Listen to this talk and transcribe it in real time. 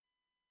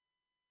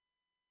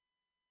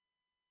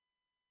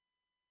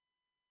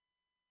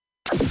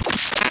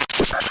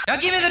Now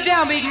give me the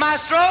downbeat,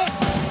 maestro.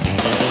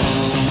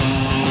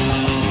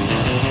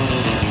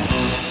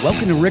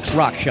 Welcome to Rick's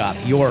Rock Shop,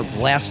 your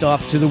blast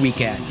off to the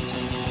weekend.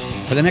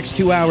 For the next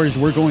 2 hours,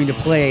 we're going to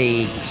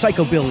play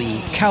psychobilly,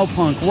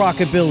 cowpunk,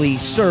 rockabilly,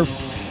 surf,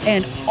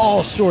 and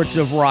all sorts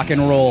of rock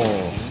and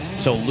roll.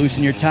 So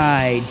loosen your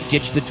tie,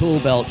 ditch the tool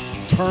belt,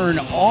 turn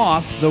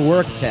off the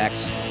work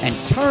text, and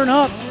turn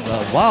up the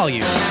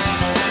volume.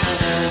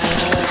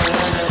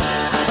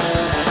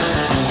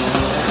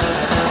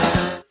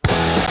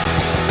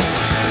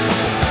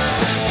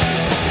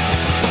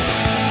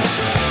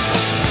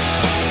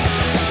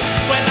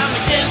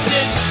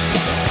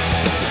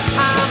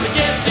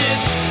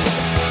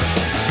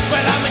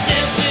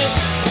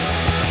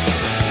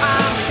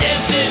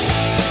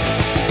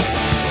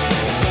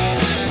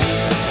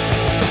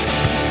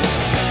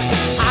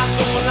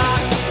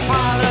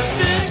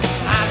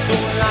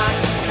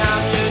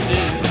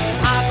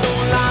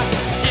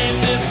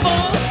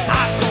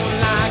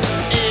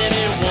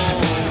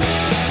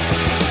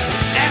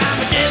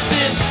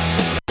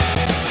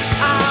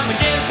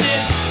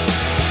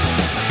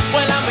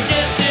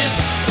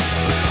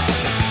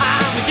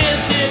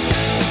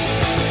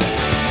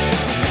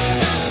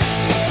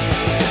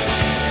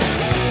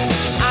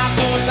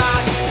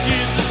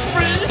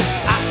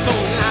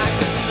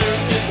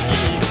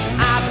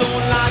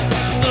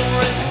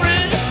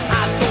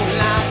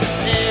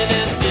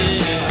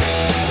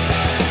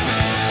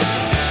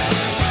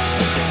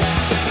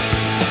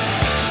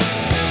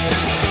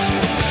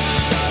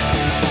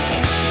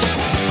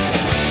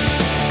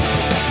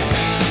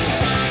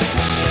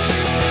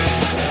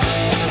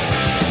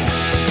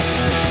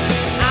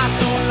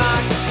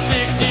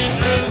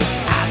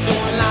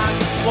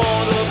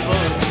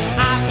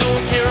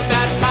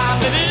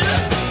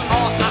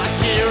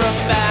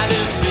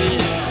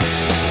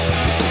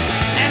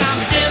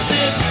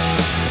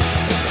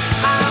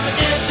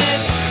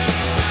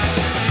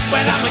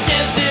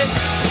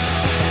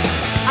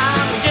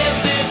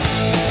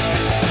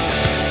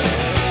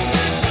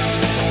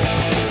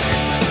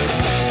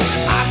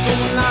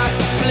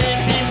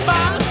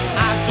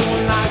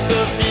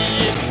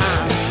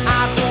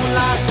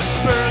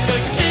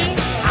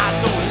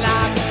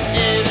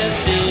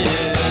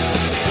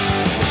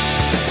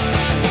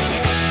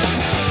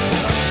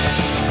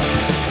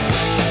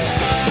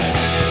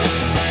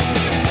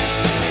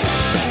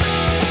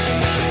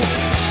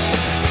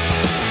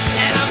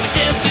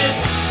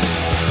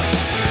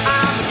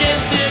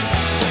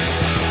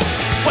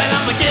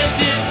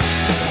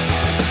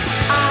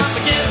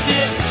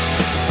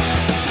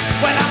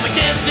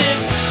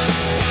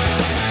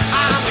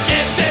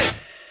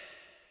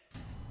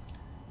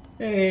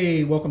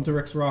 Welcome to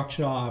Rick's Rock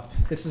Shop.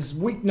 This is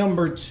week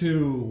number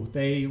 2.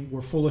 They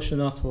were foolish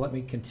enough to let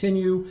me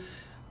continue.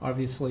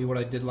 Obviously, what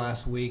I did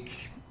last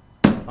week,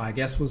 I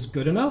guess, was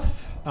good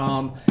enough.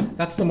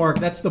 That's the mark.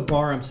 That's the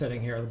bar I'm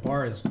setting here. The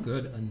bar is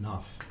good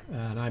enough,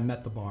 and I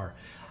met the bar.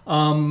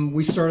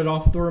 We started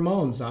off with the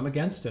Ramones. I'm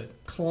Against It.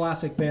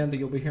 Classic band that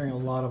you'll be hearing a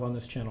lot of on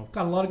this channel.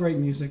 Got a lot of great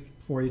music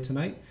for you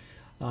tonight.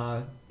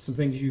 Some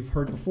things you've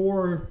heard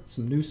before,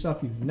 some new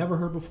stuff you've never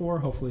heard before,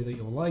 hopefully that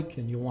you'll like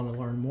and you'll want to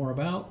learn more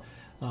about.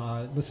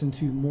 Listen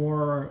to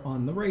more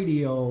on the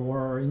radio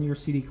or in your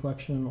CD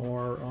collection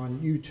or on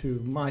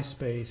YouTube,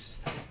 MySpace.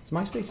 Does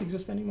MySpace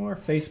exist anymore?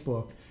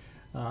 Facebook,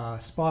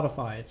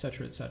 Spotify,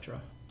 etc.,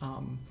 etc.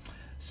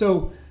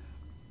 So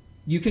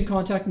you can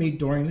contact me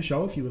during the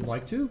show if you would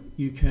like to.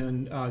 You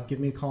can give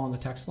me a call on the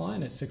text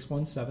line at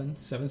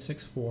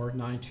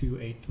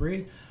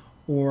 617-764-9283,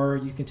 or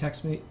you can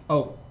text me.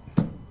 Oh,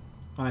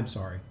 I'm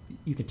sorry.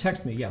 You can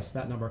text me, yes,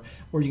 that number,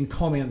 or you can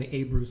call me on the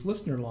A-Brews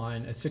listener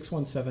line at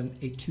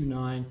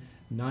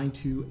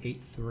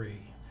 617-829-9283.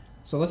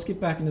 So let's get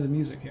back into the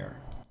music here.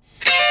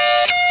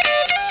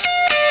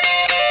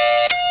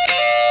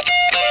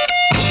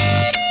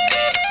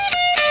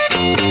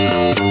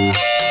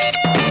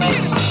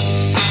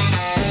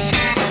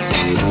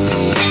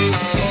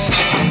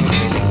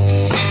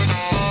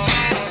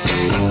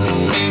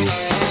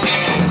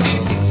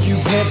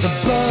 You've had the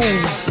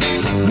buzz,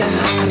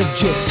 now out of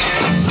jet.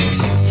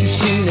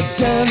 Seen it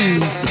done,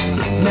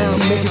 now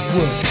make it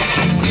work.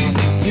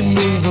 You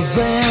move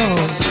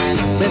around,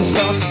 then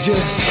start to jerk.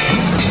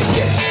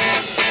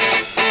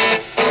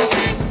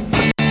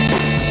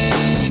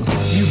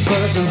 You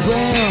buzz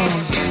around,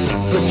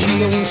 but you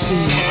don't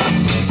steam.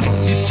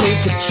 You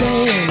take a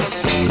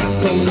chance,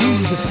 don't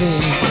lose a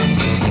thing.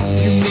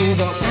 You move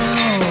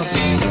around,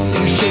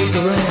 you shake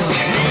around.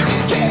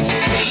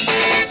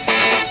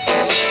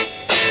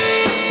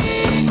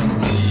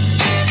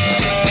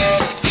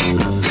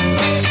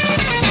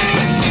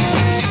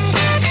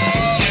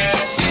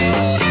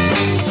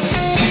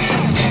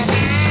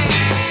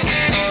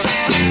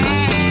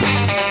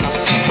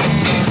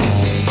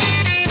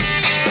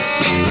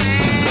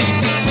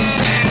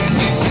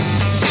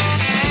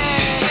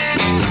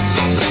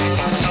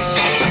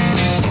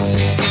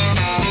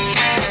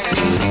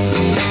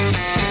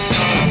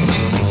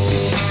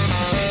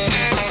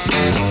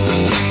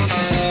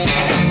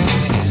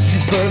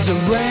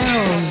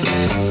 Around,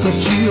 but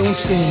you don't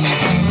sting.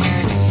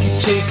 You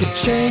take a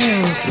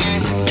chance,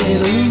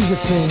 can't lose a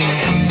thing.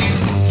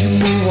 You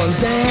move on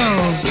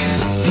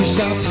down, you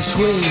start to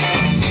sway.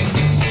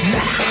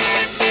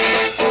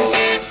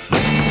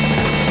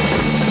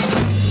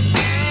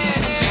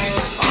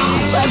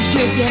 Oh, that's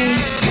your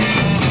game.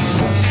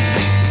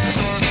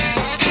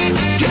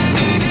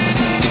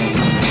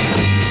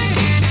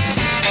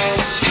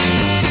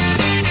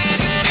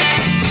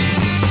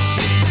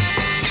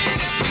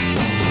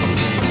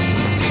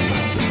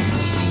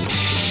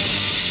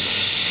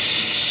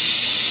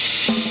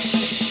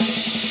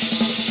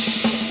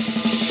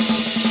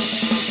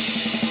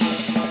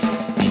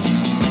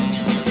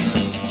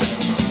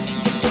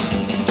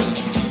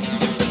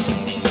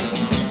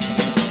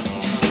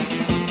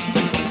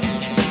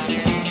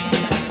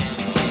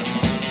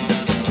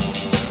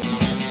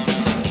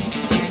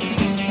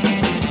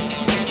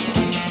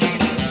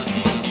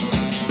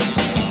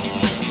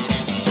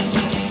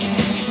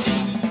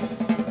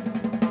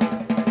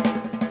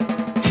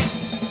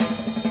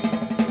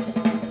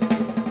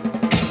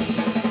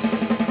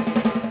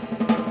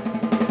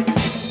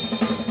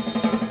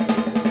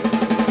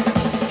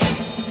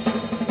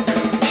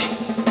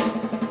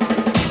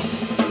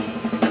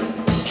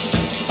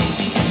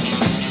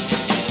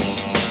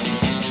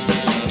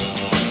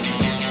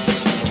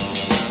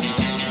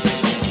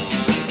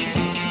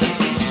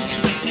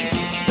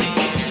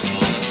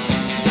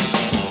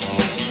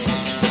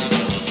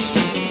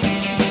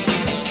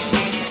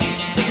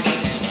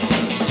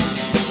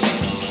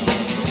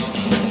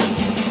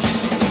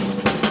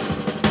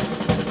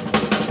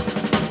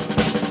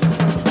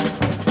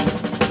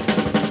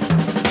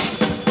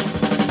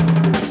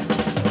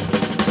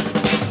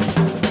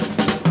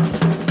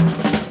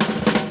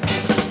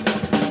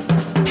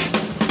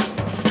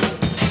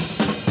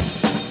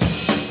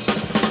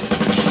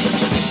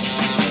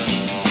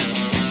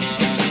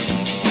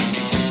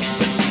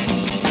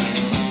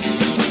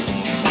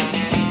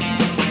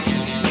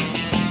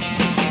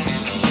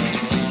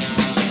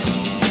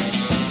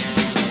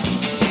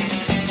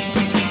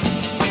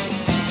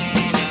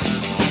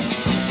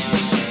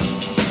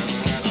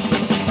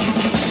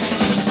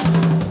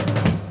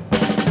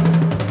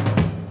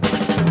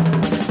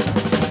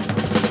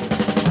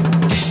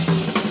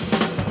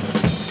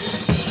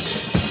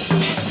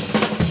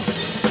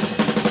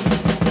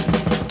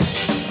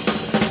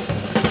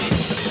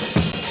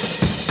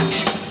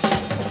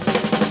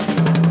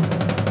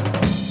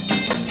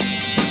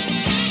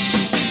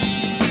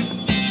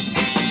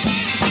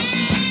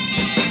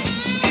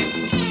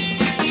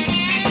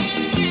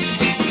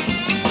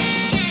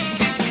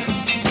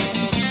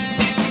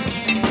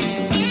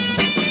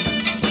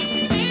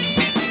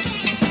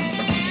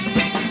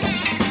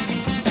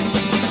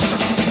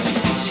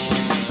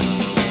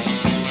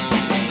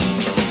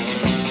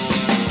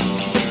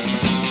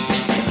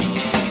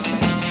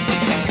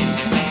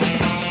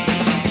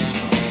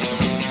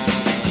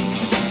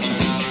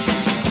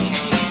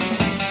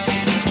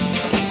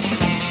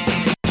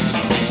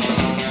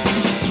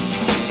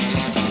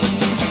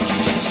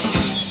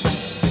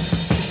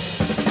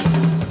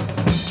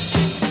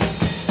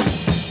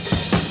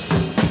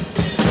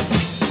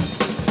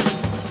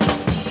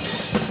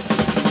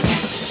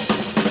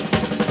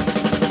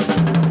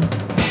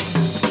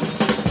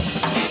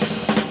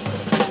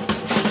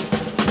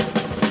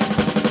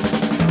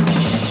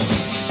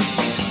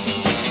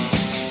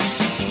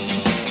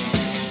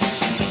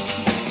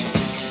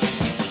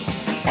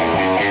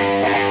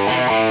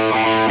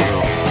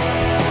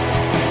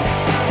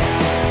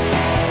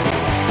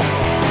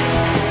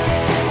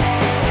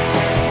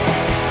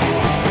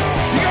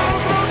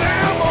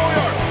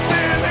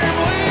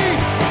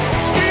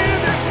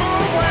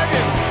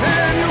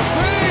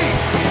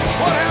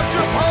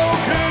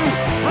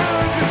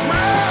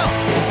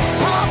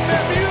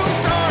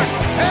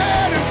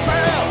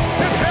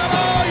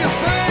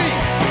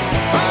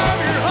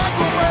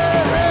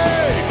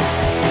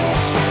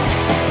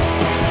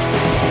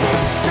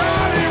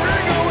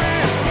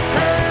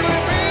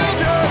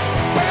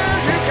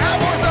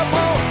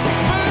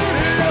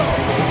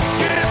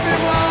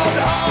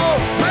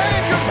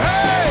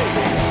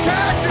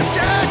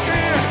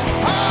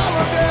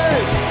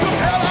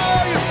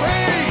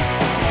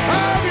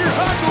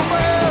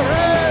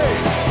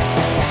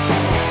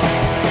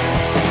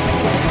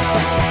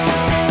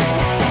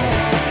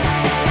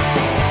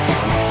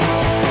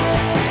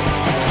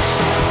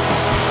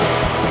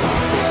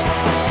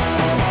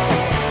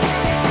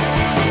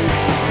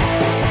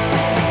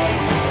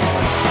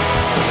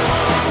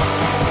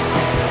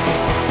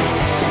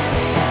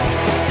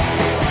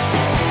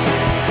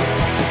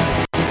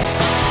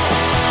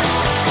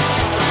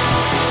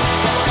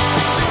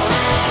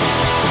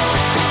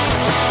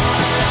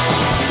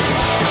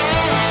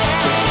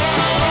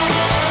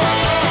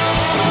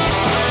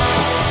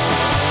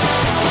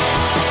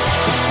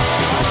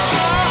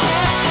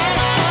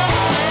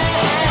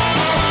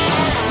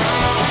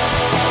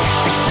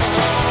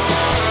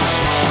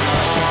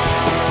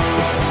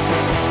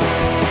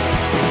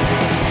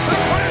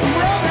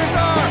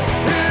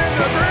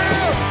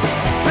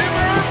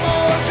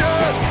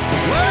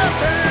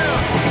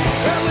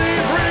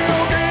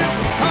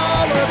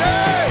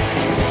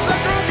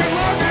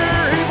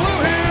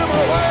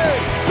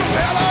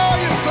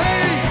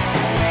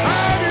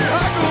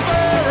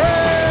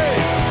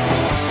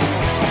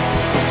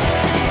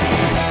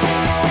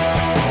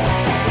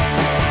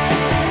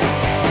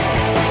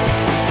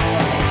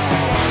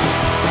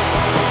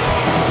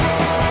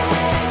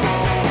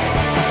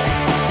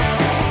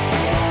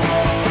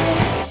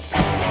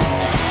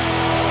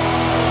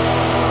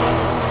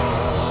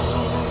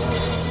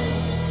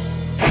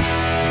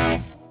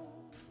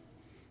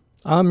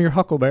 I'm your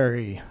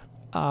Huckleberry.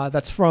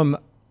 That's from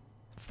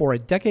For a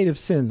Decade of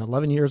Sin,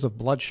 11 Years of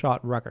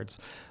Bloodshot Records.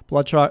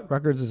 Bloodshot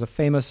Records is a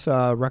famous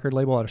record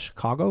label out of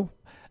Chicago,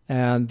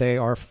 and they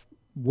are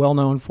well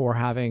known for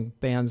having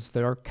bands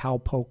that are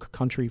cowpoke,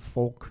 country,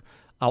 folk,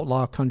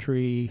 outlaw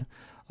country,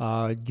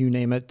 you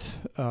name it,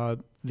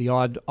 the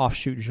odd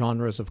offshoot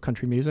genres of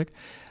country music.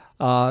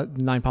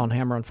 9 Pound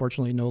Hammer,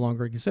 unfortunately, no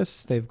longer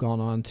exists. They've gone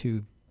on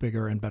to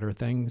bigger and better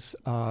things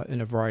in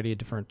a variety of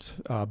different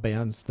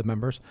bands, the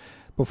members.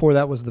 Before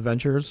that was The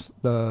Ventures,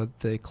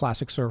 the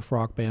classic surf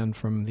rock band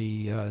from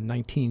the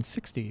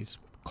 1960s,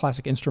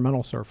 classic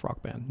instrumental surf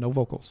rock band, no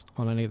vocals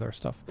on any of their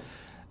stuff.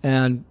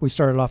 And we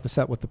started off the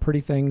set with The Pretty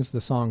Things, the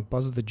song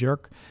Buzz the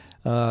Jerk.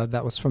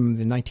 That was from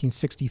the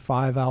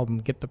 1965 album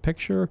Get the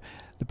Picture.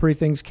 The Pretty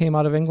Things came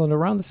out of England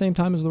around the same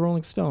time as the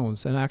Rolling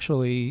Stones and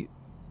actually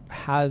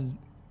had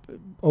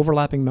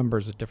overlapping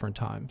members at different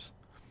times.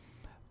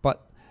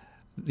 But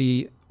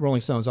the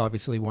Rolling Stones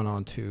obviously went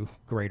on to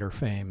greater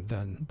fame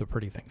than the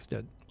Pretty Things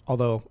did.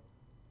 Although,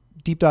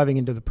 deep diving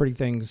into the Pretty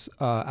Things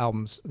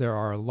albums, there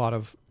are a lot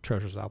of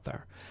treasures out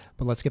there.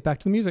 But let's get back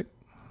to the music.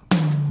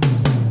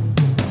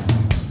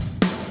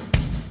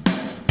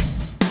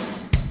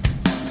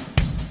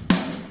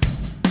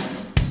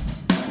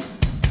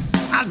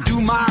 I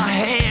do my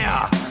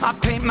hair, I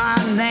paint my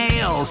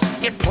nails.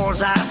 It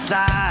pours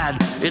outside,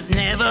 it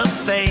never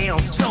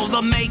fails. So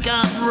the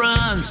makeup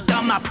runs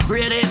down my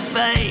pretty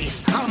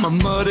face. I'm a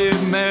muddy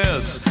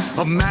mess,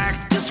 a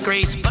Mac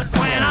disgrace. But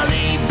when I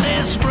leave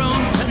this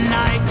room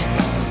tonight,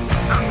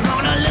 I'm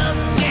gonna look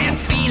and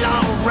feel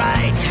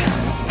alright.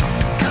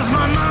 'Cause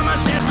my mama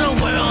says the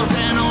world's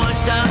an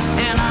oyster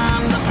and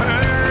I'm the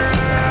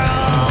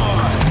pearl.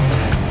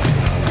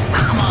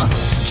 I'm a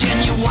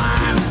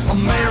genuine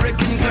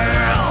American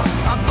girl,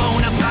 a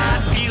bona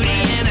fide beauty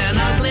in an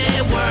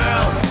ugly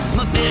world.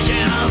 My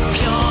vision of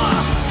pure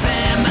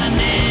femininity.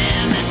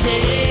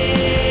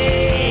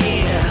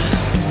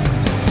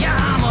 Yeah,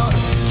 I'm a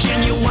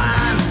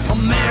genuine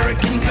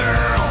American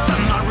girl.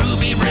 From my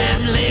ruby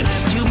red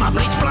lips to my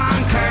bleach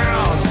blonde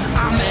curls,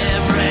 I'm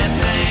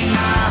everything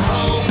I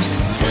hoped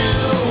to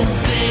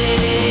be.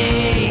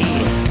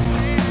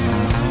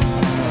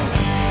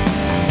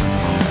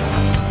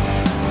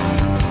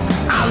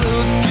 I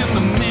look in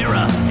the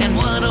mirror and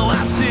what do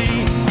I see?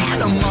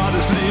 And a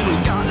modest little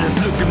goddess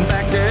looking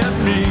back at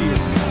me.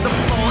 The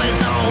boys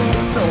all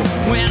whistle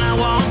when I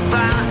walk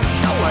by,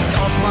 so I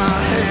toss my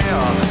hair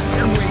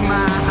and wink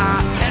my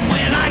eye. And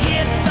when I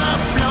hit the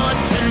floor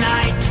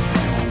tonight,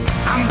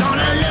 I'm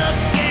gonna look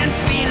and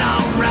feel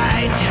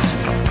alright.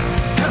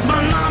 'Cause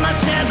my mama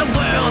says the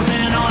world's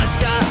an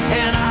oyster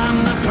and I'm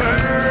the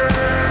pearl.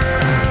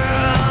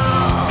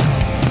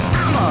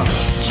 I'm a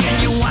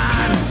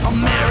genuine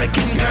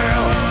American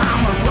girl.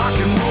 I'm a rock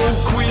and roll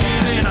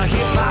queen in a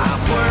hip hop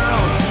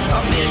world.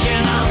 A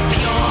vision of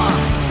pure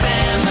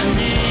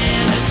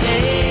femininity.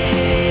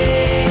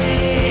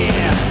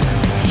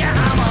 Yeah,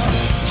 I'm a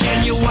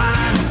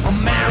genuine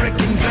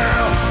American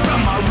girl. From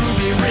my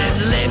ruby red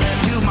lips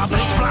to my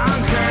bleach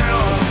blonde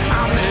curls,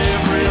 I'm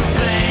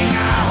everything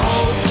I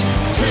hoped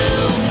to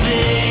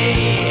be.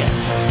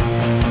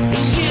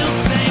 You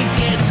think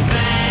it's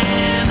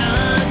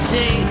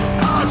vanity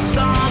or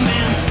some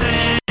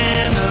insanity,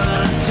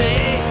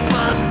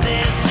 but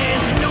this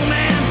is no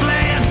man's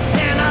land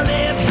and I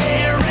live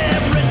here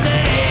every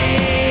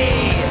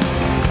day.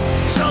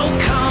 So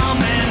come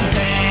and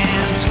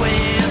dance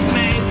with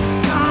me,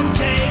 come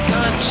take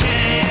a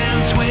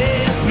chance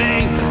with me.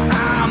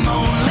 I'm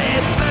only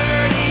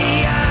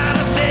 30 out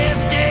of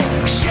 50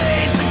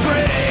 shades of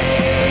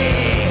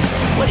gray.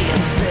 What do you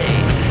say?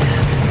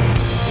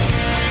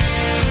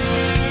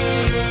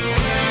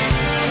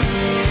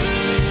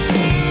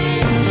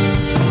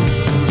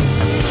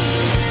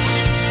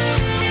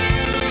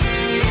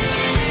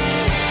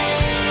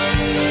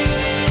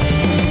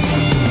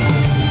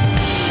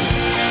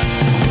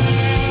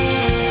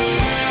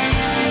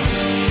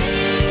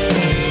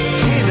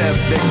 Hey there,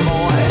 big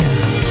boy.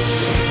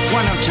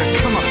 Why don't you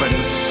come up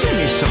and see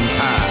me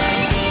sometime?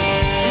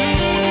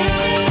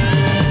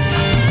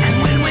 And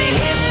when we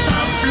hit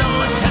the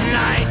floor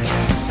tonight,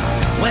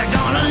 we're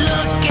gonna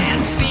look and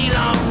feel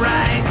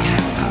alright.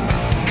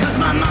 'Cause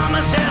my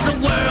mama says the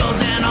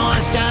world's an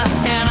oyster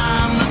and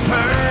I'm the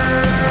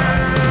pearl.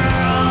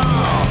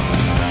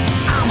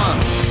 I'm a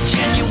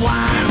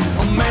genuine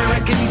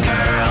American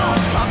girl,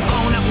 a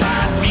bona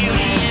fide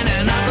beauty in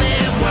an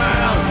ugly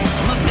world.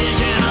 My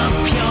vision of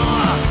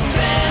pure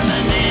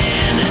femininity.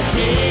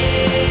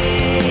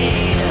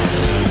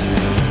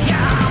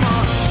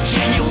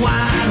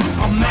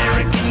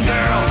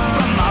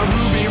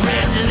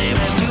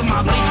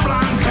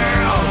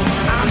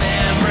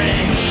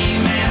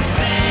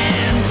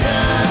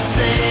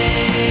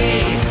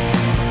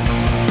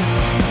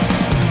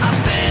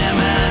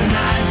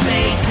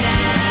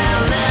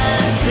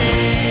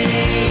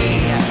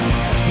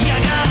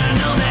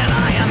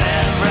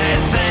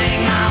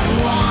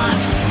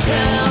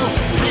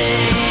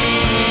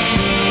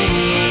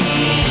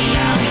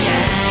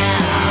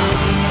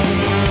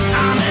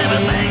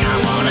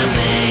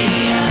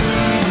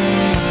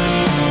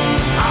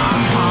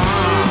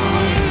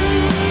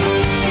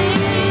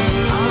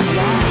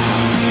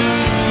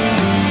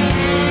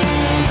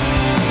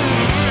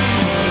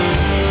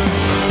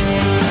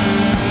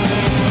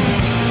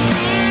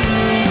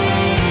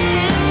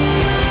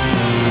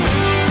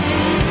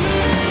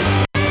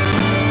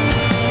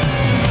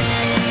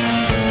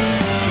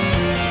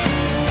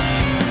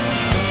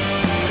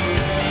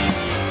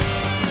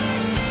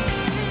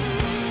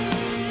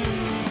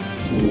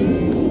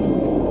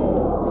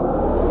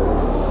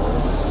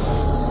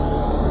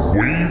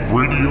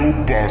 Radio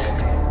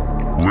Boston.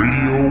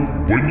 Radio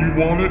when you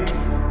want it,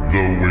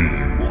 the way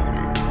you want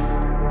it.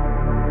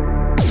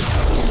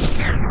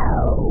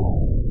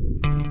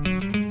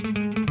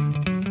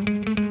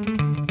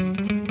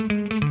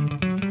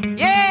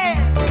 Yeah!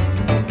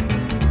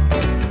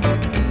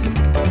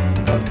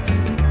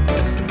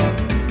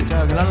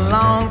 Chugging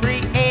along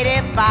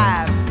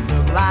 385,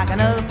 look like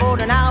another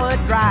 14-hour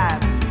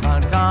drive.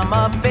 Sun come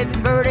up, it's a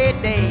pretty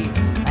day,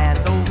 and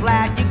so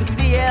flat you can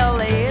see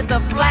LA. It's the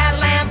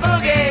Flatland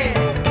Boogie,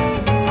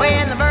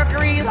 when the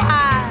mercury's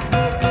high.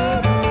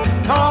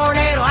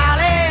 Tornado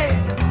Alley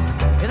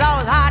is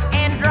always hot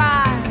and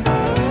dry.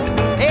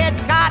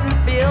 It's cotton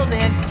fields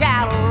and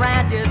cattle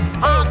ranches,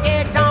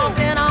 honky tonks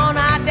and all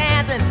night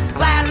dancing.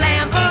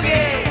 Flatland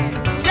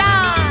Boogie,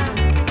 shine.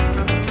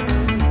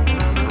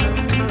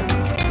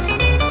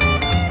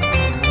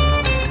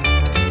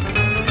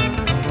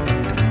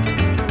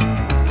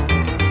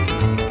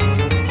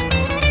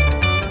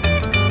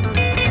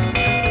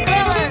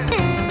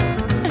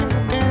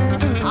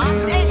 I'm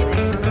digging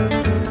it.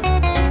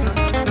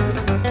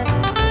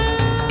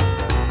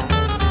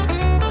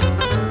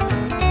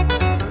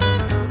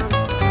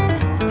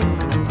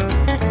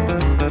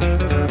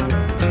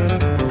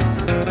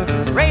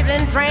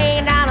 Racing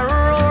train down a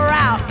rural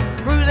route,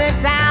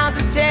 cruising towns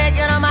and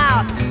checking them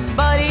out.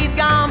 But he's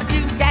gone, but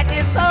you can catch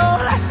his soul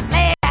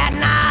late at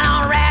night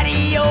on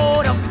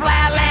radio. The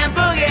Flatland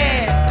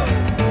Boogie,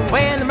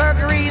 when the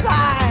mercury's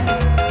high.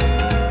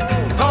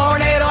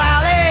 Tornado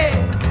Alley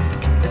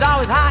is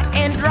always hot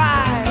and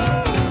dry.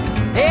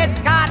 It's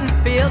cotton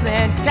fields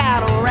and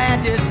cattle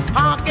ranches,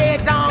 honky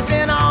tonks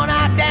and all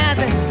night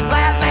dancing.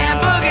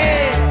 Flatland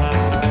Boogie,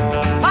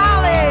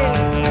 Polly.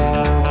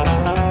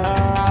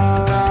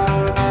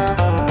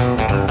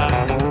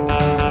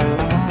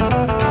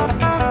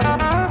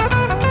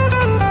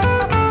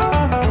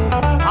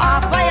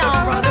 Play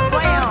on, brother,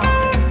 play on.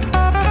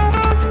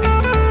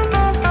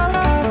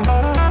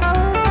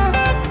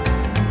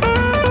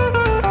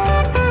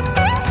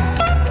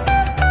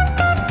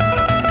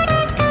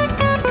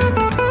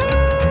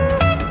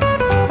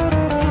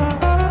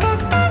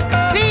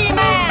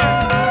 T-Man.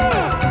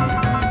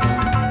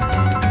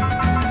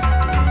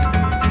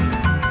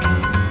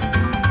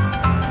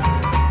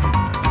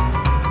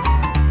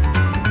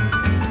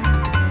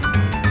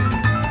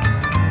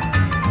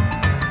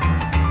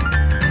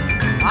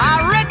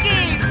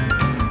 Ricky.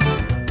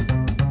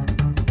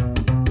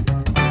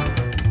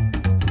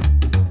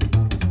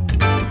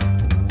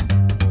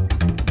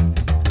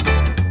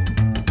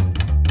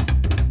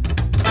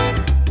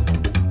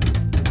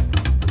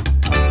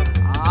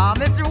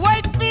 Mr.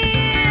 Wakefield.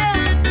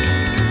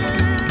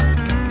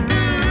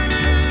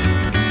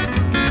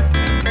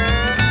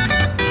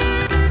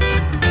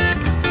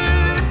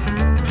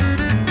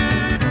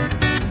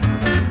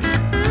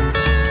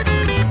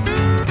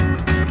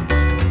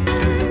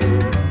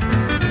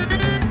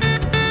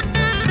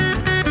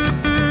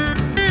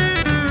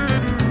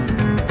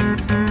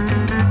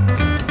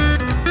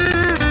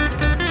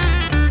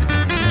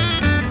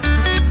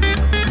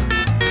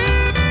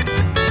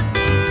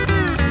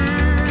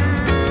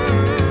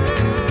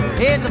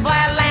 It's the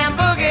Flatland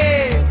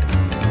Boogie,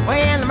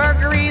 when the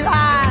mercury's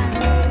high.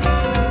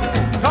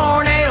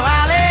 Tornado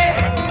Alley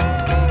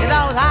is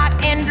always hot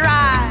and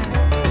dry.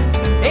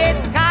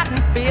 It's cotton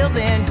fields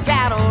and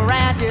cattle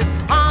ranches,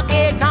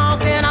 honky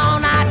tonks and all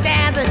night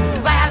dancing.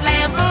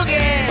 Flatland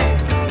Boogie,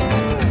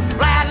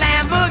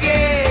 Flatland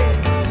Boogie,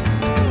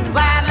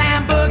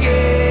 Flatland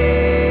Boogie.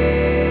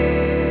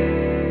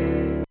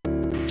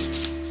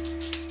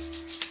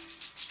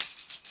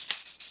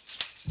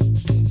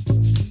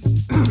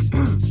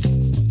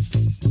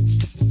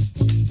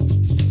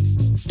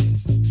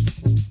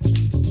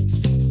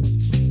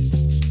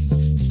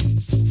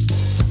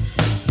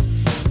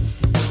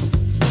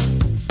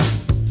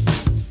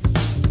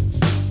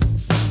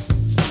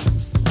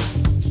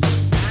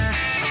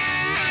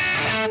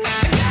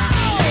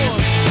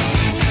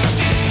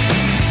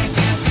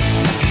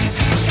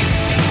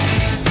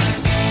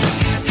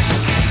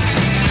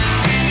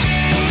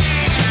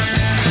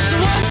 So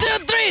 1,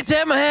 2, 3,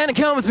 take my hand and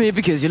come with me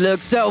because you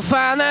look so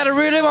fine that I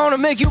really want to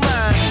make you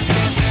mine.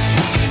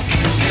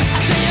 I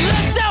say you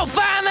look so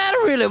fine that I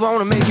really want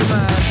to make you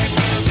mine.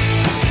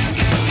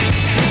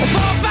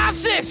 4, 5,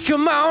 6,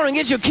 come on and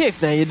get your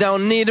kicks. Now you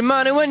don't need the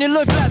money when you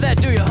look like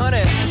that, do you,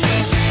 honey?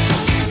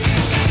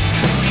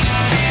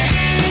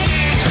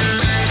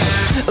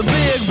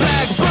 Big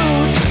black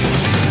boots,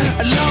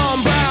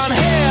 long brown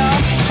hair.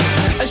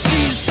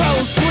 She's so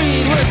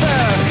sweet with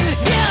her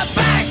get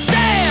back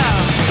stare.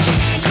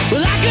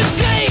 Well, I could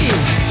see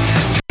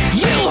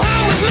you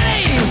home with me,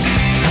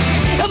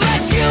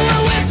 but you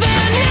were with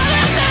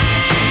another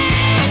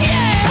man,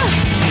 yeah.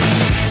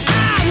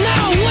 I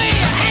know we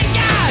ain't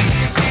got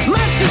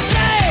much to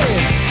say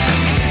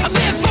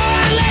before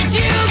I let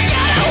you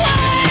get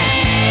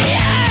away,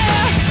 yeah.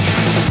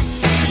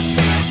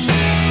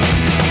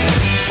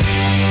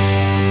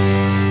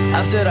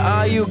 I said,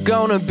 are you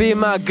gonna be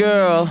my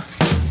girl?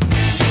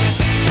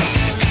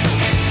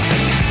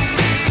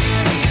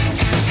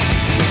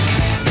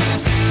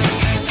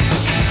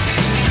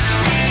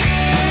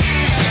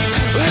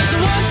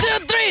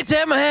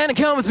 take my hand and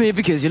come with me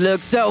because you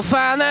look so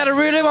fine that I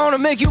really want to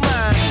make you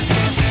mine.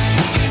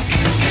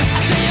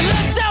 I say you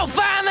look so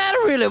fine that I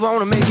really want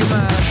to make you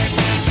mine.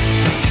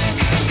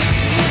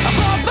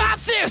 4, 5,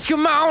 6,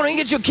 come on and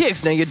get your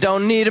kicks. Now you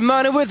don't need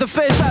money with a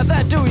face like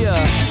that, do ya?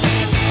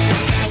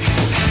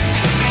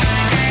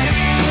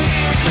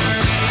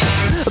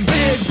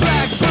 Big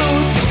black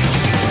boots,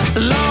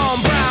 long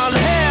brown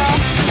hair.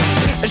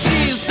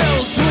 She's so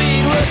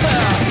sweet with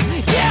her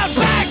get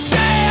back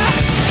stare.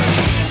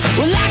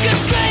 Well, I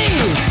could see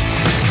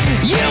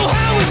you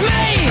hung with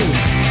me,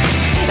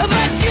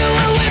 but you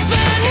were with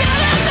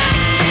another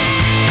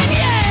man.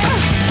 Yeah,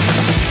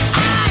 I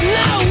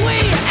know we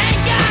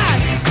ain't got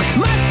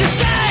much to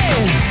say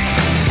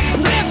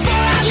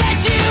before I let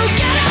you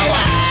get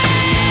away.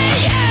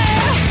 Yeah.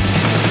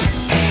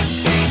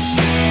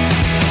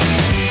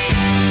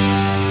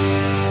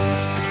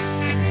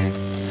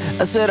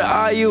 I said,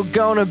 are you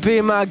gonna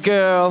be my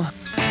girl?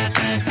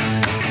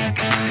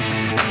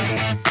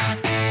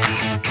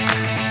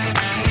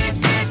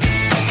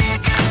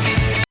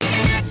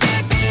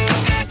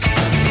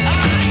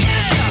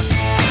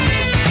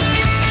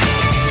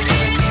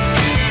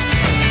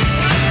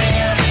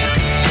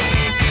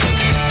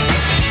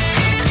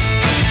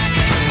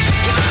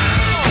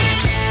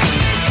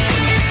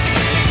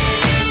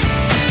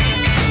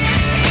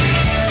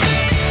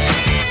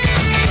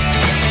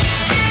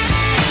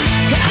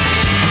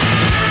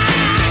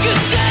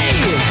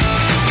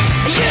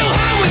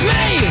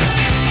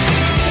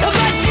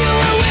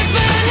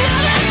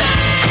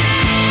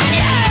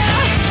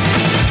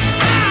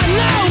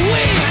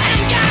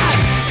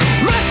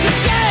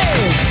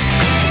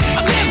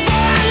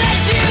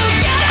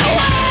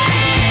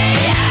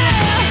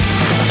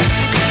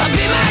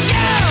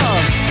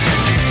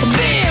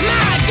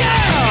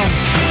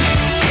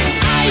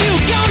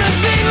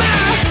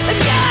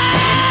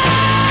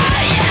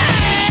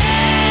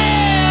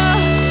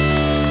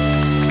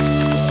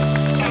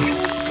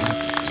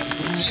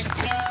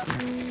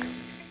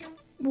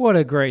 What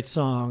a great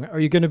song. Are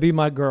You Gonna Be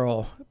My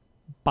Girl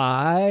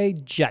by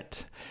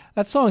Jet.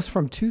 That song is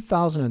from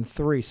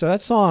 2003. So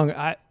that song,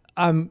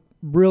 I'm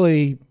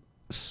really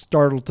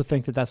startled to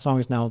think that that song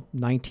is now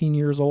 19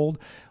 years old,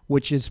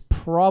 which is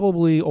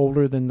probably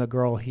older than the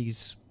girl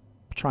he's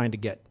trying to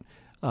get.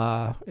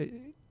 That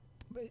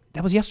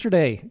was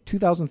yesterday,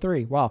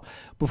 2003. Wow.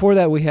 Before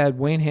that, we had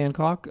Wayne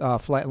Hancock,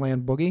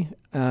 Flatland Boogie,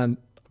 and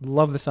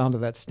love the sound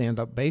of that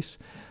stand-up bass.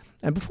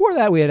 And before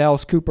that, we had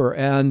Alice Cooper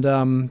and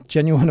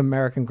Genuine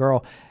American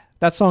Girl.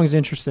 That song is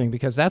interesting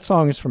because that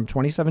song is from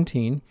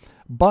 2017,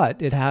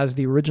 but it has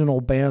the original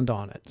band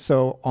on it.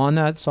 So on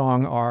that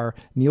song are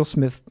Neil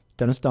Smith,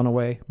 Dennis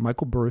Dunaway,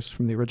 Michael Bruce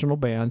from the original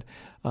band.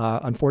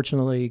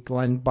 Unfortunately,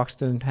 Glenn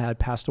Buxton had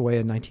passed away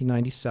in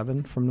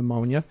 1997 from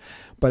pneumonia,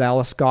 but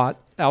Alice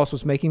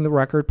was making the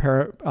record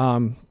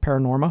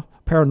Paranormal,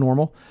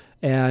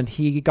 and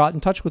he got in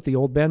touch with the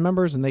old band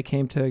members, and they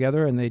came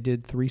together, and they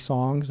did 3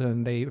 songs,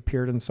 and they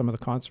appeared in some of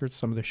the concerts,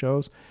 some of the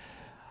shows.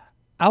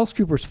 Alice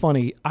Cooper's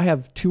funny. I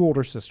have 2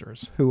 older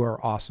sisters who are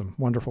awesome,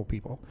 wonderful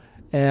people,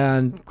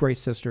 and great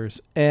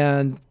sisters,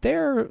 and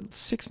they're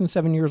 6 and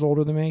 7 years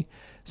older than me.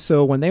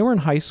 So when they were in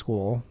high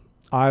school,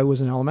 I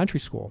was in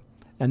elementary school,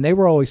 and they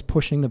were always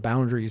pushing the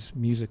boundaries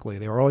musically.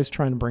 They were always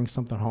trying to bring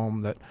something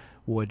home that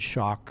would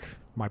shock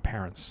my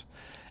parents.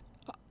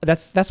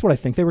 That's what I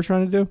think they were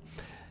trying to do.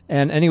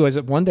 And anyways,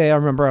 one day I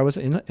remember I was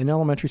in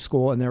elementary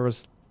school, and there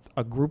was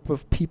a group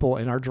of people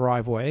in our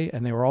driveway,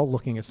 and they were all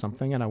looking at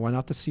something, and I went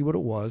out to see what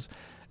it was,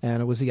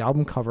 and it was the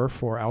album cover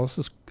for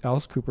Alice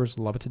Cooper's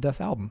Love It to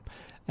Death album.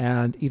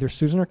 And either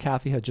Susan or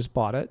Kathy had just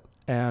bought it,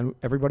 and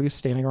everybody was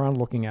standing around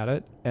looking at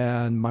it,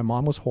 and my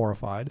mom was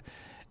horrified,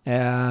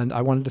 and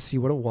I wanted to see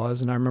what it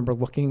was, and I remember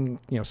looking,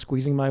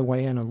 squeezing my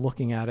way in and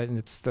looking at it, and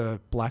it's the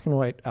black and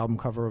white album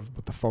cover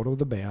with the photo of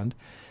the band,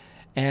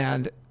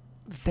 and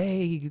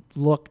they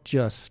look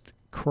just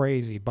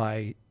crazy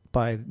by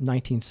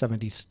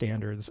 1970s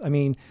standards. I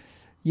mean,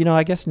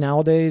 I guess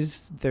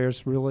nowadays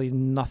there's really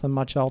nothing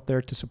much out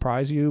there to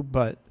surprise you,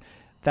 but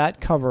that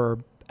cover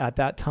at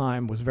that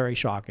time was very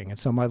shocking. And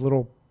so my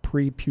little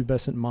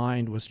prepubescent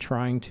mind was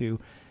trying to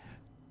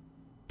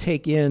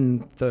take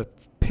in the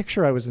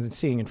picture I was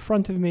seeing in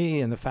front of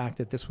me and the fact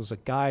that this was a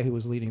guy who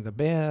was leading the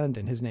band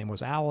and his name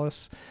was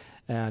Alice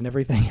and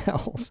everything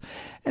else.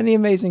 And the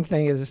amazing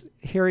thing is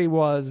here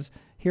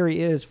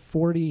he is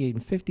 40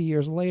 and 50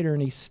 years later,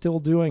 and he's still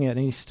doing it, and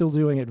he's still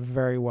doing it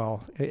very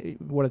well.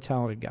 What a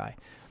talented guy.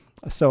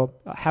 So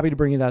happy to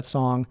bring you that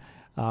song,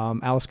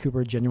 Alice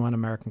Cooper, Genuine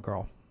American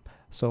Girl.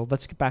 So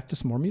let's get back to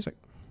some more music.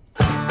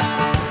 My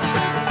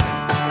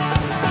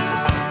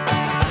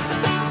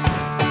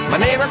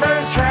neighbor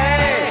burns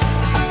trash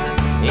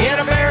in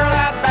a barrel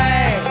out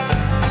back,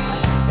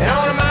 and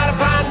on a mighty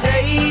fine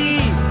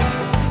day,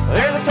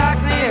 there's a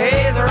toxic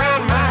haze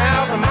around my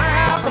house, and my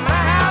house, and my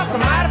house, a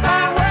mighty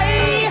fine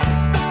way.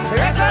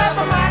 Dress up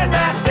a mighty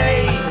nice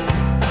day.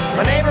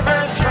 My neighbor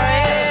burns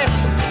trash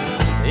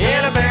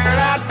in a barrel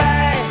out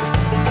back.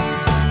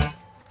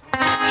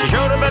 She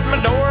showed up at my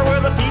door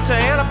with a pizza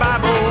and a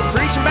Bible,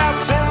 preaching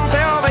about sin,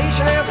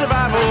 salvation, and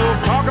survival.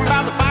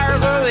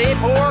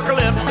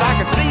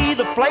 see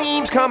the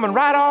flames coming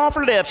right off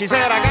her lip. She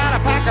said, I got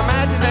a pack of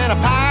matches and a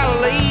pile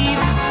of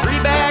leaves, 3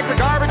 bags of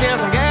garbage and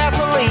some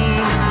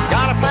gasoline,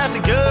 got a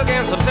plastic jug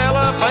and some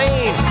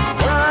cellophane,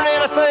 burn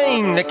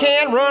anything that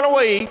can run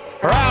away.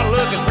 Her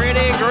outlook is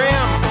pretty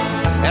grim,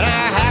 and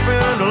I happen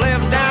to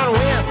live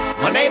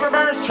downwind. My neighbor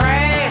burns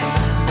trash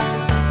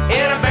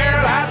in a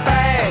barrel out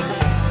bag,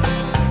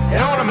 and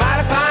on a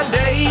mighty fine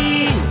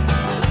day,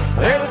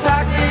 there's a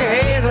toxic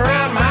haze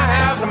around my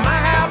house, and my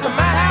house, and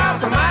my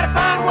house, a mighty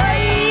fine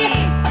way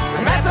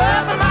to mess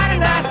up a mighty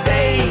nice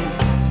day.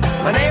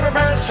 My neighbor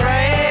burns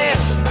trash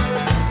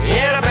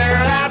in a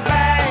barrel out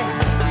bag.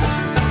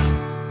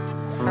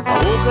 I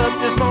woke up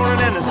this morning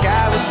and the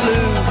sky was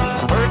blue,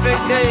 a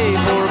perfect day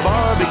for a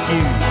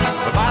barbecue.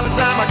 But by the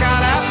time I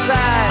got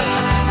outside,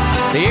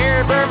 the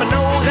air burned my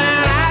nose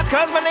and eyes,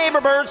 'cause my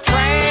neighbor burns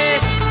trash.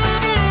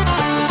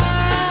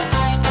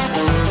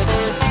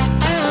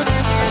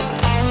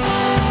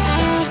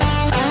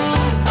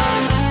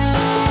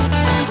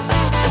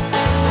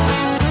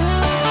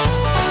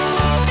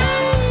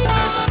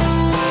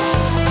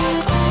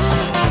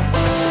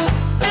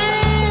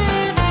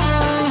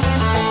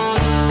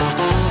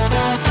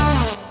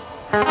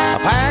 A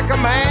pack of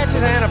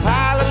matches and a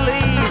pile of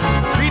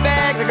leaves, 3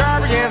 bags of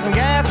garbage and some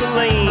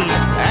gasoline.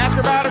 Ask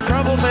her about her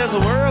trouble, says the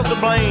world's to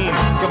blame.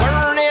 She'll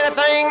burn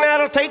anything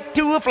that'll take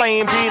to a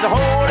flame. She's a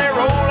holy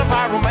roller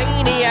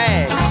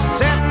pyromaniac.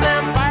 Setting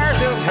them fires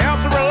just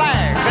helps her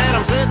relax. And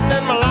I'm sitting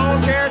in my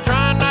lawn chair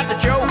trying not to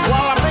choke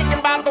while I'm thinking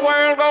about the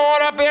world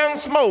going up in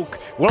smoke.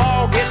 We'll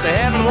all get to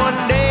heaven one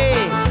day.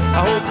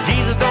 I hope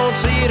Jesus don't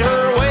see it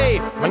her way.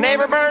 My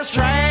neighbor burns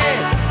trash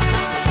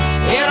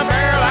in a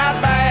barrel out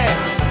bag,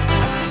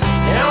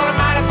 and on a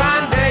mighty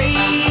fine day,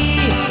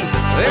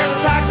 there's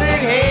a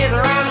toxic haze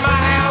around my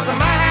house, and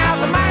my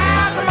house, and my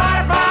house, a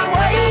mighty fine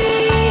way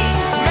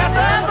to mess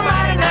up a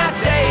mighty nice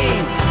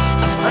day.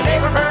 My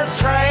neighbor burns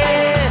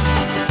trash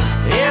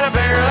in a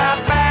barrel out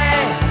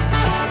bag.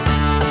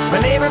 My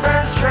neighbor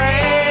burns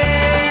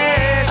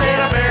trash in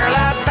a barrel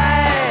out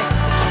bag.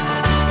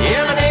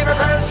 Yeah, my neighbor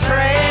burns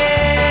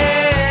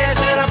trash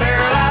in a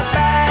barrel out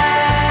bag.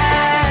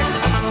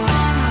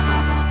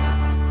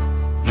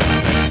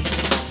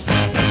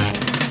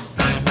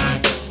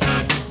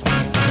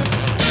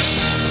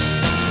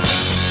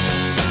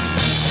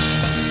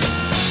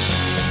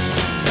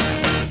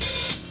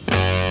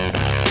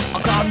 I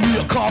got me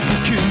a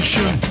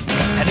complication,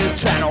 and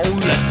it's an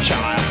only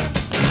child.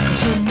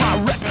 It's in my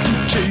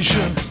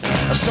reputation,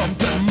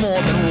 something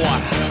more than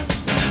what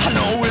I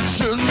know it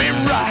serves me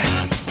right,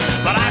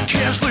 but I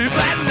can't sleep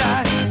at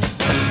night.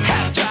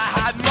 Have to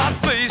hide my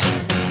face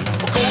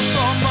or go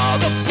some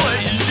other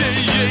place. Yeah,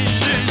 yeah,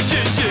 yeah,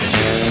 yeah, yeah,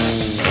 yes.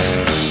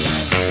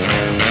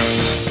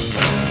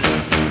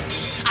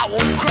 I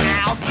won't cry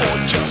out for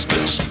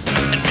justice,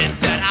 admit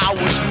that I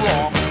was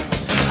wrong.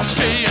 I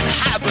stay in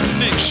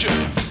hibernation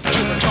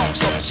till the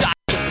talk's upside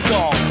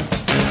down.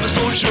 My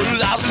social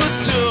life's a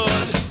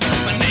dud.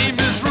 My name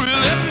is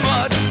really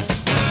mud.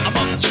 I'm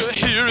up to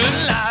hearing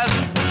lies.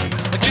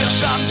 I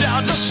guess I'm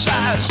down to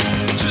size,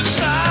 to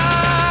size.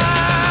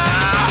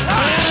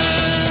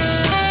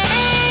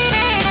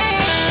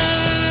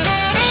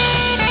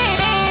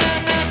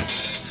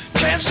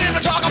 Can't seem to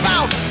talk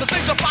about the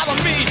things that bother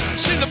me.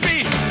 Seem to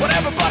be what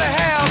everybody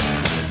has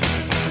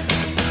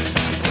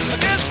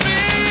against me.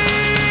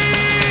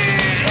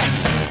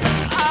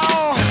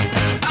 Oh,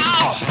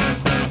 oh,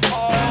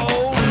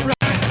 all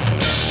right.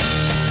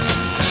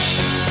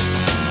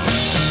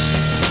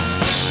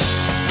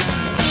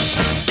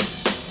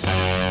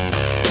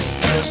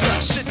 Here's the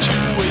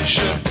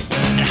situation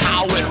and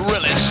how it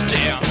really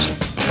stands.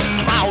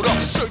 I'm out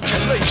of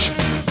circulation.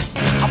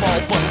 I've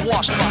all but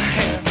washed my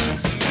hands.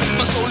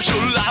 My social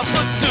life's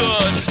a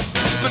dud.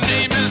 My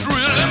name is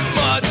really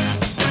mud.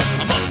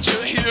 I'm up to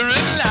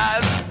hearing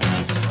lies.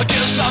 I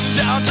guess I'm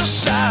down to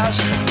size,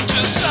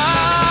 to size.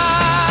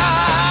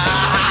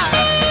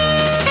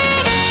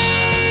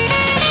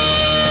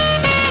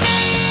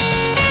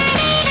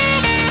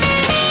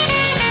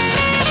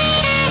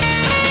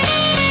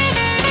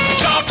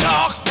 Talk,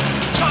 talk,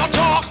 talk,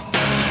 talk,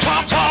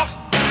 talk, talk,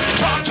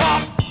 talk,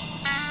 talk.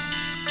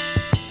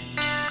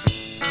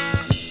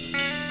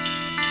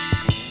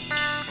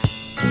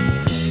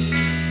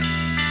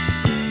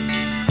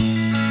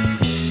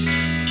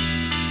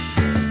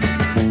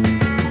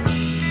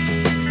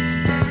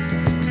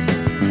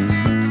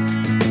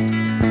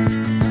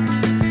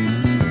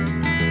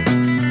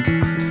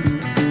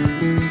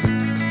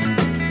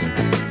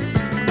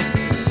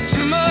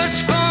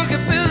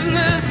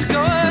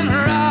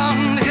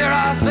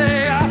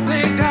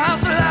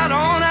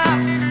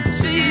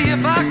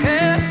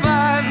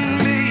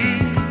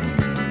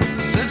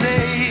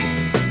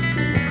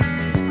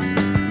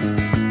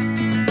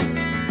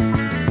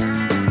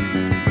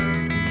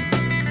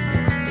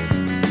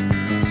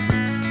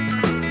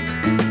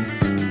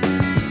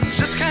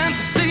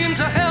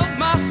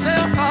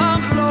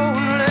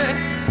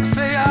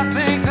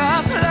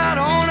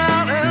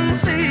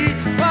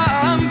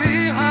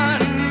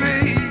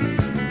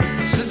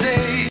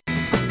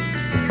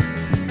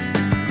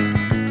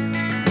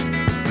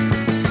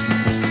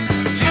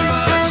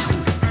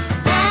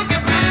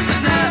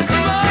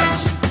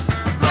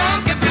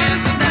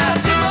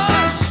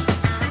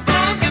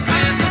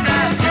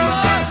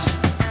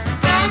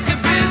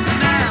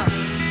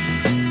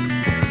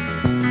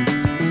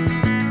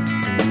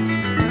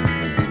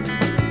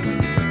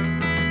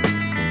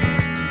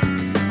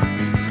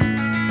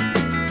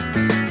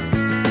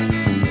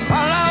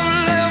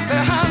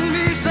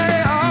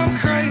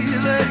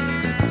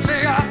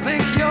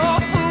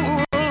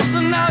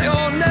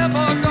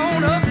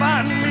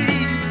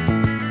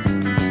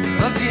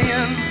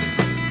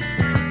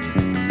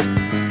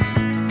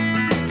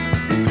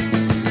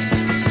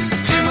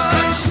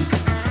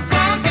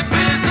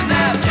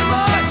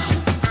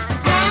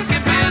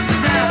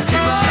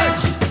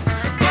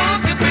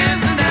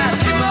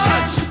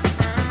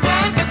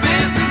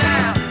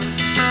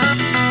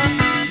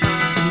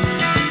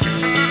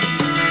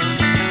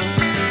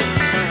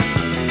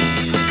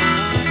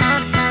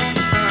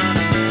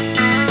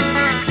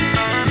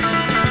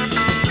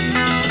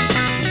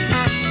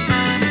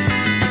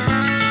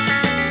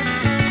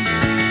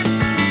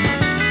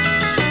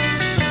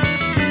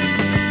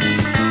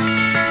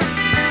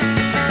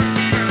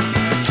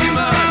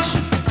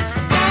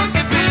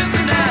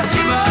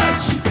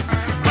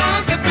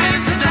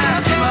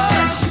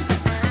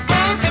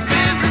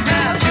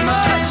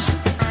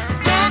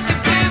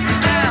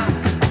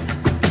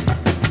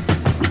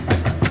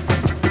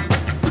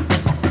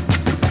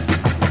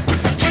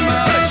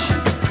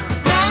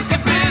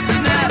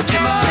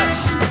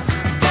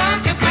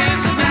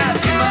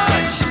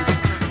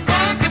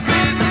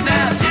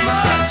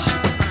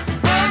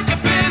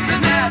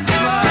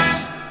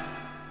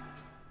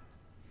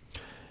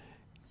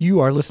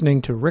 are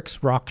listening to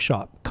Rick's Rock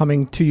Shop,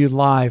 coming to you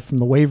live from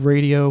the Wave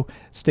Radio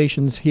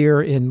stations here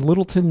in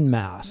Littleton,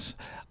 Mass.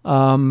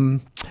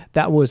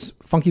 That was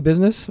Funky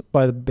Business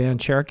by the band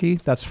Cherokee.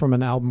 That's from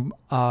an album,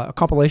 a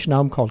compilation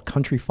album called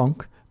Country Funk,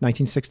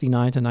 1969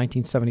 to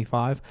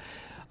 1975.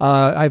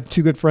 I have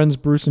two good friends,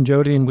 Bruce and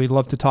Jody, and we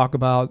love to talk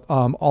about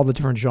all the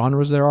different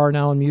genres there are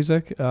now in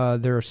music.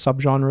 There are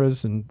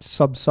subgenres and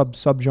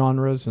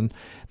subgenres and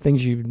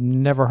things you've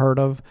never heard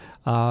of.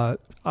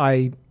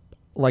 I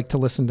like to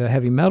listen to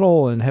heavy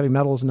metal, and heavy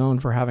metal is known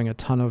for having a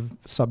ton of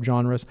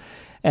subgenres.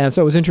 And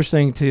so it was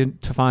interesting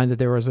to find that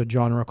there was a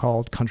genre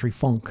called country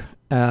funk.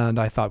 And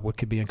I thought, what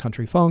could be in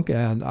country funk?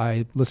 And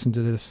I listened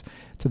to this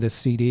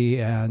CD,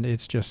 and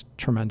it's just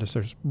tremendous.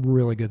 There's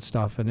really good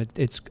stuff, and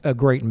it's a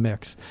great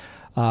mix.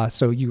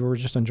 So you were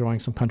just enjoying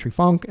some country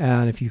funk,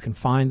 and if you can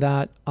find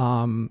that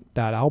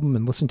album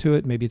and listen to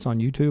it, maybe it's on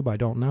YouTube, I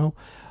don't know.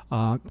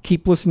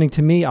 Keep listening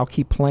to me. I'll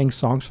keep playing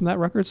songs from that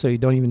record, so you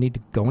don't even need to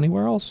go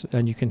anywhere else,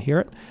 and you can hear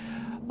it.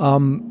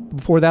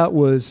 Before that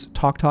was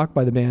Talk Talk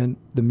by the band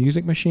The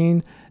Music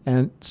Machine,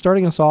 and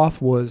starting us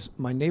off was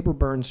My Neighbor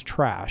Burns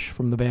Trash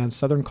from the band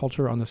Southern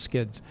Culture on the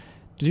Skids.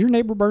 Does your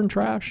neighbor burn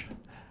trash?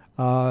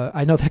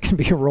 I know that can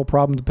be a real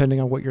problem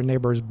depending on what your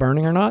neighbor is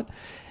burning or not.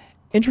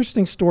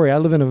 Interesting story. I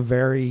live in a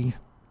very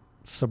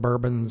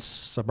suburb.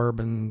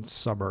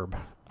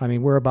 I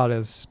mean, we're about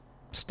as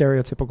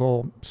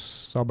stereotypical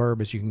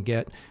suburb as you can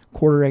get.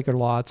 Quarter-acre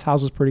lots,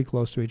 houses pretty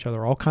close to each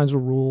other, all kinds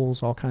of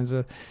rules, all kinds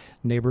of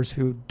neighbors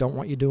who don't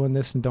want you doing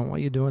this and don't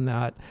want you doing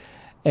that.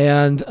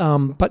 And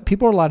but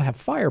people are allowed to have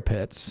fire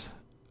pits,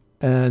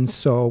 and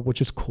so, which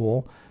is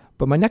cool.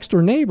 But my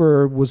next-door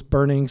neighbor was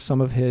burning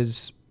some of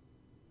his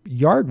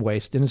yard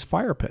waste in his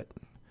fire pit.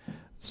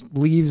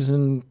 Leaves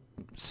and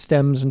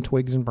stems and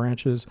twigs and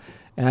branches,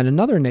 and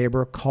another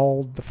neighbor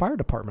called the fire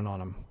department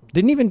on him.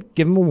 Didn't even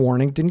give him a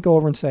warning, didn't go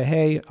over and say,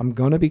 hey, I'm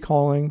going to be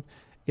calling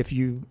if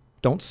you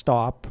don't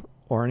stop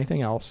or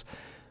anything else.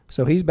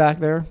 So he's back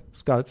there,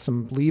 he's got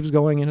some leaves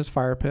going in his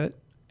fire pit,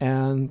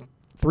 and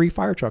 3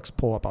 fire trucks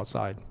pull up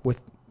outside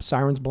with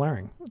sirens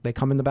blaring. They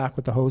come in the back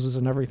with the hoses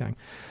and everything.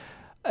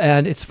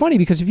 And it's funny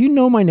because if you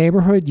know my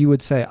neighborhood, you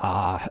would say,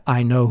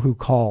 I know who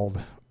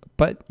called.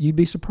 But you'd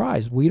be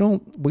surprised. We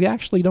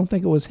actually don't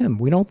think it was him.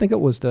 We don't think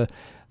it was the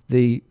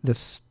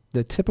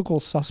typical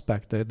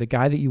suspect, the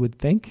guy that you would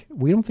think.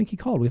 We don't think he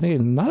called. We think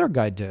another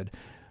guy did,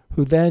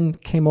 who then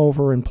came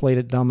over and played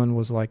it dumb and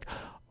was like,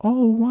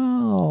 oh,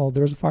 wow,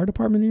 there's a fire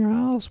department in your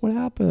house. What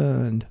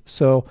happened?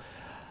 So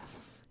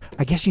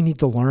I guess you need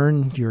to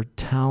learn your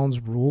town's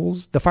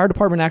rules. The fire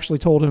department actually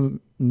told him,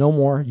 no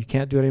more. You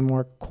can't do it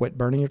anymore. Quit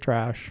burning your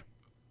trash.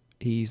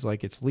 He's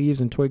like, it's leaves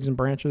and twigs and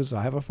branches.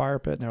 I have a fire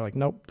pit. And they're like,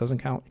 nope, doesn't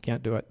count. You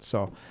can't do it.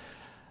 So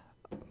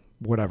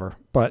whatever.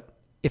 But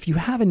if you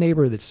have a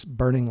neighbor that's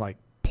burning like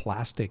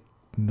plastic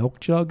milk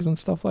jugs and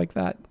stuff like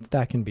that,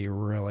 that can be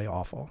really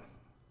awful.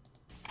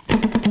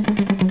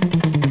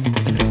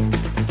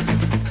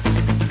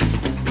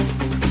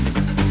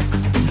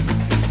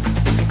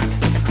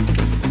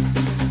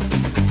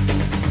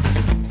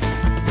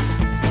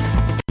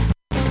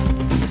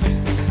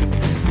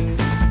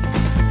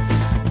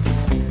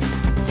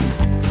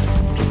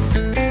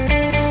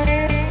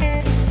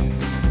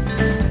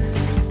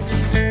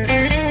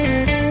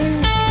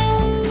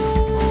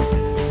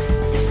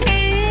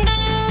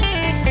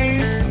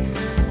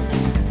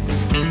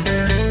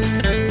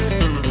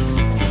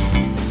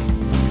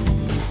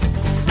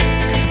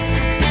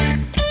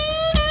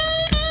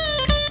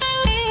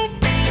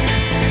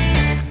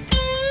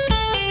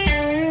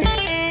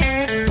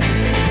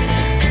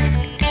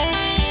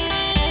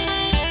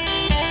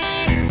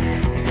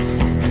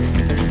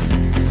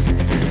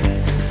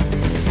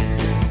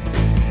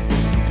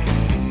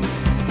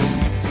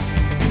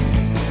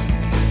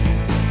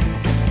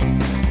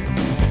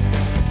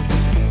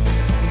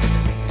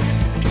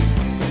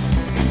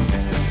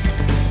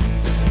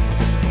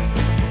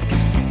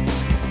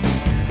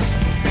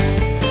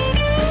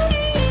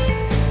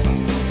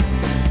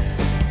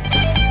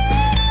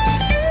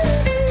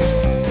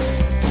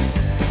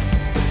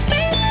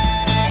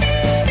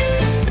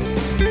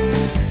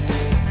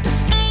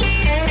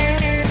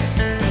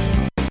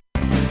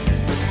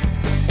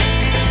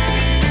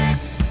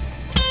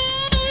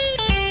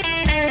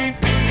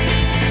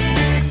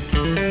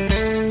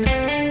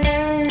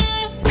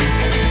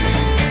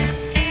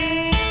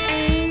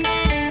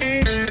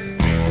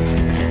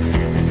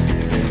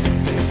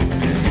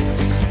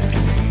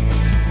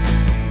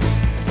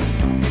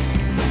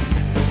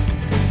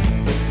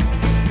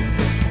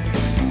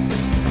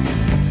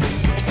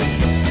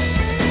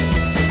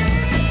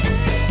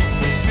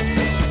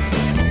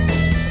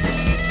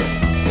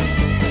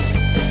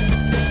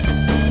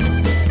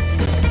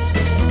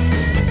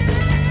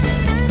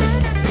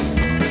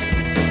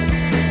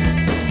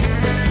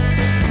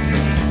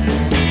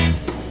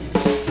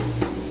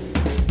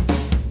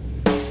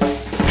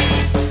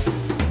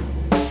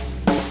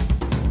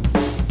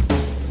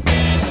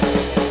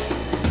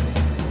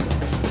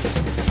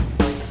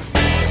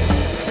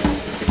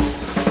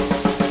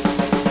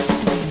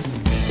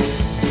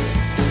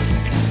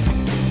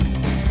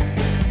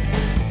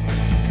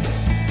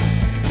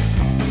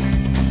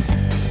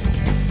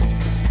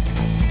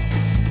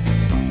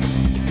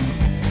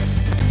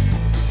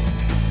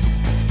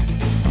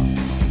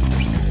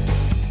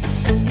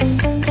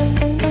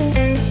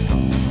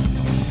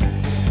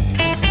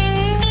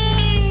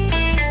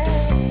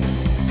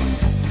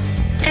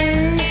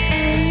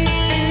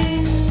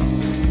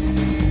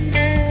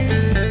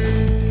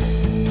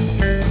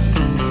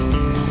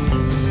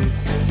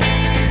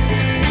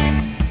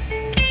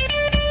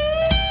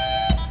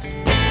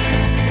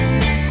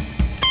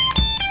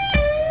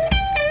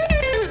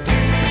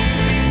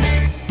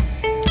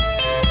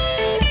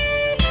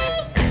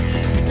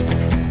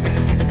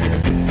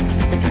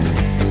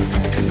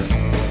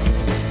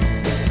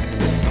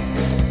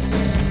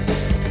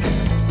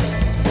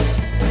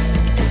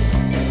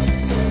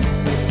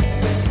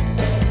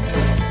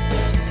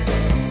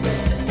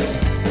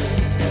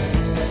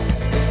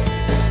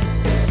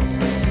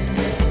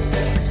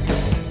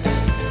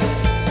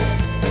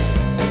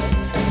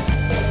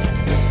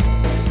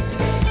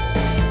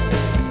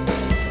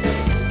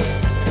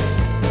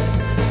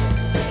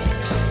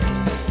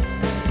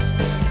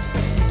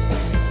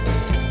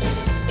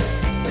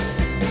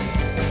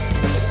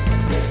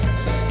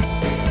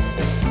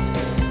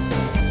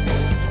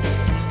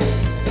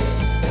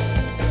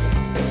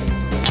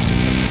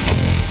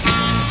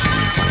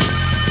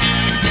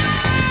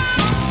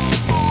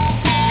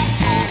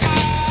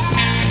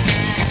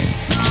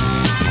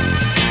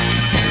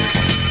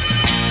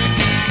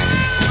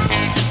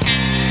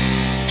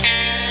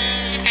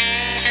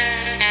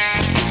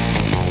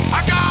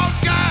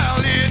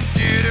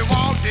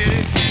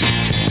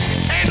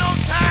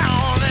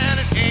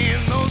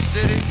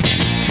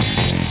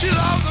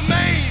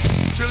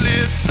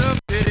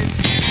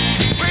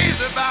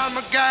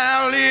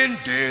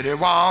 did it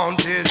want,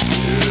 did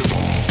it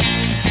want.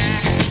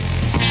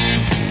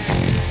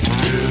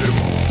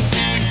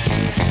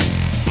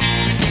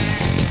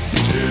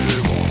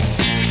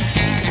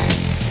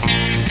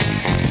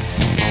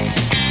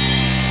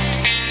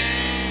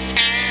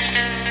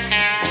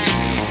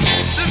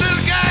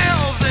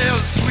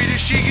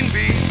 She can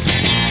be.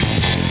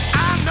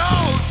 I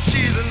know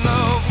she's in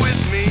love with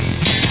me.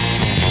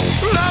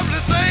 Lovely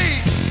thing,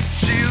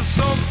 she's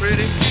so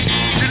pretty.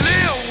 She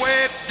live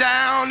way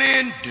down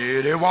in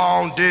Diddy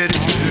Wong, Diddy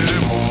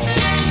want.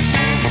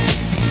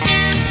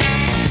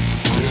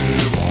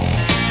 Diddy want.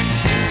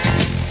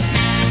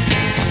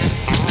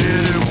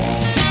 Diddy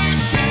want.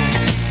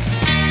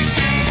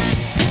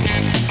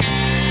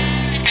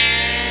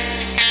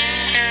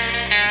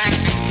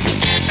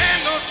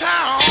 Ain't no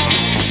town,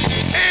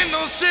 ain't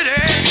no city.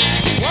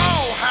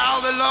 Whoa,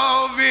 how they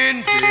love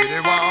in Diddy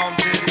Wong,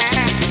 Diddy.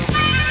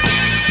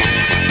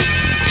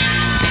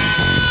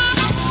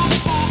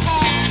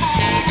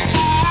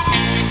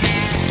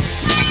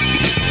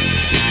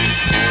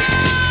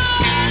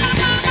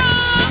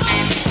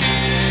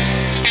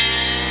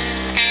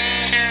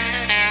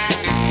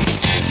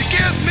 She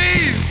gives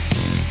me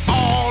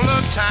all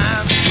the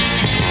time.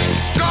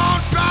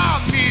 Don't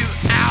drive me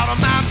out of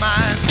my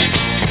mind.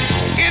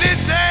 Any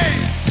day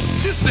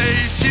she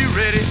says she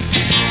ready.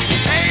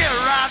 Hey,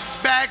 right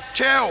back,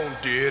 tell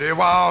Diddy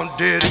Wong,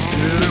 Diddy,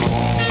 Diddy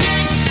Wong.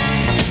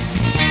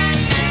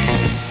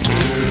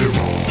 Diddy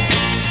Wong.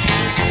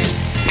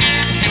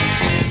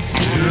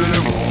 Diddy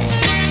Wong.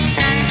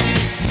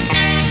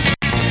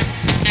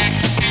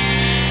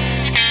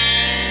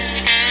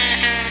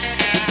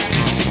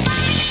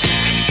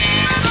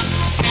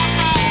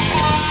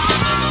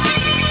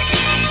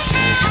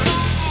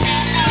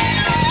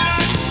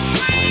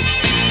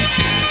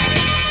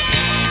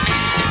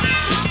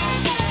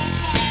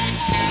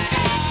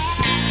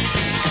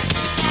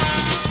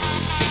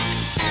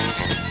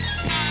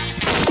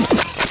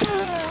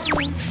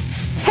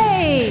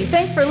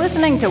 Thanks for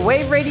listening to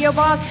Wave Radio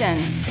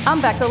Boston.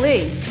 I'm Becca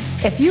Lee.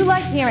 If you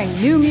like hearing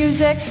new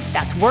music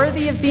that's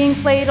worthy of being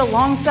played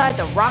alongside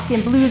the rock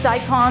and blues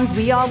icons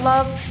we all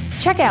love,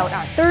 check out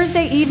our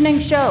Thursday evening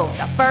show,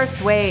 The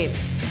First Wave,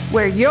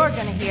 where you're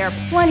going to hear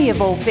plenty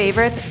of old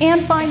favorites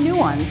and find new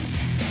ones.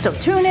 So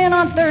tune in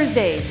on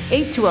Thursdays,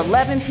 8 to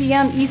 11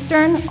 p.m.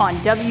 Eastern on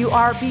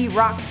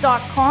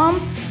WRBRocks.com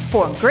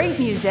for great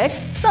music,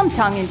 some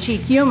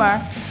tongue-in-cheek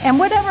humor, and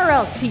whatever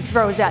else Pete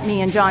throws at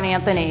me and John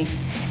Anthony.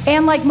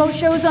 And like most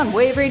shows on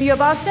Wave Radio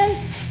Boston,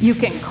 you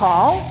can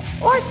call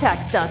or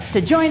text us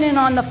to join in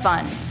on the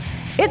fun.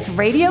 It's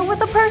radio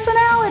with a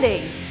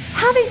personality.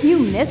 How did you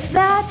miss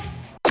that?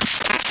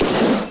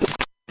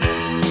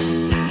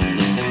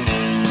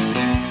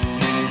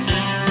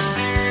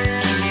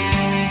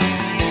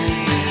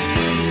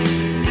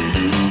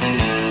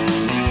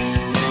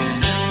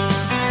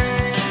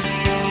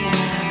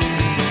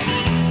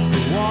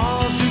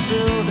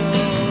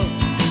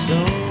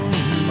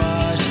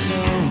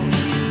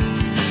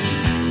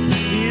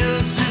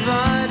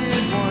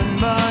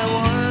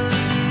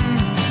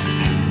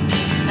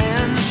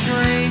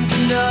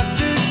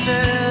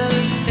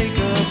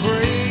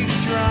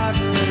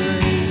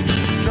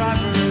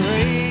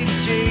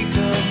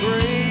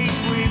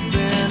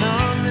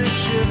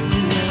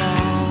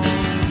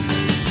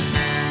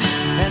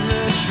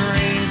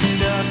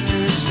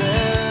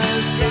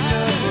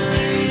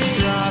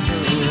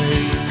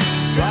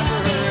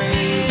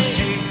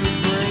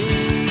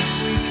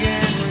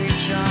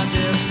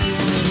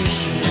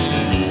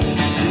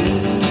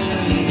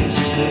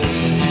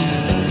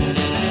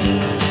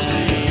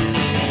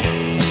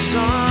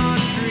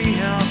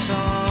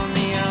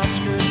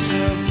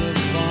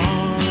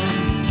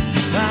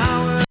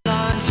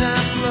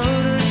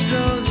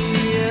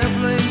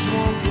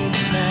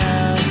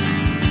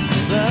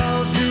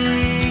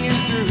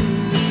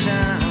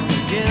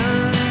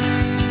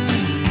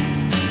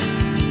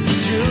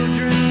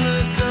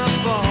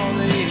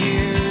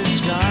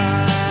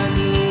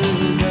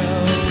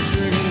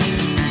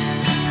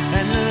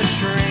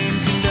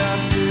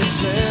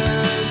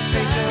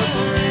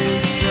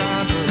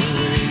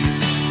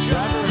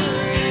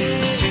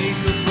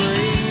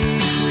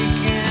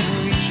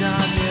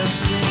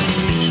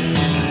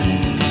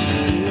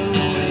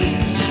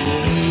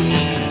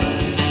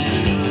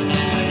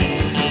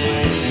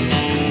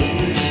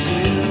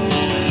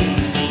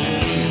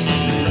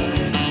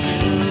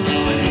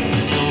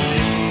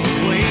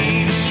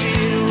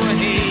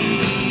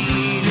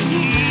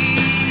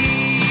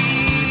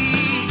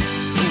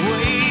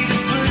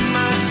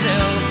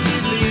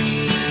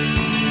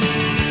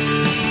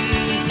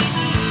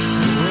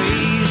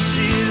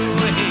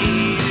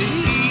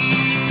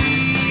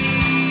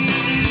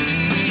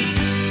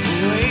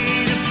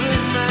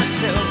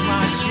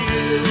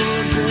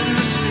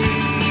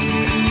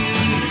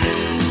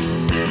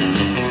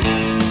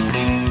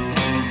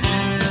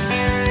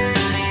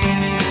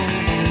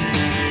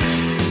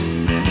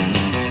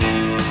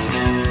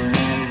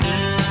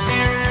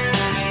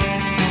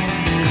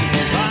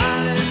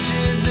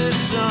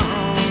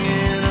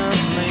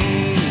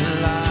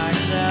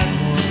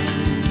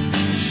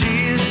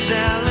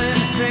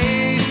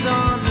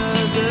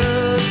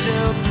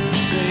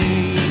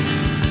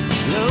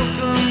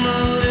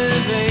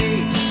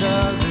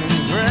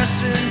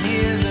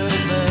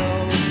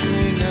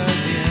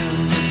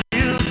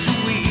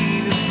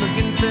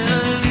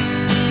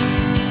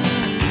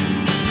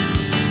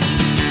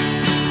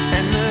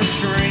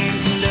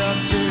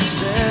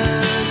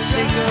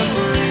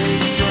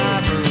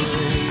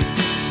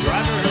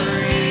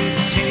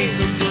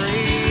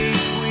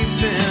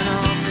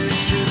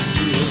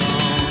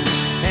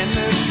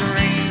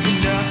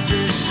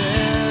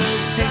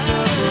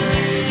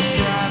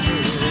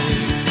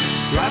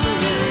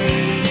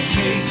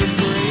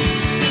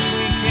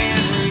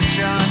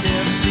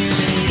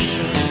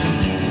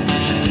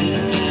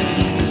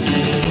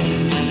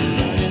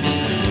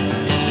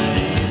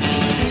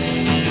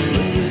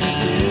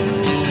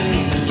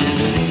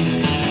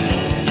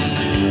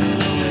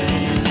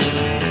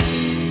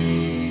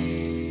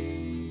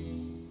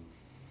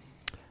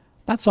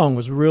 That song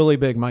was really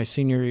big my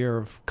senior year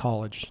of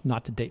college,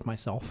 not to date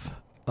myself.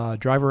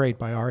 Driver 8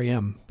 by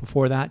R.E.M.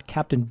 Before that,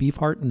 Captain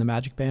Beefheart and the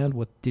Magic Band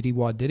with Diddy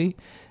Wah Diddy.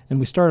 And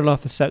we started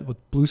off the set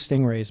with Blue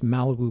Stingrays,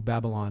 Malibu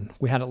Babylon.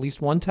 We had at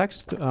least one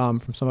text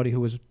from somebody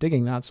who was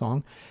digging that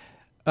song.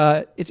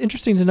 It's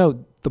interesting to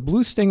note, the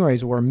Blue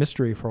Stingrays were a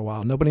mystery for a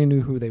while. Nobody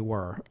knew who they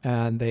were,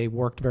 and they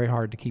worked very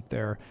hard to keep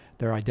their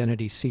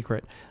identity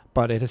secret.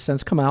 But it has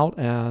since come out,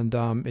 and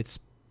it's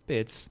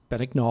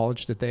been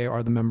acknowledged that they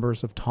are the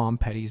members of Tom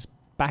Petty's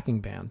backing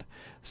band.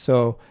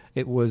 So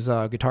it was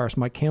guitarist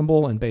Mike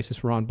Campbell and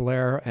bassist Ron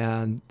Blair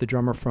and the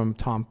drummer from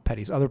Tom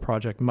Petty's other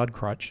project,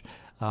 Mudcrutch,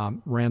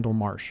 Randall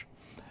Marsh.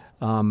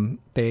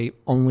 They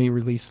only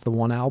released the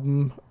one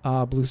album,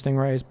 Blue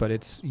Stingrays, but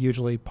it's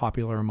hugely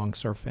popular among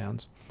surf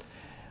fans.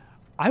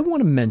 I want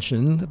to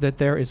mention that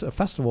there is a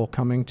festival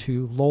coming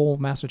to Lowell,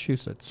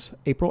 Massachusetts,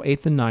 April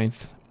 8th and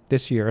 9th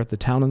this year, the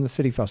Town and the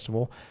City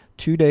Festival,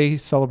 2-day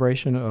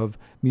celebration of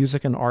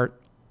music and art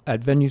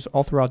at venues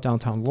all throughout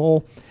downtown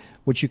Lowell.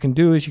 What you can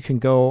do is you can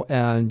go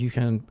and you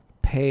can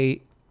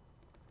pay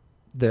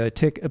the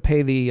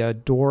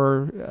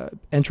door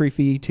entry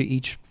fee to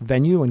each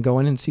venue and go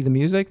in and see the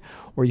music,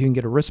 or you can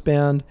get a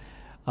wristband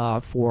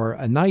for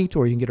a night,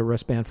 or you can get a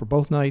wristband for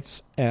both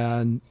nights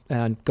and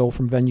go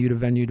from venue to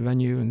venue to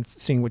venue and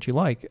seeing what you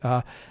like.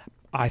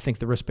 I think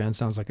the wristband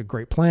sounds like a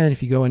great plan.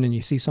 If you go in and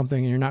you see something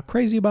and you're not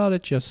crazy about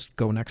it, just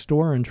go next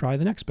door and try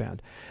the next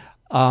band.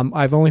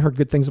 I've only heard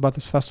good things about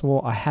this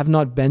festival. I have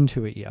not been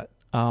to it yet.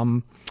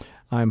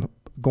 I'm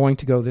going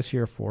to go this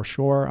year for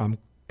sure. I'm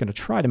going to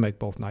try to make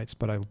both nights,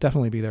 but I'll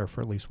definitely be there for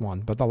at least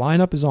one. But the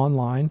lineup is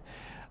online.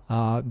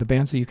 The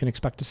bands that you can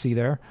expect to see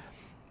there.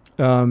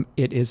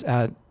 It is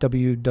at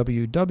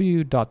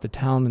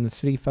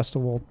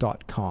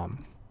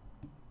www.thetownandthecityfestival.com.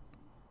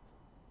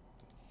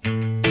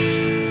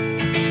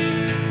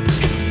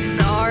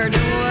 It's hard to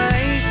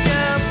wake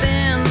up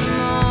in the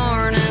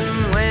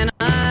morning when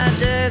I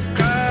just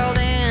crawled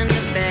into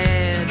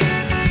bed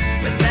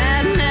with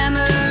bad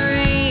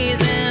memories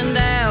and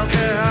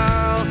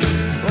alcohol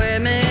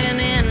swimming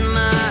in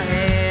my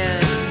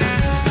head.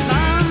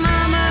 My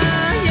mama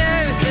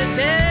used to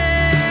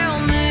tell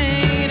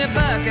me to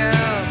buck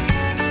up.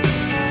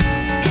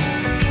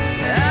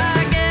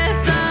 I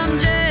guess I'm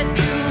just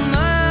too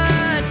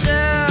much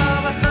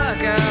of a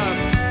fuck up.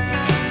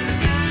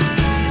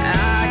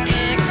 I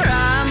can't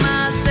cry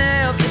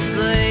myself to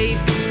sleep,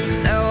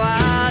 so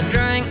I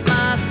drink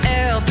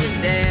myself to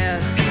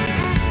death.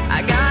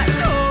 I got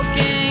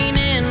cocaine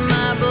in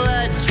my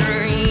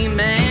bloodstream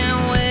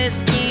and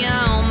whiskey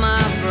on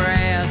my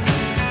breath.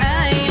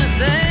 Ain't a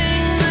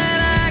thing that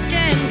I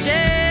can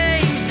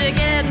change to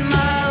get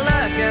my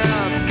luck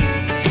up.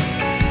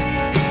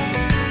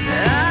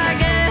 I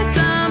guess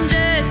I'm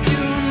just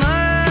too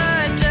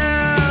much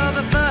of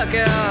a fuck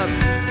up.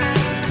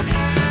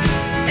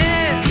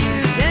 If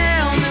you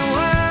tell me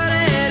what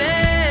it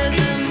is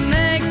that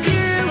makes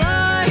your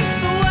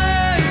life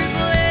worth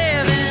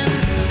living,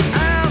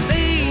 I'll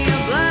be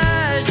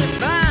obliged to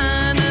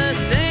find a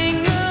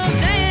single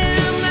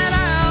damn that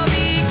I'll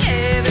be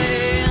giving.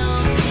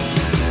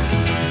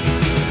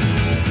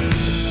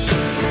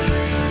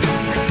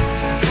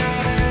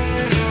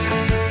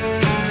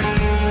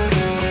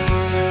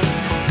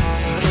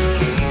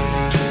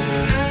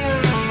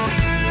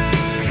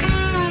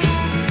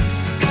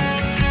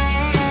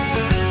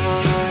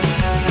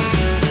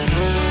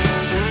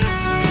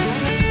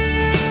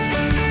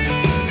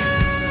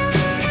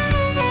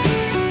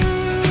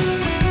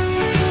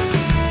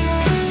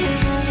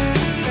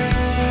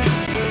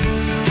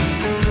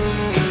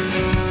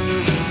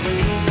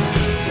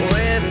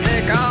 With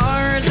the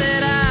cards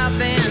that I've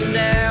been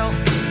dealt,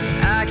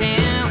 I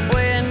can't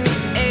win to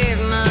save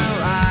my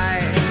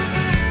life.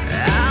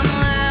 I'm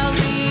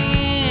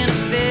lousy in a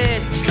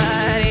fist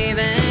fight,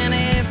 even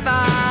if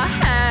I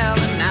have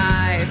a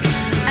knife.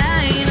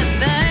 Ain't a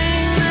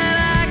thing that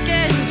I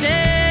can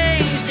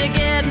change to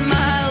get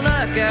my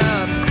luck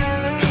up.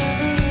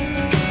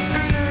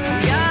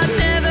 God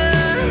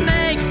never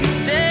makes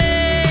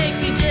mistakes,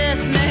 he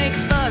just makes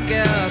fuck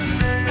ups.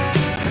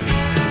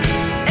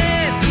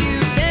 If you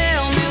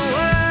tell me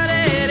what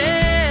it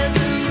is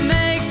that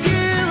makes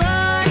your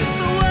life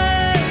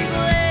worth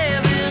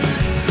living,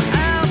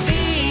 I'll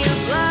be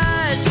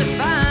obliged to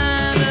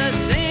find a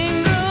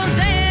single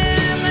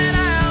damn that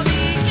I'll be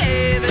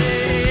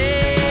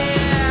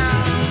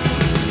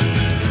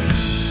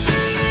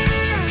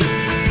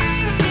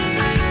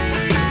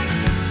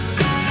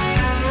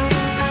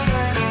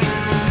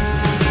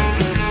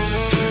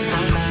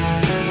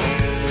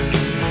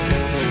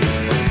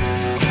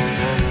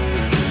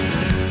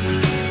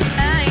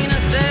Ain't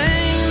a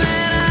thing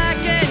that I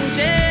can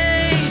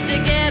change to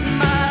get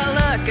my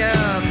luck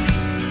up.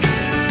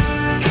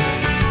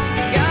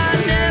 God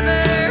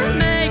never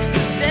makes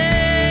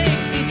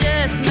mistakes, he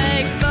just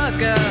makes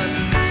fuck ups.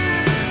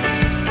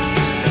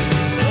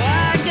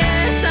 I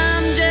guess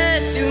I'm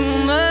just too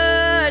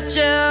much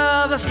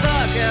of a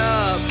fuck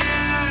up.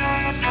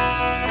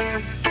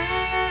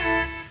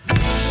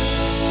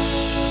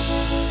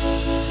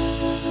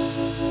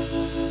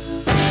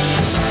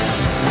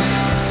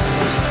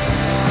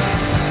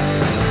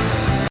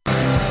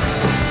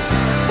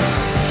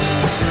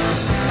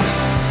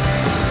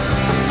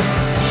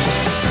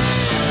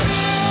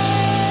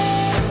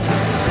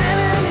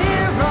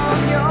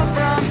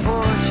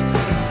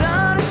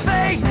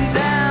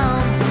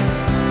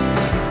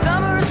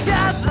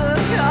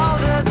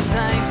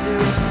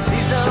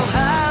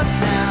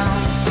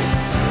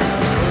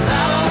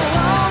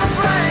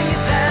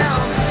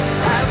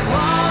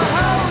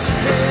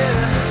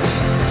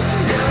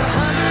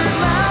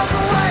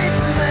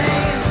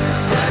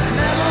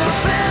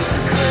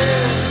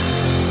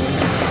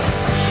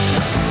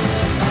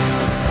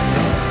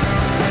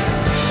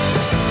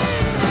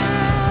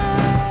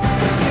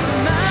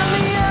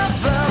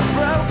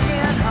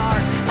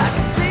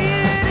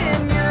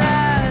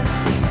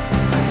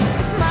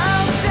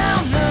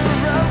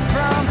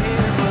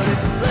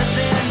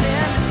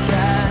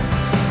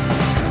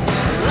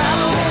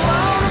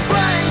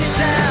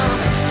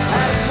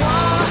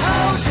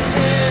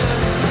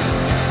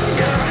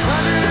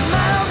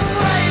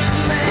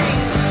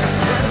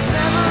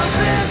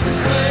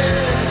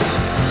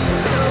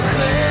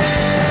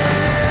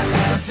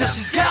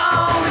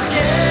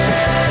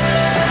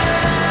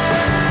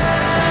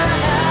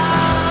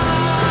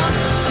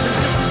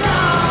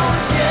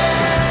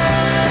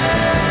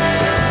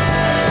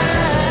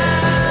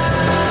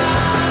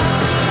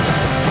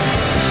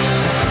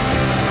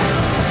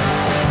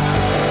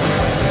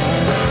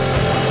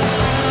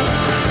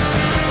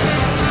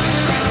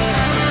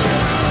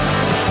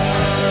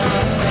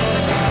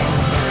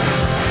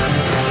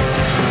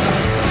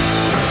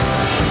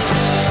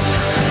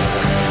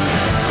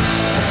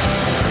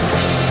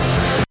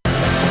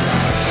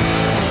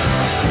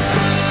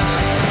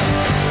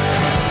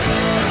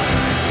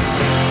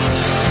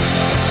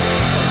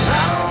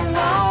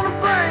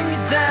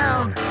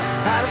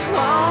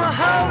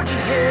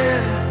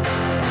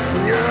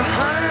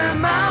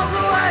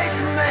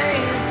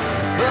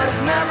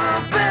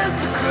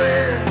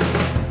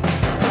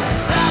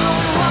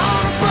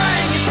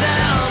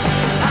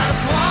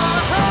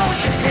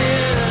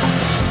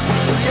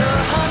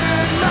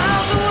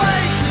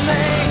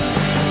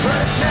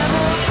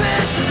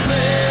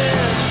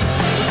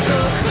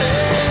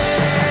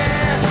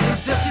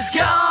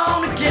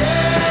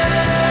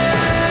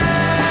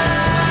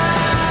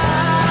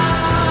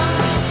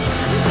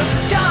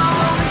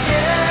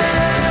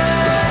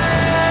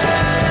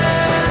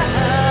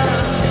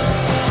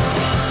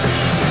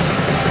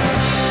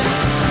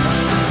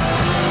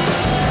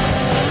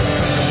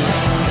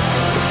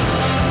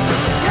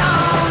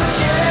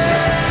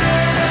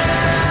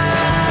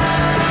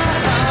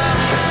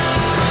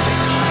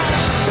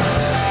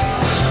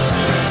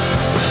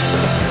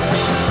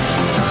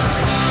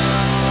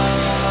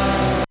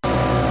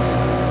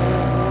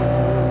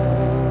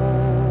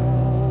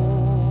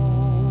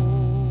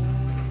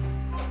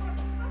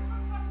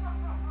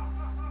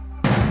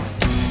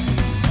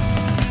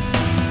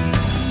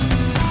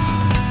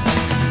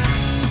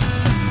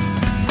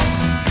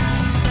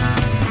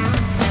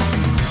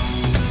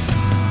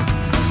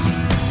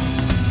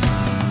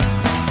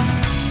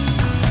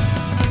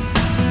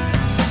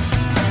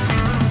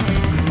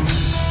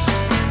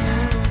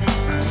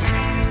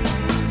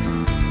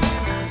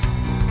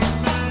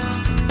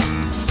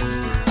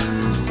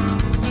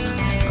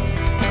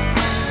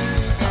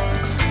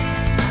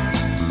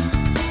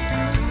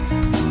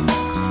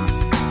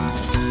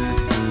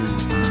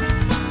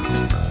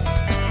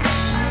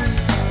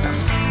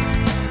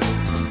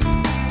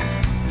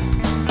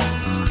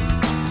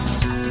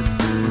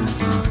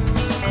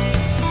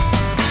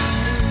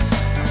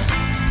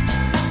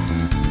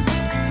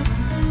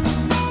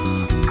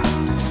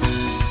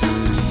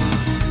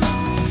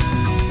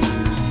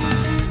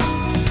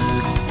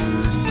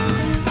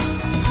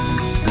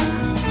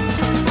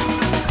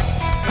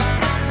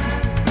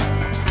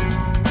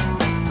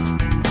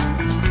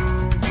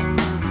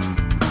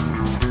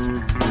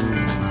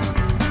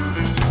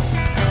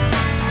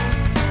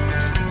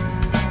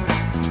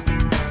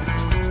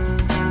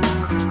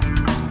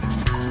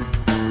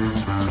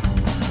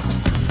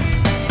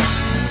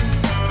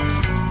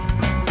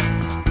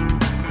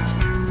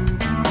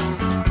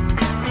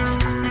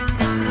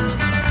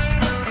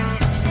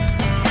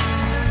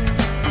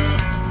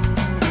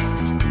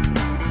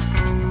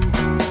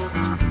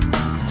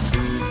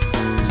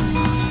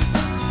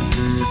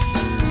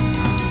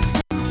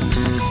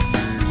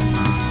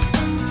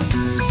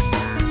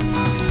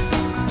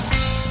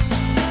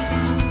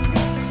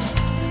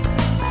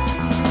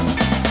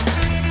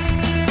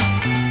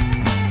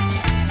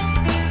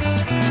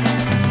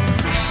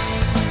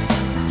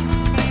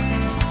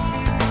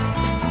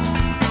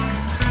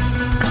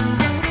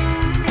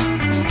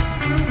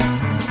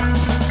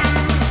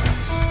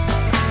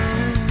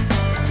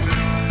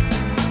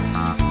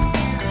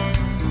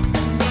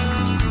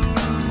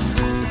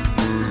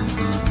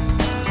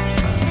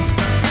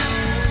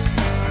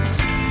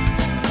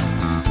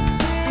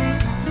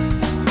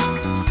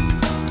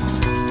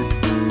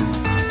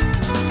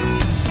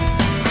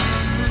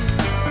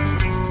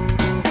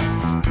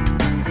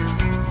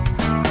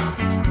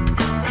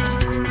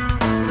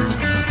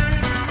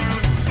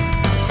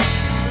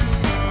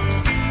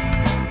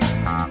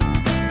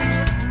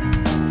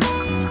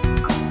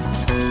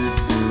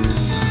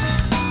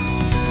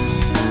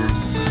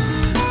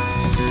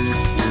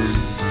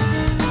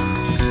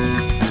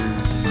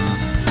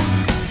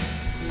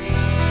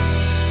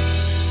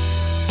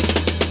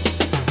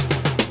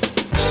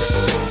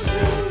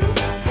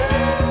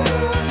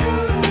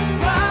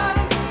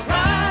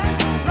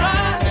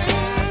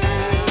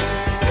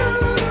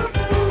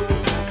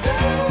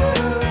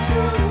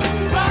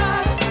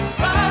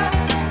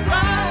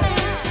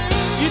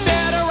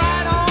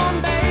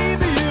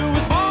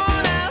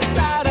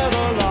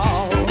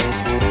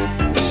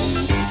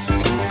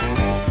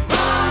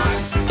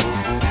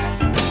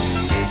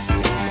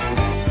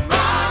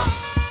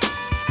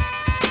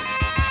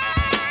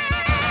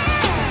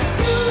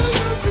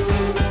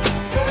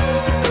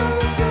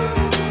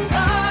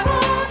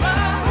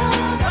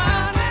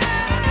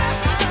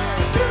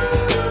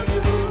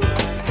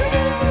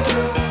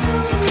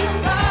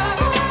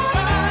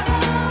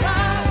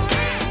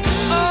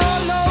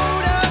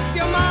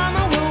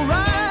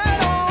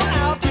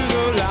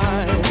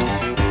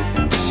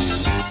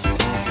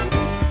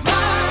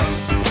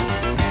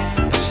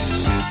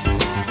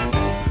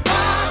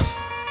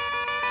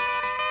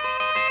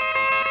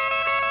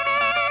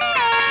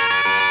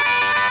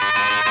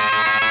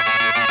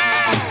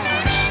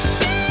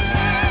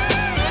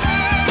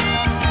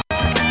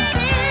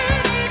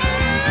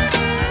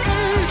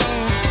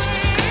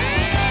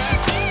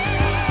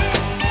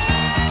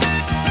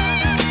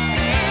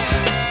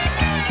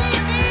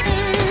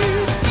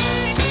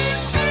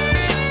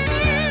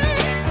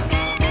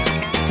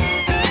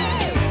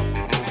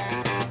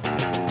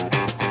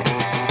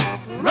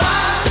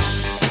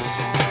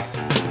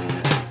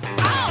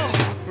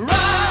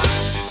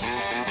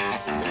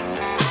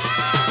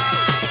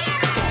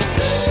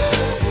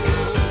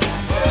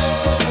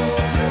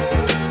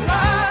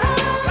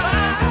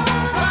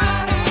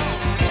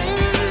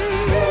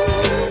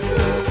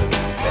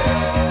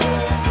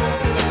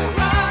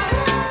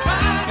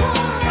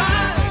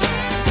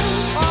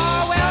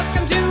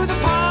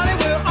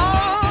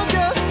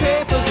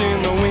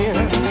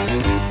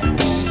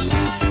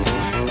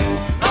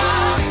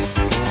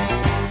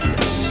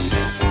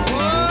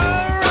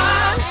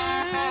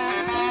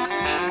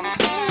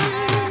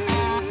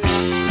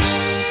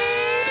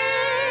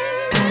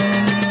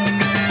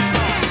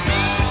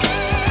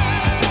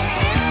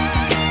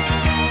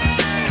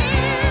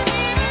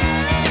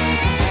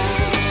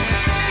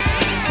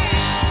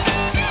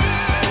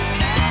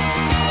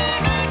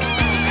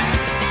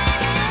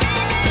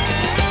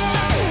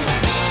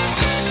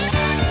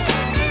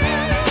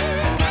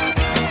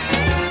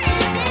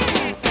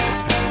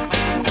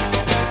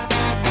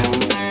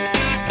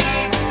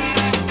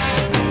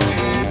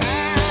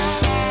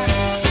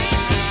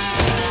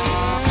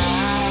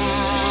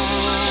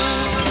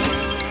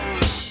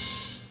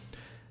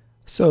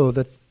 So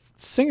the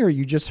singer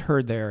you just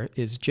heard there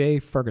is Jay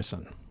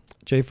Ferguson.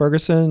 Jay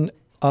Ferguson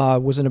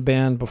was in a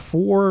band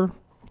before.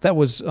 That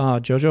was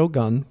JoJo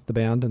Gunn, the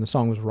band, and the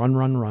song was Run,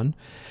 Run, Run.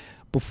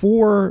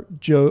 Before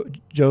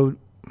JoJo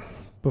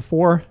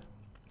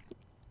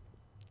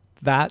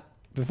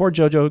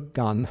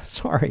Gunn,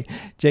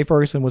 Jay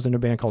Ferguson was in a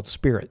band called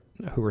Spirit.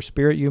 Who were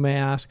Spirit, you may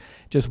ask?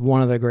 Just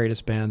one of the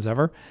greatest bands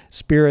ever.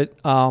 Spirit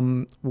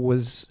had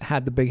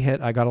the big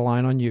hit, I Got a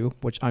Line on You,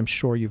 which I'm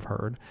sure you've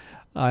heard.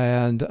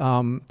 And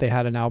they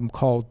had an album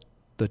called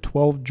The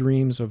 12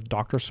 Dreams of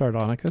Dr.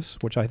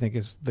 Sardonicus, which I think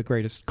is the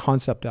greatest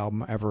concept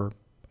album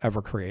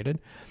ever created.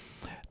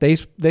 They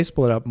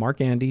split up.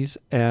 Mark Andes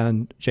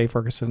and Jay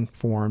Ferguson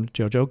formed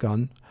JoJo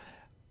Gunn.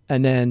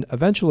 And then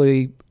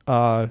eventually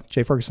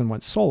Jay Ferguson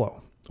went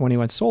solo. When he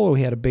went solo,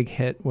 he had a big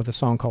hit with a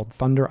song called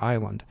Thunder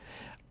Island.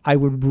 I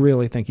would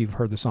really think you've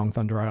heard the song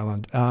Thunder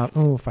Island.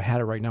 If I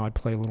had it right now, I'd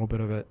play a little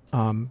bit of it.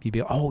 You'd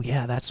be like, oh,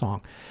 yeah, that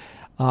song.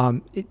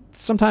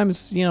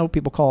 Sometimes,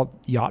 people call it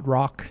yacht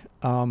rock,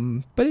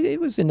 but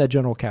it was in that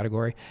general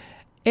category.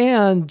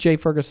 And Jay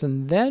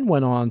Ferguson then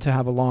went on to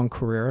have a long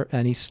career,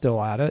 and he's still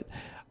at it,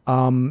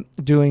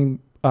 doing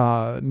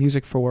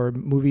music for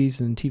movies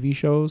and TV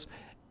shows.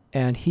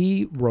 And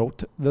he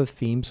wrote the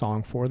theme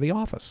song for The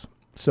Office.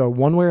 So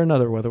one way or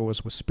another, whether it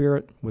was with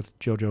Spirit, with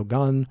JoJo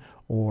Gunn,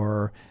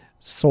 or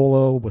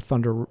solo with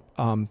Thunder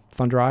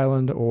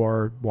Island,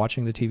 or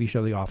watching the TV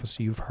show The Office,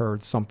 you've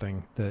heard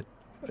something that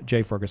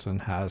Jay Ferguson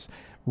has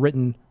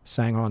written,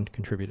 sang on,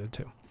 contributed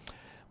to.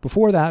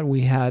 Before that,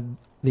 we had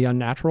The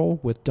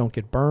Unnatural with Don't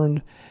Get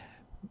Burned.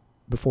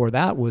 Before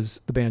that was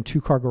the band Two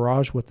Car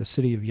Garage with The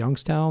City of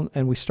Youngstown.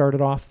 And we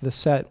started off the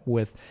set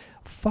with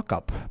Fuck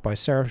Up by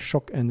Sarah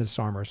Shook and the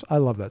Disarmers. I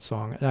love that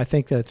song. And I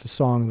think that it's a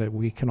song that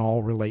we can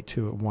all relate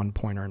to at one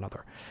point or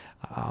another.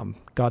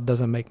 God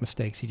doesn't make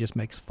mistakes. He just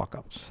makes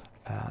fuck-ups.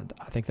 And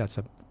I think that's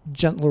a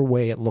gentler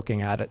way at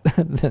looking at it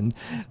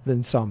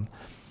than some.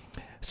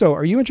 So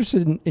are you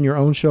interested in your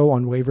own show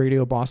on Wave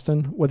Radio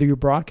Boston? Whether you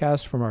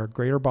broadcast from our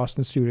Greater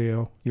Boston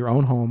studio, your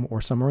own home,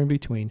 or somewhere in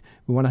between,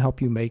 we want to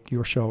help you make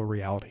your show a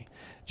reality.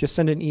 Just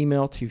send an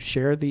email to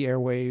share the air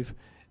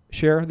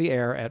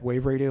at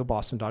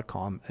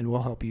waveradioboston.com, and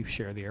we'll help you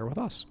share the air with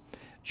us.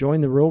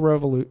 Join the real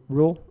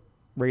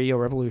radio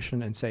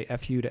revolution and say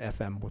FU to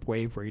FM with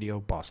Wave Radio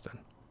Boston.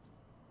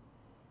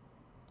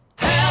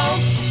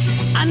 Help!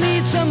 I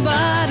need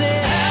somebody.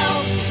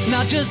 Help!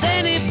 Not just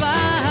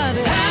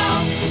anybody. Help!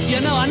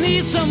 I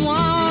need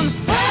someone.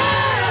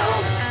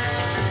 Help!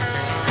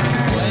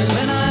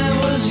 When I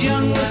was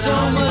younger, so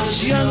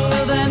much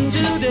younger than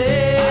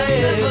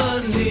today,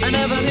 I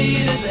never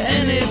needed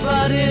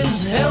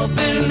anybody's help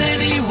in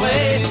any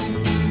way.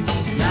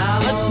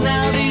 But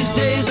now these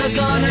days are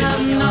gone,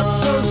 I'm not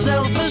so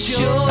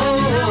self-assured.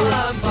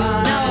 Now I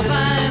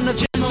find I've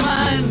changed my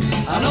mind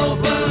and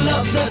open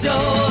up the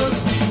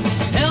doors.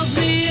 Help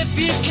me if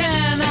you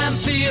can, I'm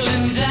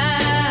feeling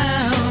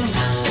down,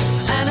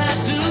 and I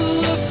do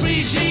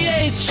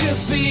appreciate you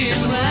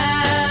being around.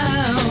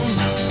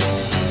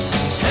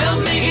 Help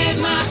me get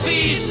my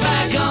feet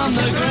back on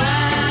the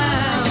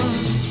ground.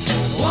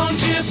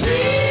 Won't you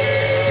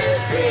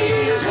please,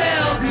 please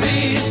help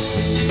me?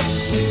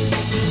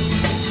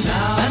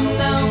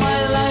 Now my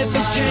life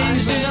has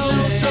changed in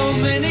so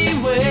many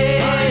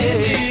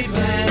ways.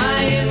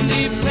 My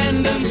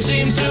independence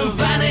seems to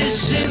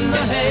vanish in the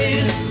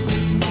haze.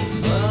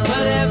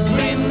 But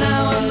every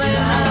now and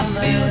then I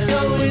feel so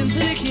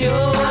insecure.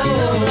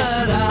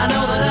 I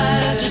know that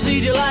I just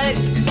need you like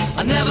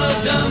I've never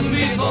done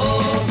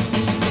before.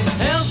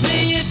 Help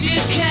me if you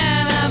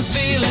can, I'm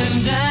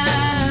feeling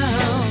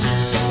down,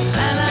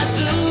 and I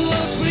do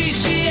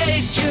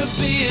appreciate you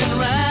being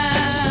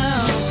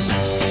around.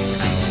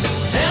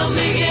 Help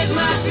me get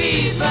my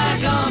feet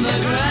back on the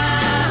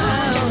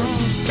ground.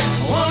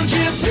 Won't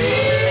you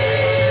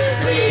please,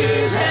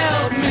 please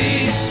help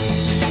me?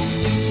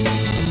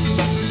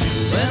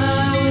 When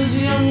I was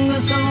younger,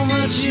 so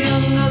much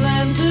younger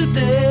than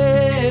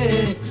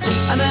today,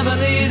 I never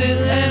needed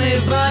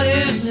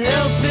anybody's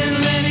help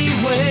in any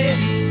way.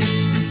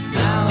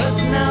 But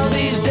now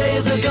these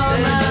days are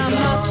gone, I'm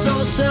not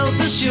so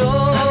self-assured.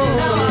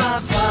 Now I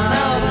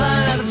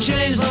find I've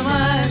changed my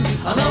mind,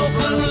 I'll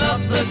open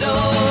up the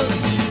doors.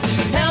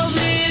 Help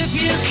me if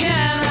you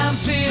can, I'm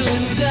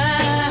feeling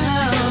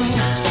down,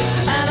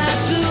 and I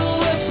do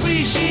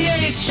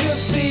appreciate you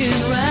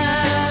being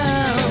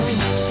around.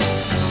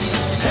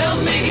 Help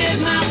me get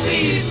my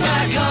feet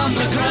back on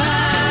the ground.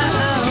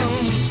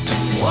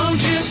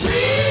 Won't you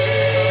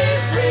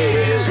please,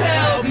 please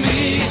help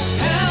me?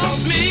 Help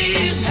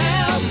me,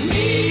 help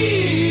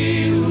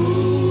me.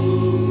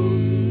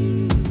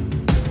 Ooh.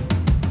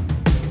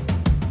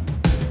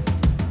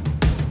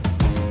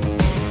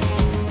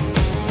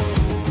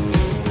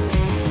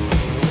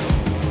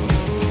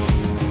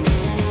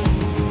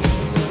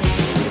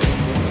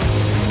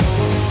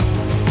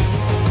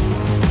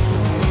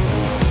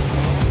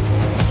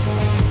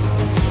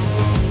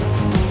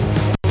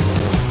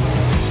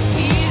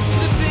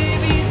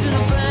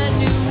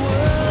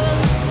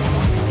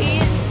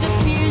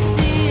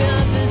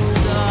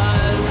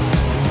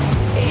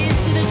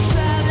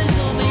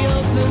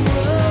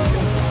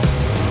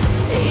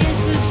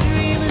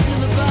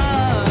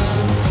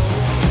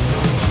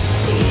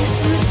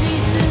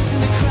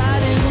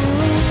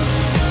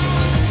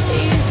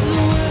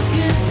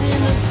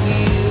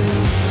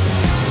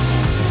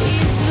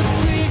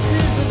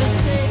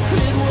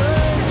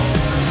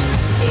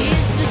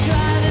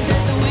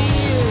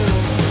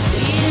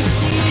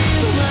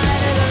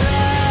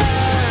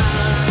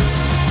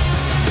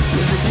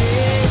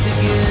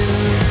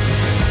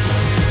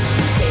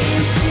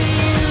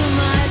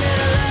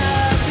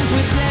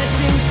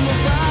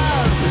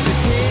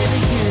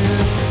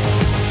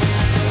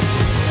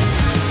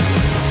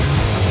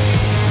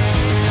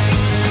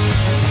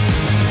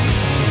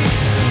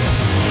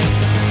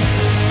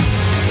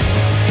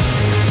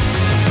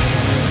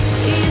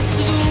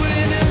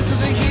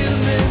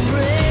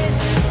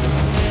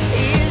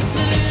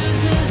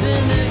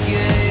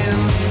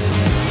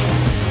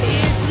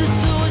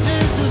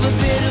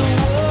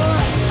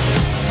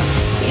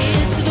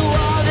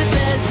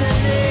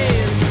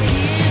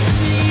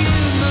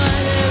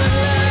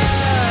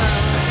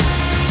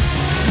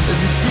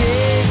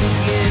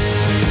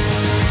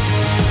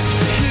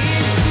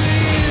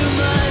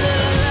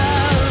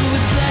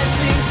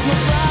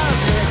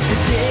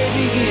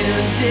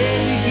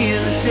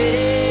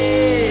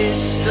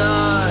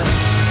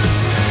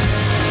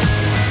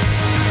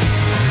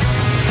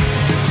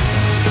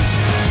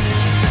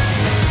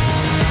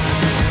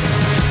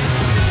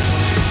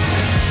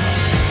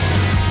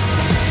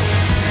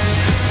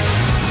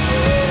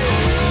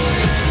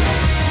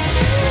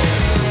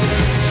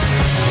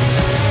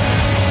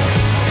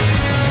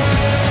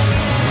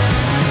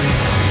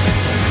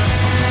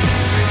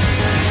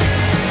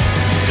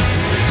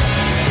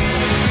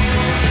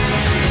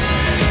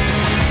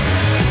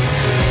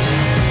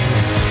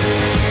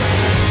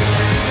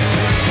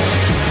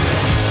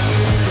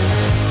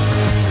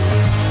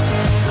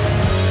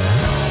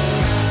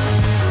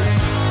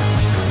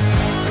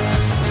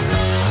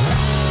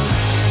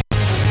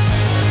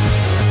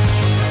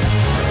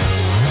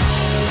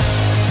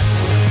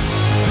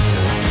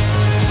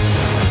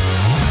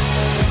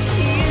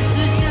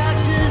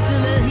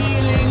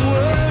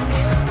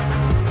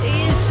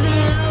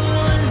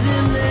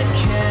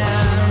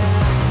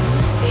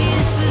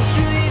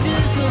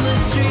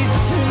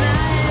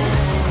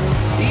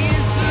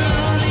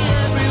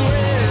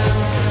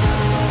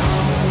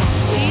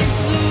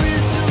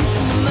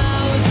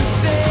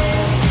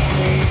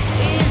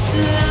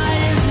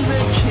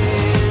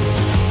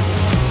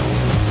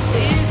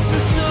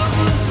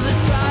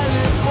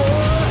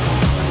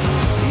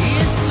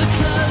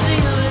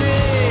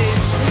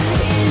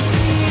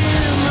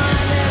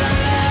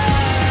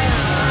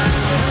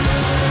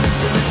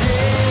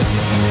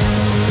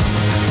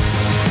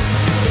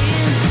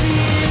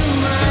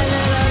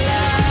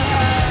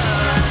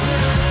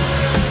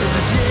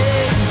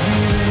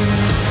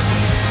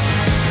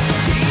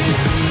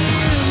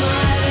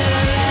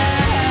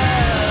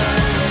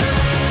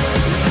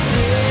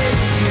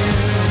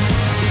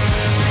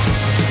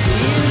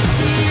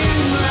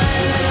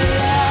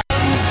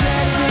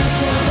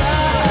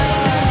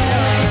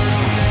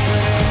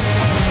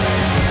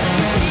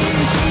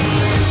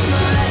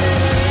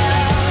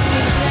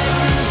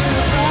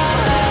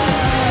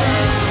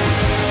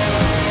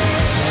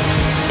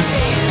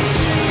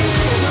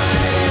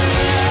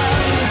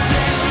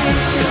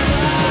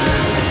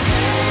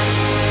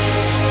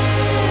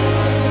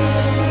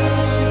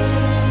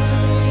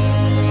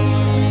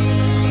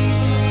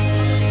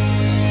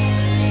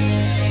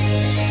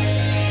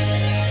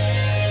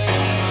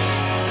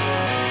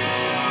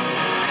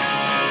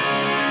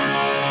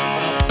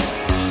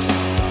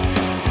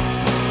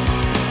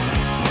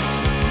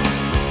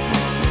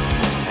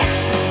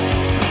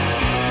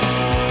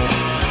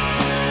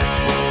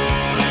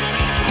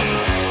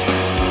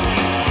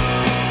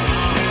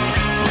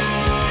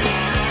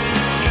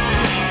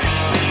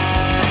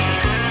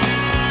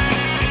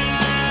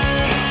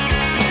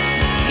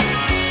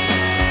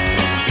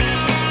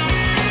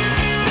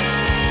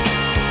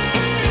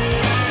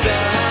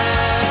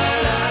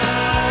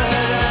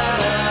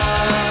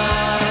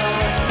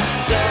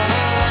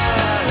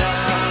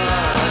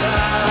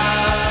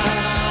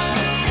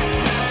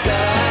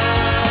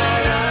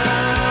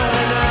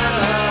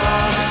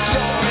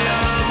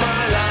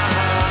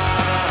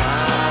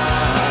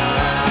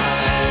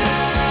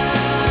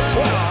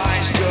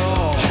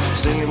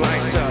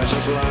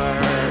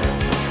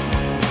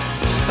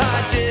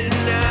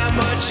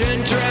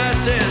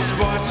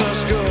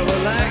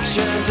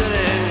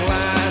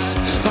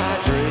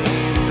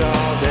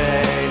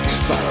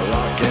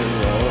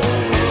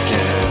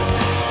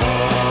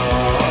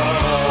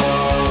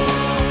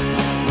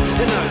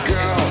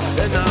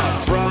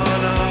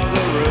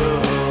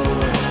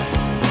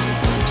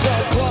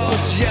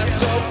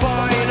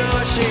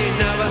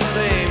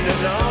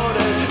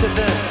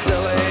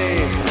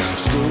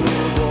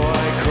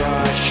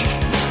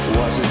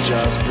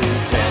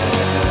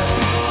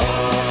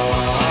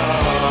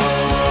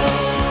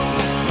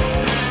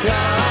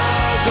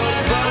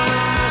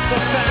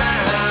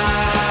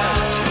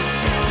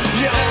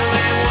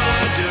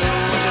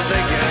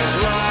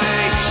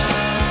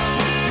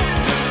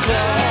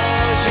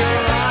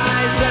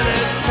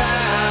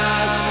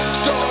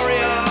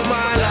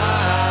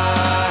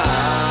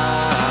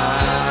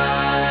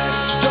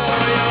 Story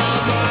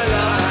of my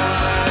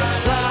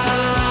life. La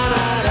la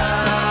la la.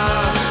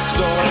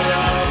 Story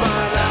of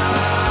my life.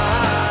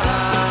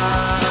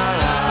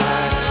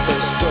 The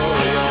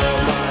story of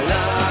my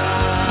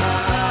life.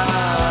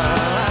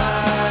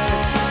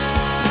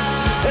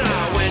 And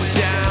I went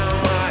down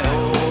my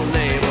old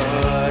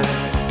neighborhood.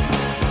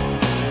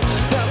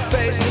 The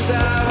faces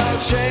have all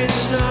changed.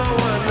 There's no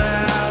one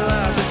there I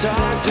love to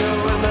talk to.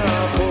 And the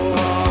pool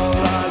hall I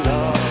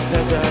loved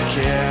as a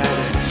kid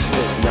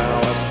is now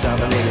a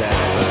 7-Eleven.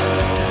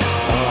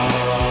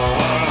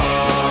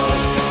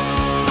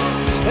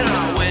 And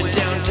I went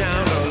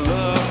downtown to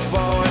look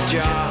for a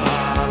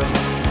job.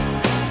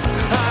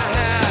 I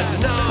had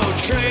no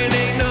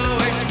training, no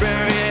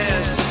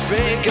experience to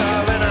speak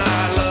of. And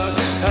I looked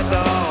at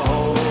the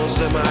holes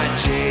in my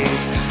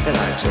jeans, and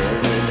I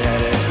turned and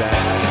headed back.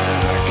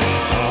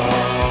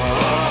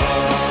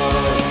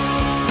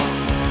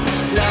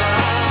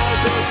 Life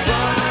goes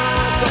by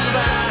so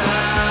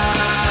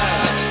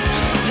fast.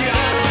 You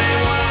only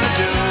wanna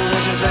do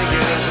what you think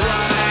is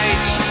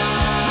right.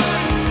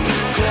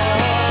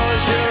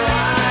 Close your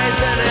eyes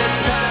and it's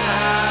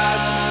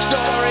past.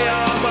 Story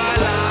of my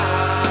life.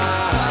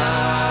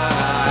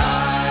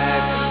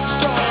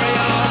 Story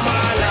of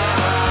my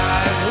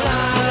life.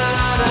 La la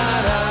la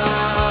la.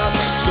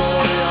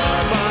 Story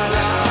of my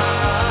life.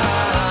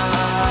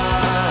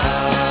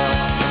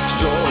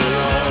 Story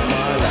of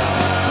my life.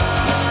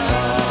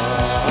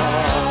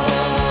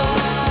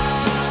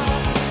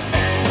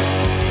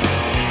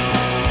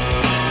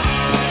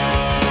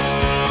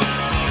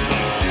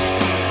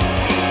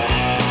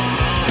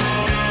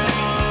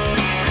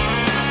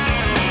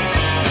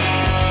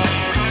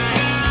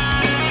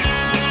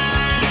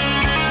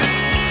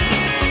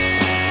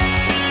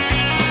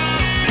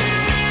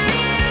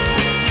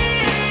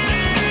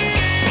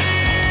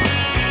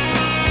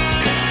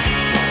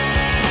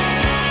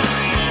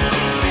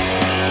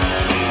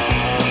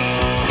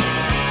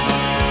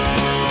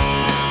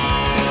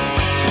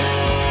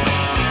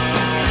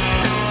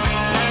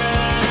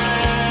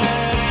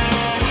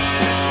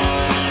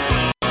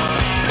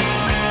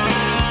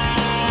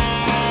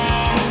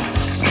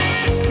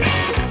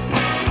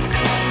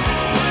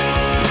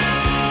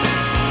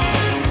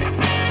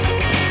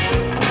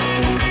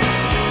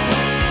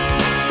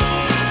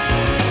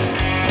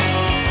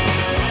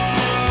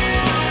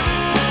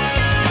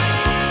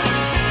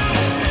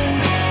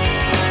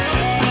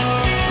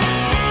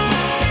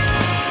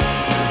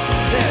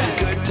 And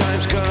good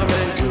times come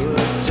and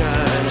good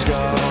times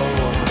go.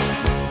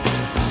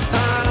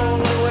 I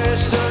only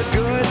wish the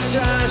good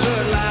times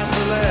would last a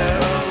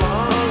little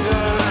longer.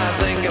 And I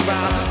think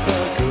about the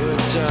good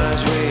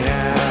times we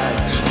had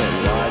and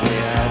why they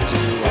had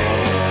to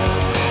end.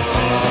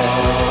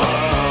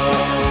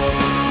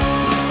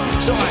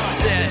 So I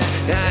sit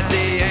at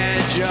the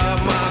edge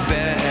of my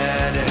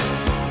bed.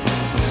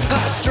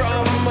 I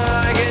strum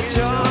my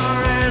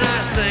guitar and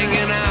I sing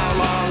an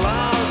outlaw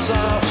love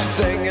song,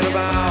 thinking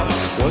about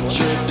what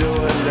you're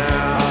doing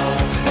now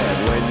and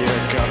when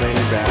you're coming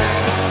back.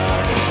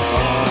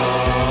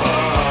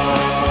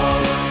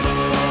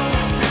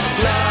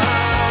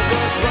 Life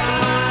goes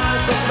by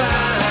so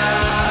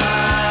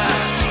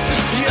fast.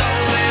 You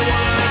only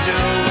wanna do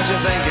what you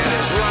think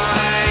is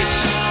right.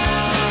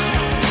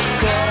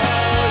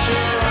 Close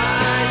your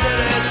eyes and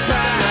it's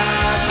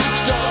past.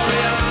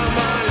 Story of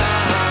my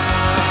life.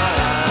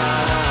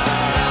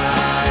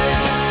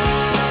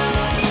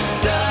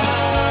 La la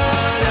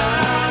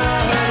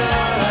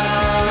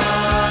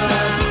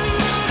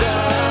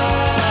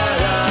la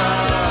la.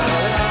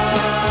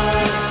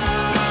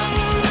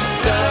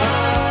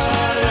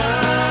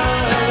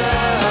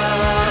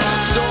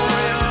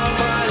 Story of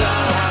my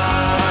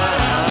life.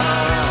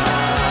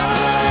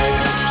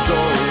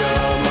 Story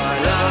of my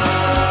life.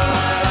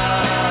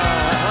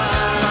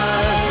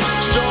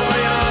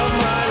 Story of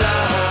my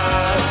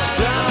life.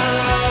 La la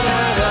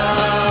la la.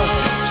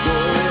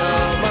 Story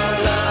of my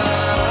life.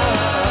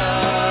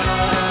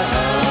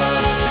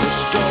 The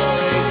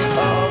story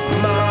of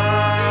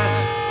my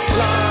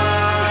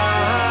life.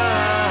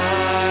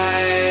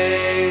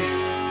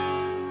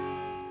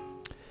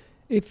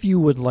 If you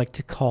would like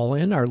to call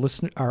in,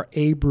 our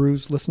A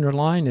Brews listener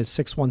line is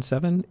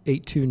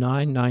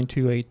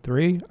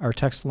 617-829-9283. Our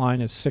text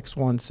line is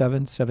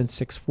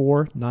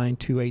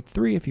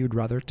 617-764-9283 if you'd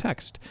rather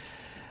text.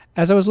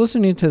 As I was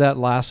listening to that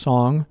last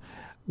song,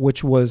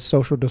 which was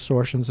Social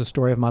Distortions, The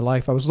Story of My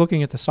Life, I was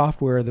looking at the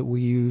software that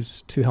we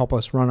use to help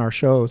us run our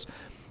shows,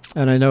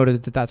 and I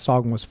noted that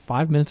song was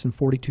 5 minutes and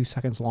 42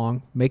 seconds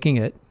long, making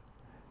it,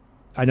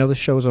 I know the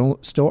show is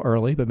still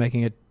early, but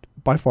making it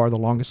by far the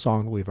longest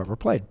song that we've ever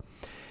played.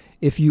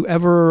 If you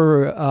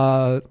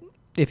ever,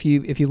 if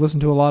you listen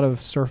to a lot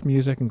of surf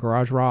music and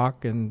garage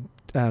rock and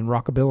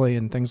rockabilly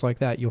and things like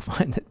that, you'll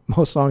find that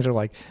most songs are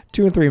like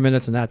 2 and 3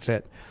 minutes and that's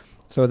it.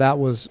 So that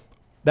was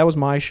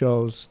my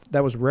shows.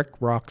 That was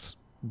Rick's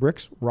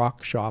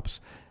Rock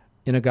Shops,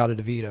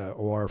 In-A-Gadda-Da-Vida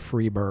or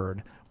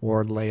Freebird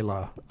or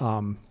Layla.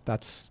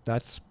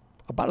 That's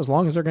about as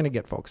long as they're going to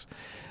get, folks.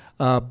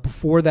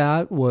 Before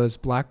that was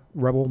Black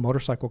Rebel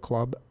Motorcycle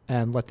Club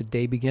and Let the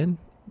Day Begin.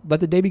 Let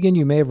the Day Begin,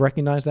 you may have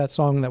recognized that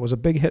song. That was a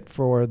big hit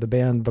for the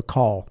band The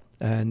Call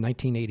in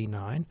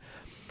 1989.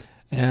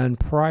 And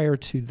prior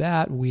to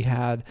that, we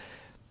had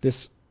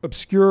this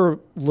obscure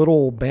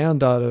little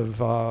band out of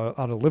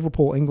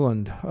Liverpool,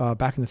 England,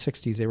 back in the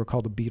 60s. They were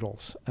called the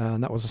Beatles,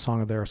 and that was a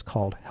song of theirs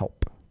called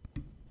Help.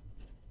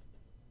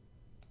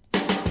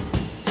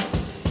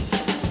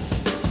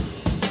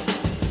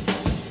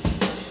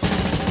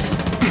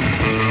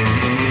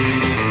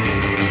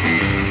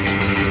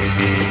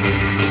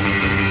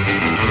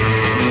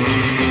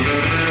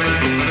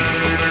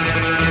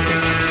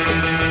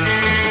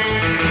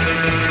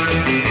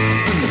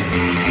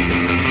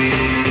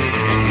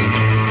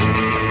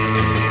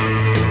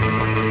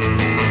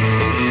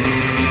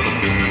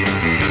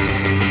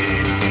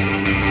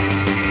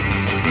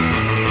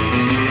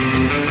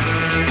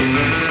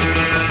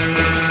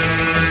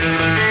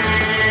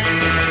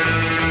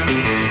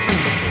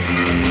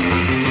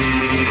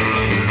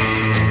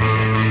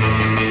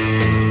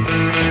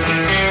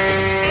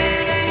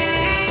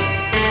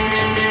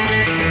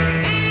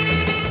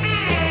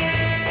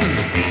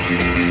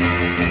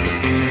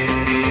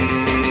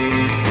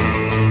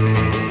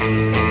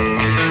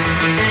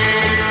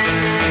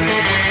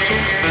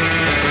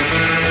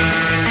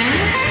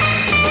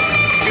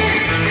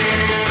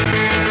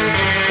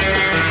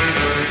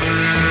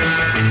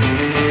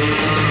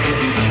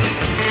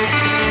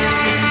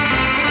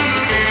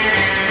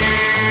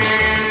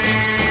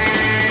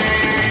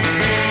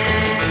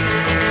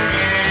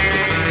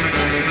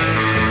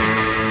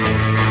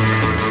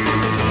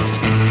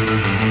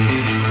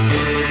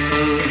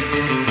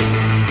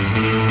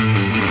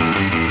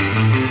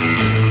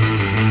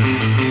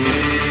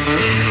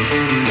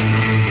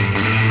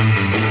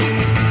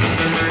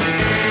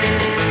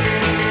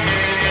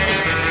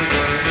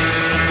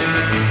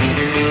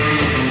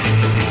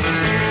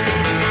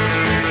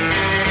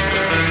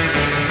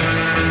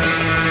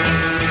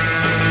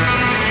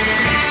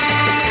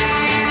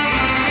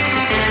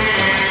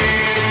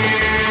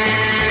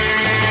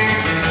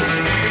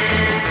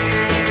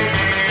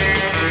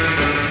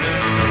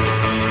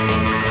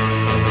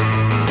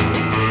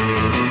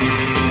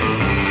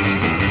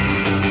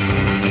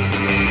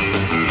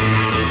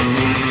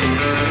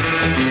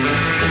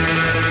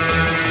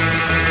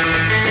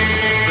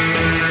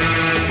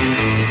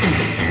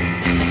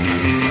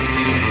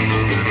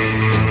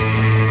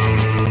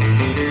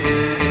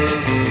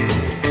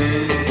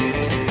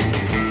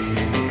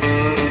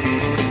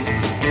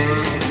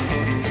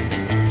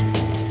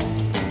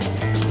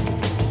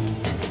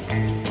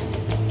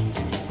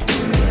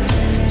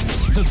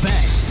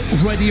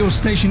 Radio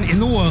station in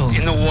the world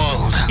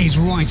is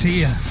right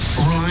here,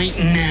 right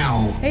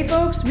now. Hey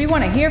folks, we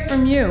want to hear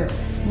from you.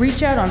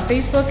 Reach out on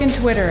Facebook and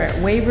Twitter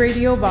at Wave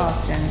Radio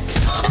Boston.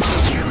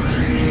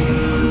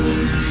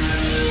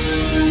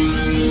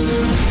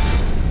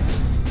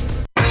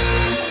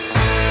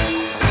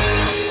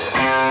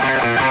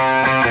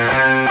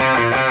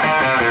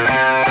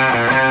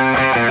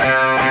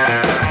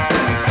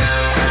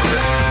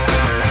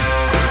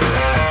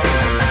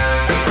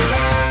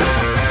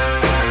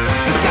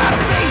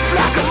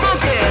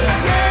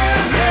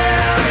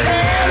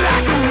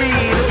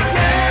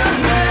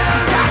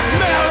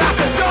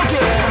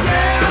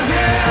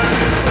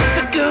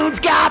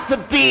 The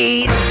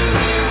beat.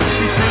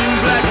 He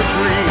sings like a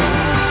dream.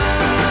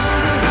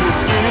 His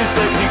skin is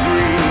sexy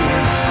green.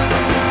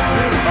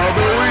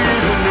 Although he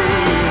isn't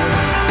mean.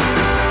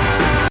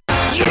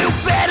 You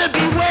better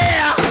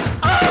beware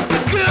of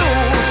the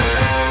goon.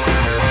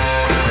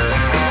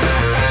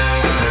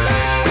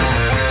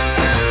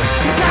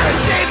 He's got a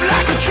shape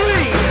like a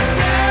tree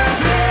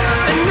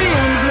and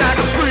moves like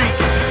a freak.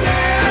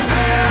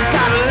 He's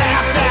got a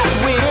laugh that's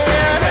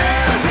weird.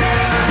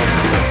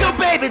 So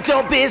baby,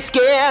 don't be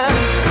scared.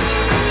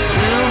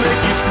 He'll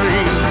make you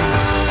scream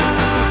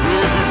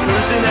with his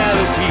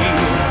personality.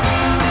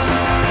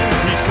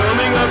 He's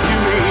coming up to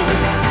me.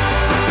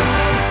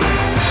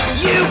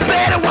 You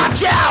better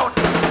watch out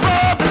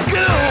for the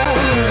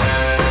goon.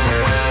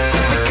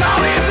 They call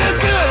him the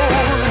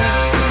goon.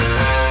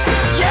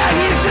 Yeah,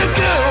 he's the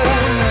goon.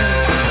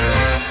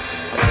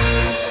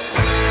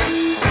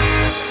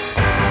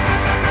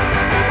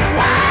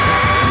 Wow!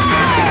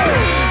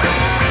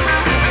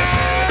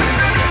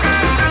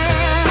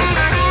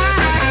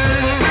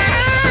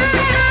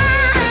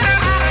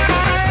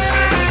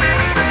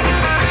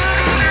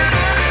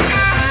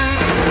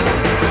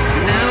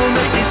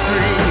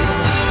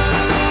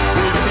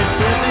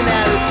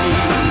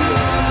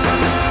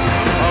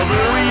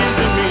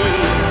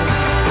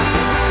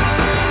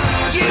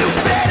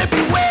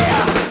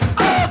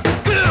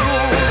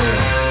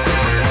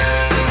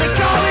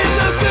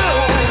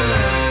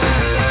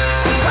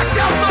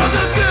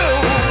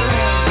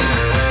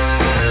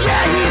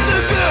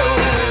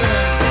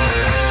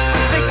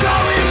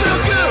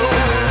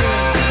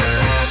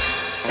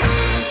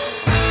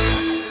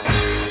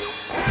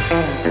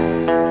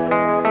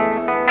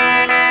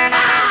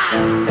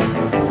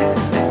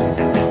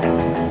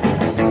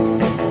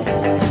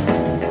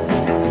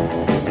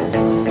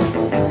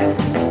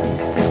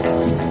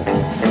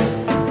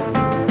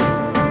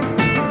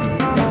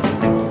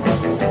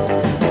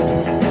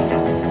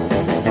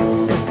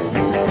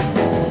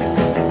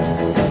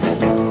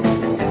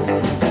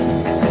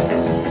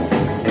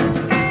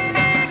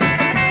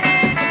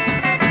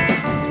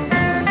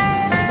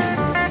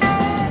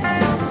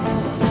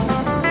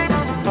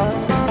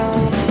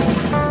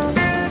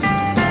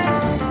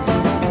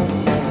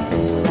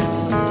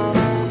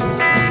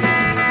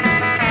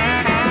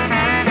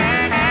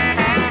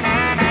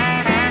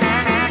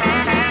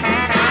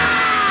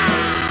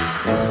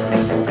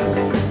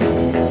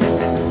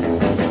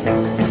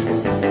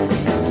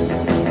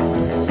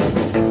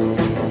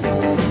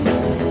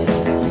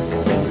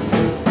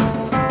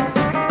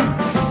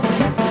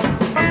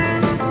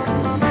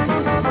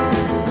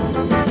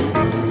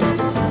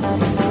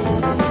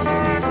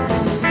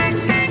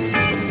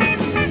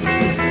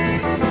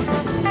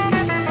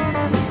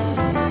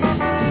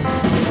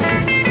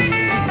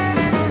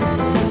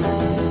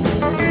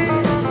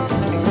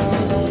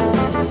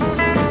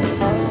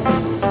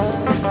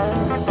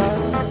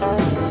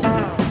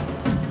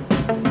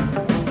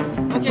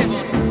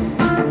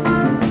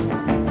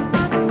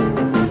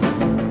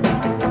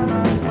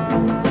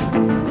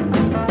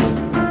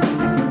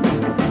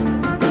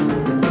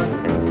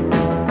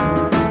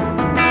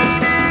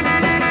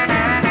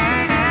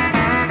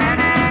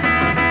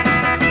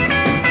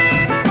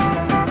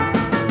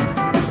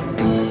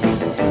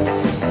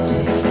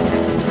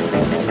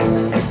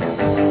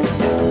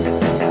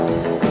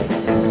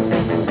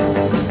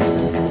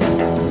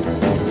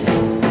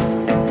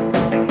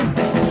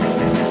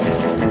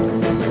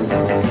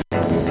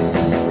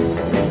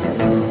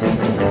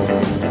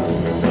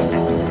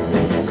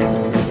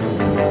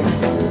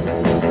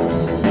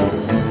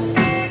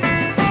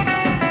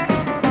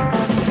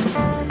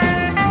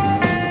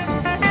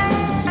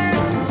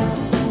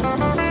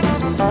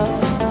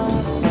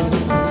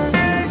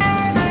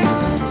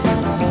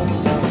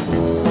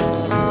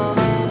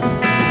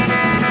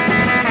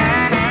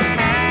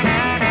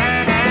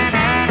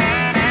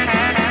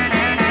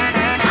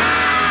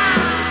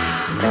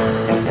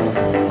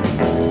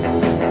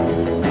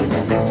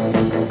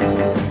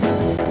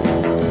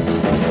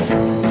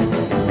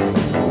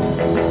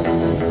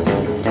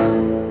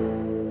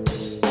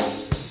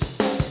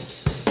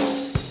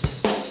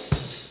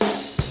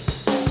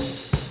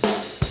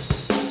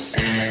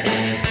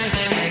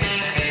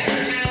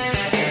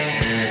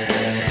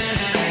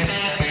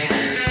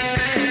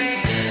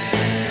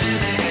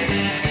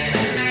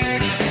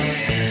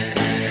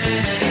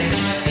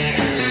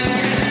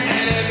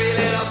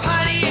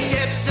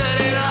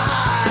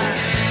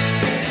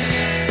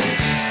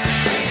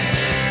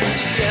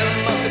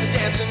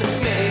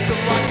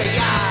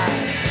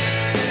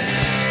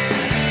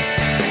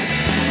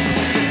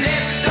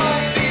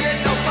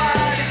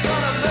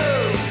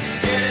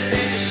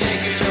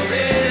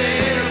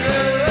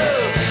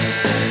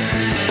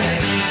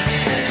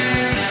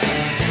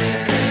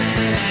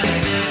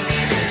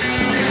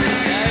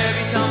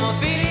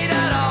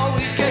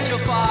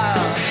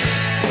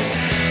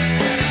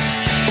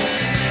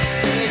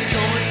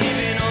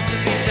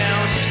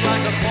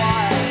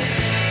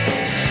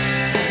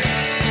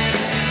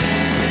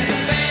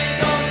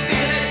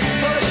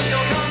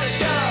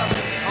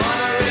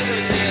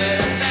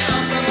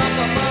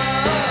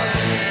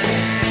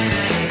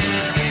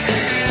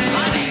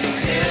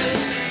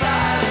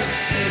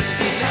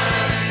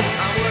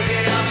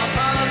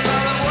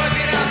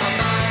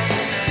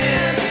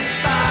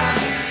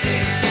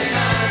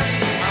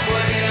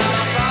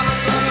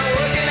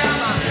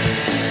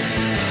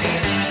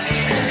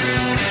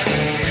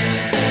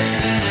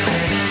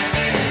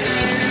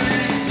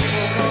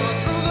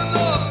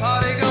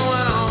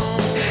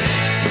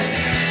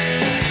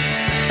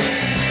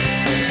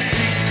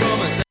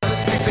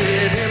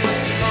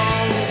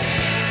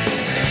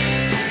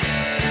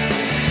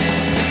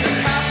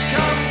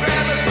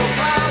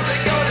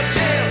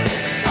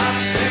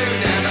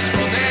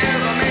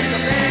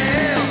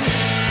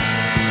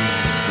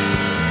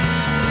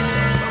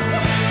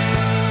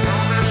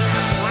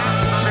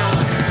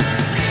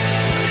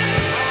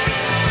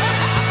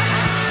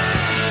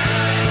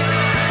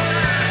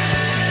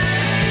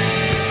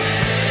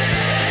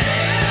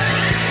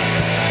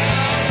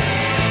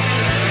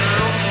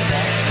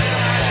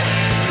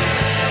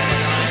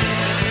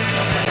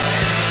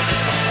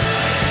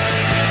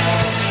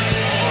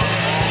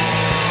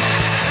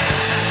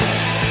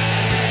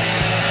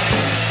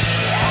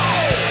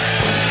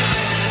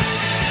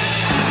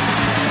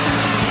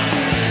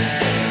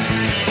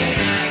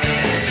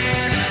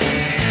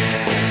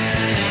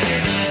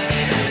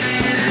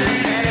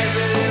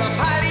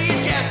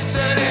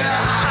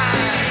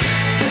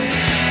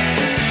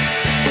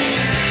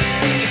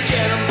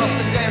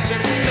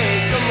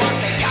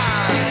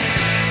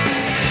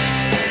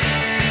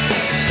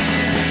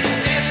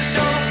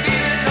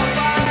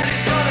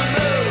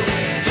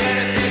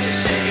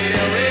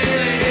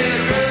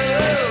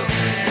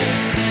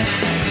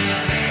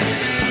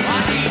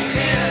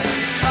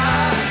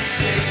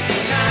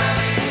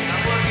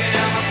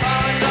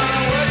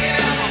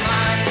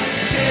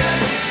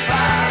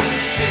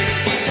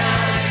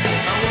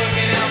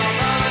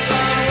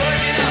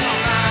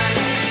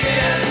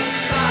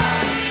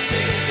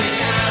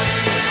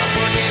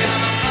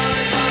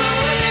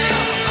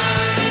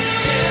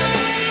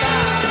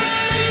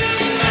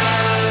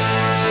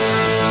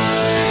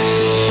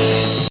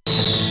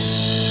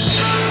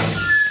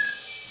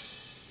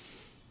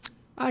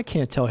 I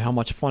can't tell you how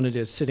much fun it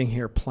is sitting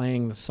here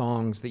playing the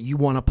songs that you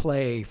want to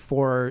play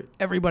for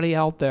everybody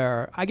out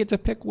there. I get to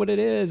pick what it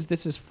is.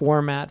 This is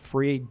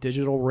format-free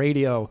digital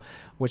radio,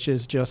 which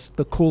is just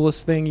the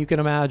coolest thing you can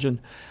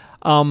imagine.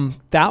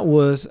 That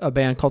was a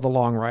band called the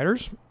Long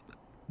Riders.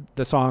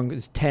 The song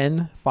is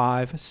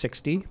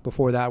 10-5-60.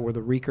 Before that were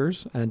the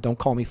Reekers and Don't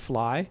Call Me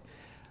Fly.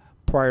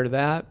 Prior to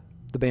that,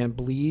 the band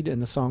Bleed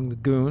and the song The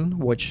Goon,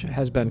 which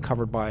has been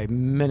covered by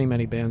many,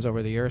 many bands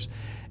over the years.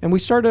 And we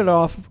started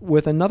off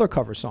with another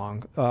cover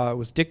song. It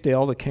was Dick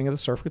Dale, the king of the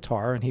surf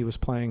guitar, and he was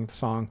playing the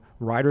song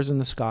Riders in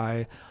the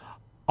Sky,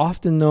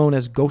 often known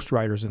as Ghost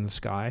Riders in the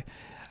Sky.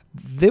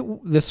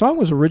 The song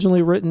was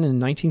originally written in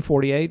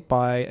 1948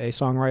 by a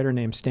songwriter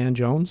named Stan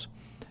Jones.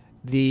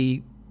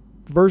 The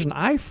version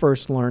I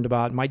first learned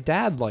about, my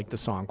dad liked the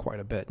song quite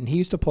a bit, and he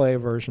used to play a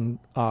version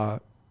for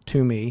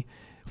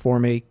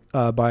me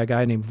by a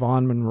guy named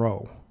Vaughn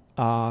Monroe,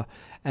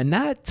 and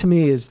that to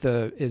me is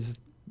the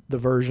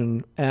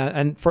version,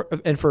 and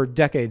for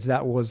decades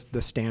that was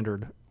the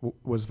standard,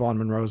 was Vaughn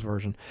Monroe's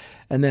version,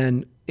 and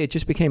then it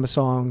just became a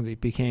song that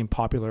became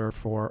popular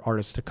for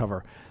artists to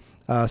cover.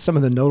 Some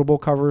of the notable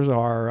covers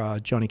are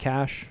Johnny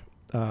Cash,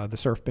 the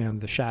surf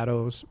band The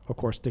Shadows, of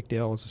course Dick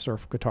Dale is a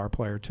surf guitar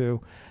player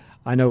too.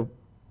 I know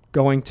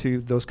going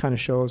to those kind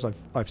of shows,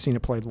 I've seen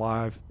it played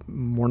live,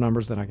 more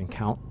numbers than I can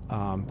count.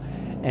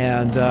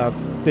 And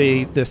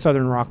the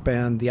Southern rock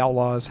band, The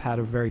Outlaws, had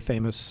a very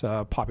famous,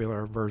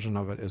 popular version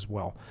of it as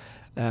well.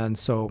 And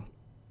so,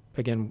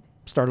 again,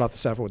 started off the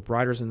set with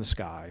Riders in the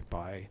Sky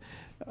by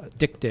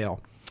Dick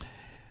Dale.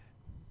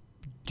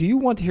 Do you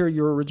want to hear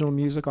your original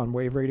music on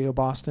Wave Radio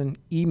Boston?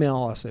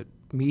 Email us at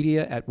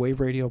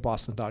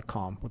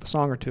media@waveradioboston.com with a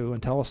song or two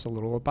and tell us a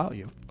little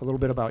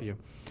bit about you.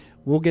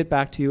 We'll get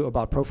back to you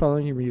about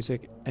profiling your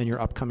music and your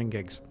upcoming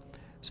gigs.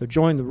 So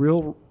join the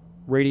real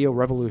radio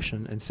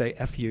revolution and say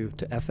FU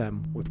to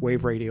FM with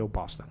Wave Radio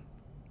Boston.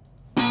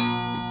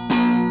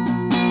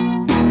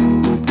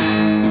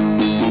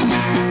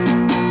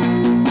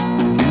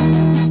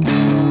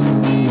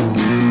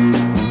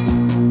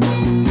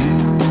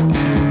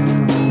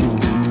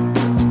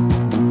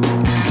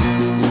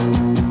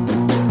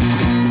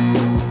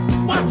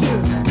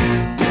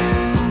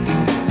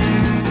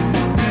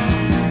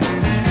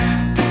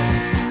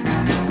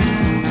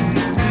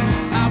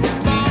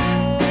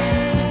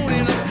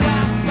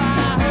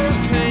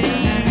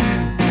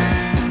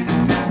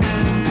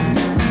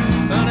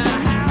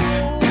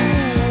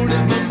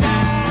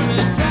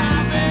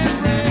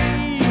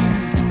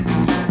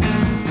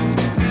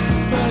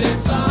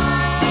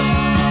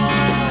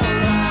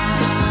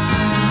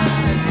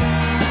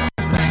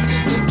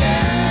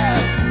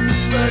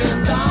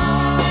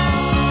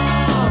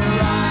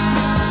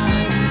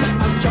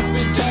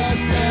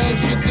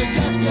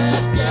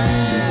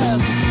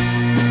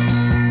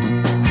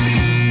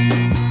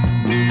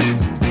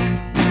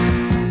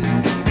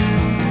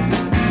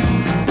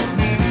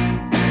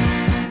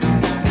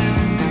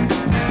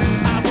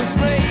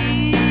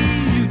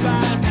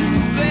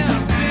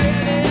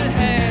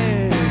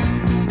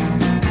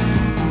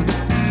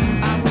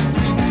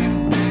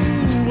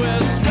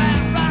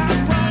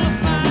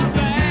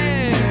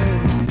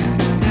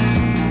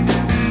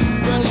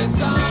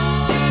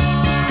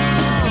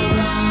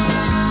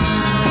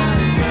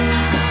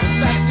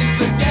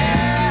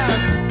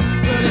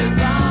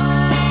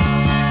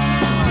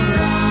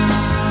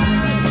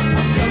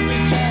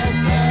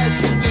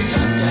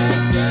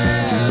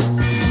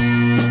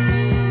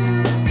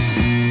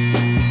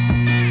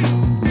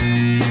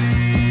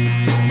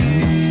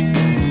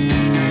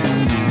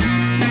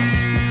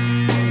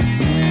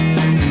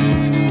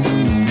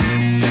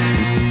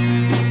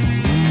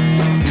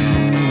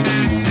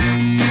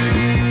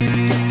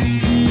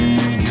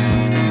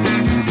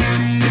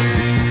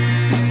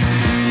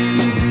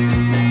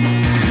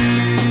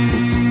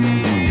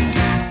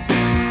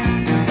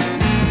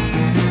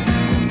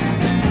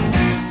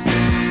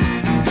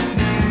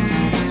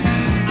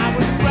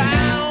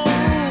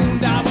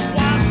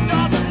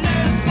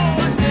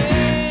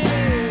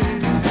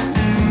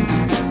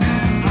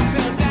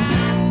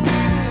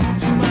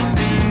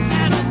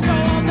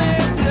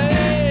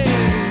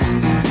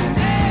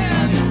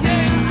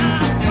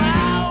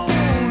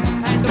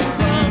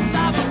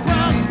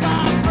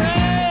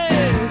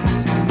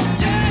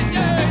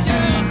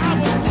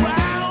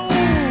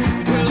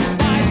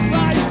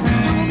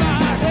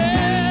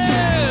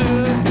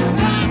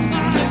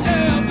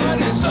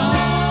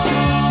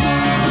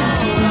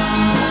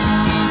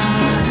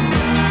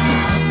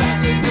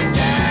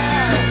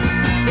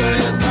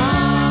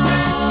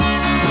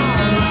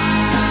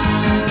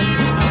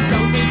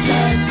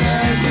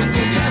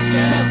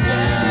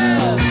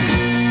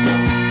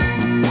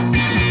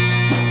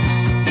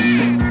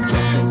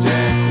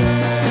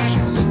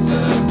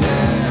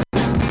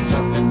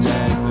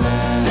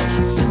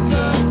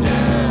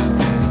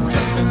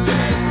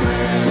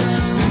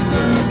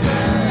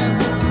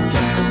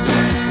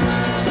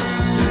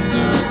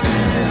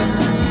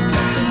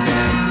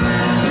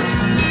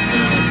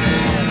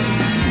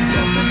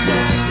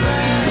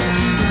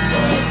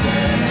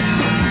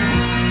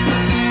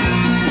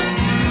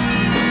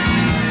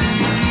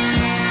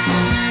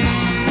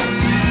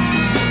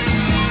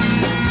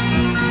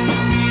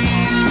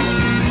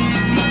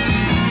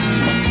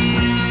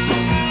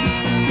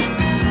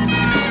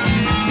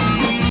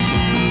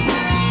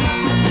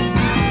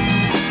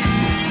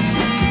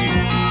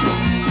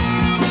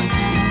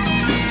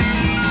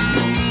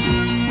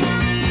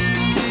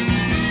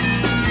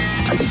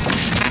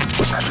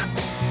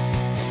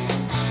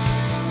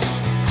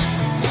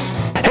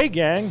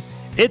 gang,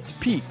 it's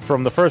Pete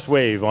from the First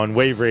Wave on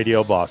Wave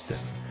Radio Boston.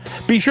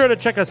 Be sure to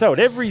check us out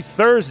every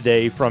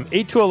Thursday from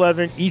 8 to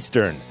 11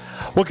 Eastern.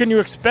 What can you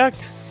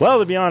expect? Well,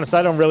 to be honest,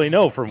 I don't really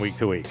know from week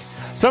to week.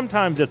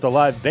 Sometimes it's a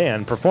live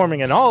band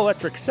performing an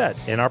all-electric set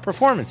in our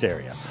performance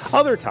area.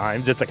 Other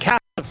times it's a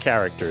cast of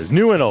characters,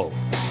 new and old.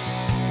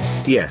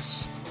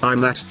 Yes, I'm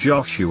that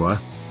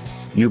Joshua.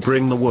 You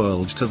bring the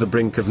world to the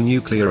brink of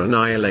nuclear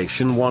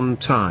annihilation one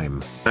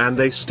time, and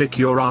they stick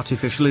your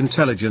artificial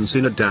intelligence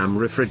in a damn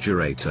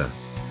refrigerator.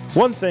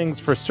 One thing's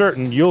for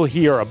certain, you'll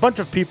hear a bunch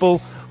of people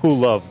who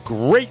love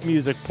great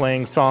music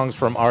playing songs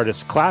from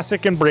artists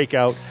classic and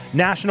breakout,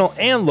 national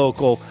and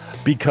local,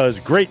 because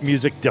great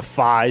music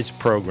defies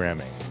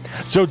programming.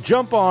 So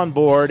jump on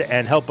board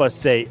and help us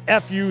say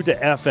FU to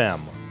FM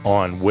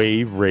on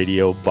Wave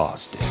Radio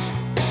Boston.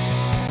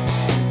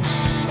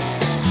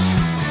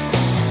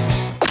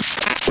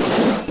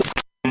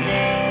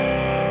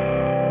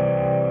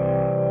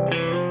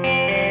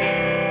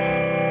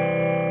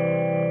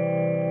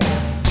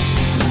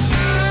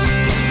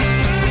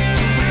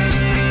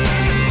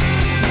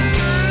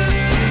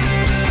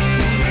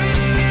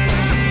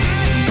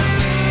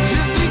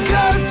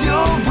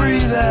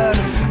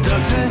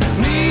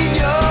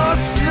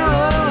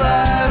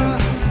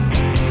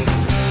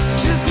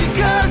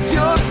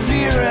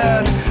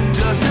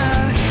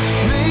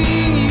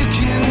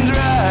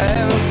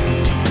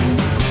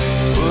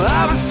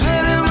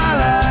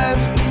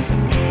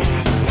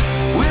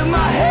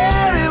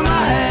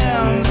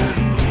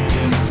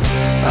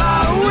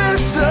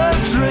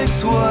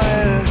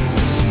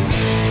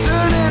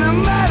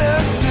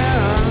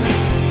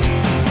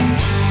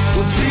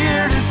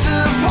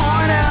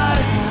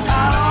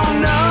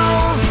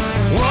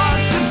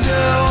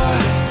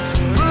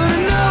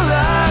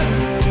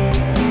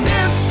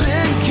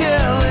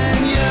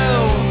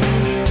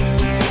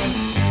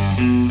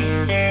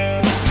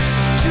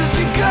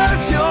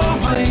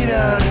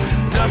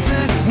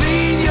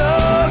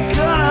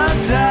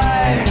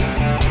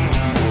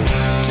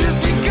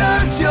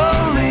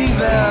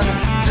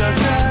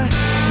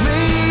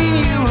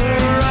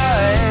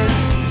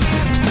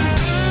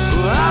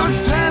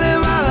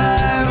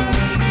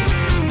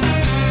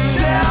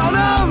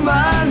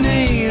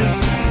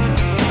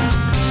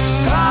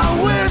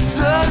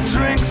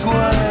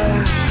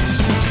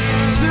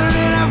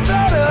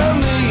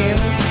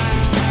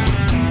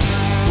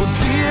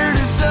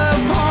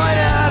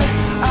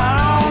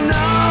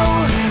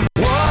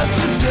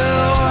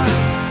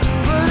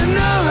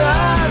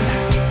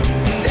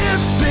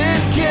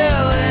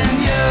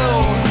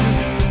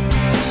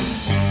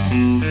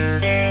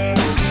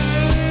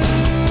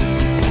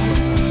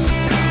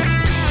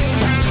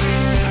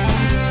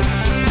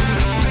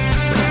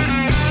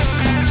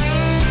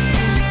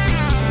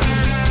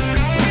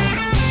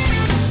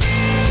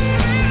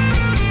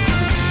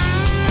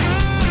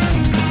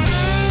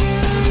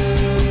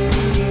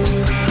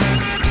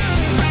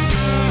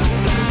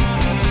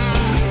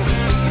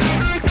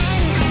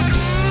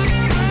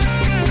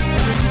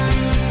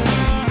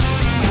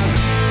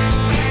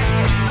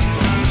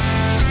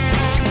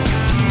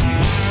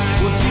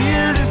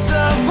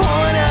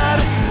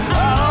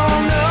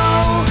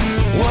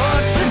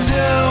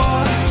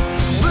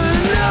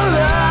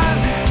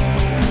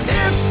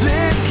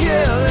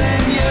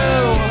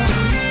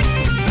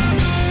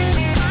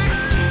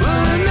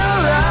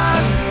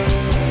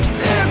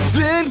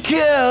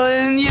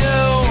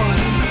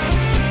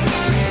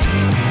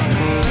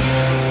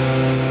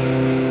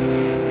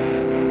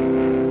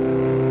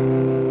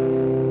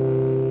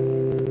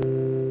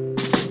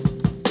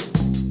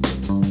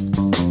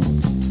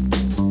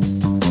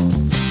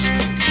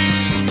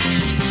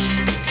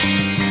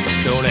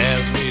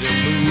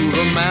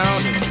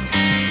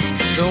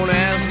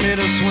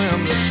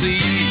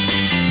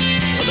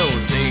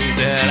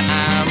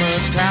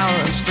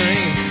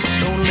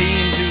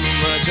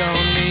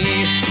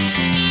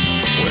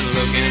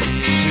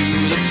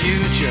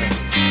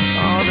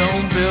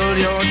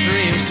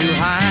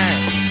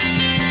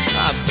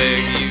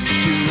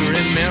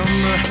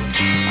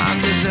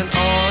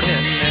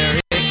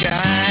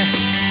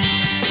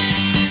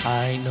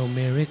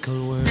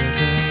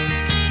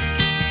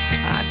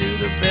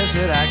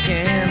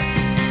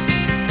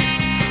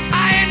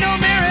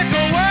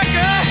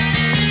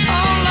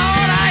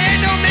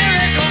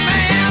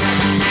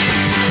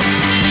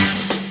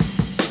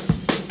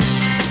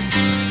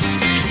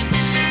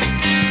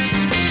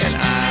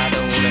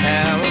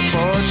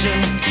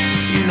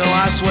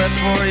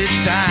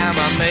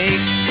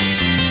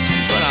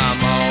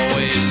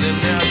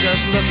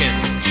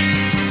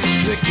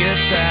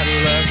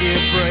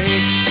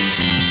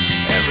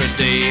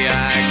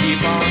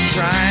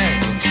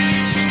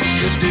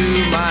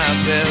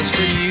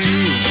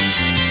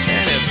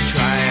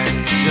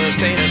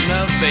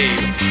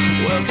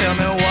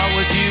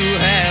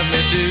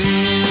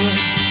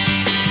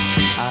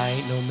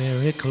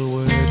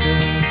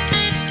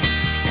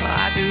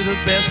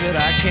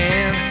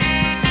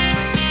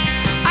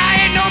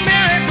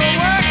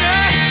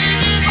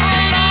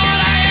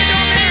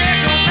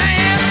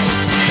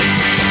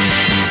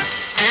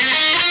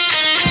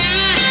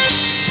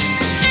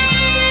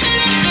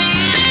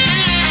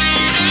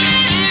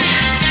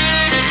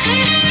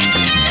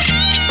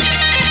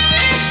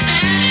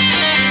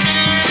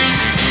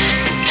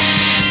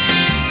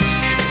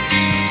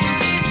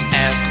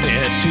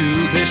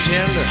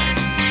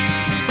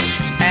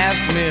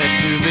 ask me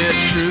to be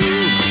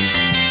true.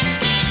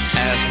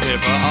 Ask me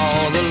for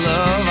all the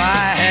love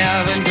I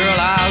have, and girl,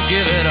 I'll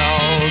give it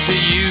all to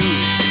you.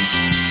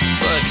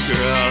 But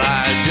girl,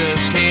 I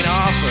just can't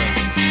offer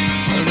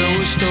no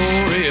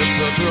story of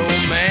good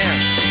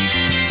romance.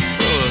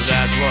 Oh,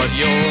 that's what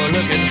you're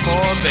looking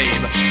for,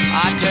 babe.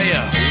 I tell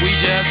you, we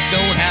just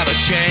don't have a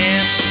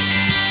chance.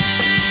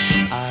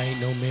 I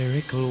ain't no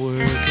miracle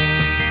worker.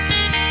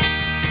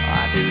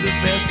 I do the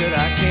best that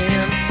I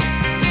can.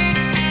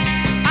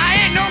 I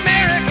ain't no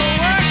miracle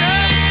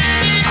worker.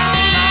 Oh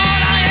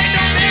Lord, I ain't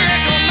no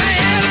miracle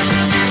man.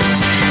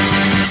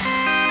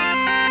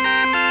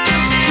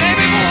 Take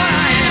me for what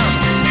I am.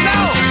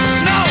 No,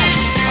 no,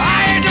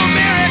 I ain't no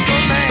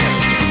miracle man.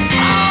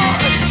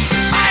 Oh,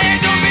 I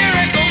ain't no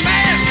miracle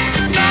man.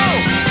 No,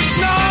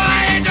 no,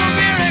 I ain't no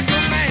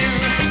miracle man.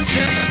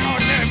 Just an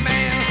ordinary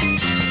man.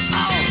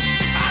 Oh,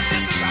 I'm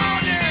just an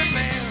ordinary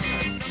man.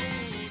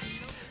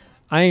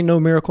 I Ain't No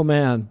Miracle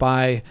Man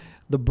by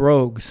the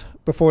Brogues.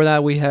 Before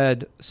that, we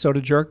had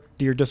Soda Jerk,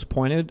 Dear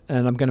Disappointed,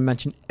 and I'm going to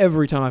mention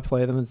every time I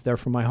play them, they're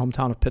from my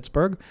hometown of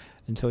Pittsburgh,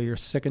 until you're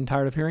sick and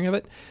tired of hearing of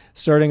it.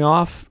 Starting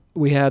off,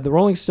 we had the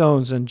Rolling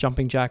Stones and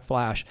Jumping Jack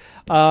Flash.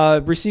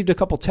 Received a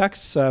couple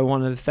texts. I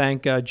wanted to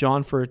thank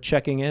John for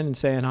checking in and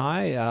saying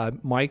hi.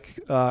 Mike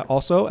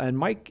also, and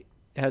Mike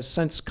has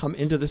since come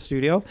into the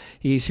studio.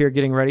 He's here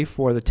getting ready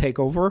for the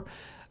Takeover.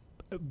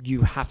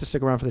 You have to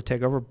stick around for the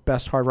Takeover.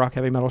 Best hard rock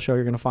heavy metal show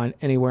you're going to find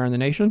anywhere in the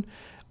nation.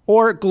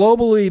 Or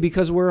globally,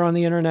 because we're on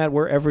the internet,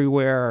 we're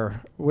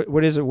everywhere.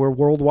 What is it? We're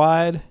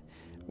worldwide?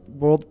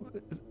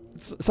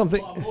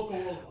 Something.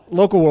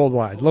 Local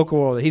worldwide. Local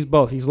world. He's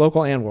both. He's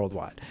local and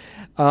worldwide.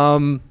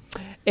 And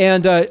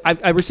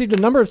I received a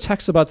number of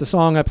texts about the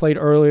song I played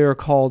earlier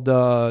called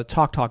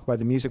Talk Talk by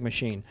The Music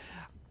Machine.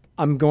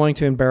 I'm going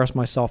to embarrass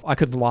myself. I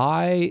could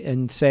lie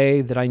and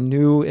say that I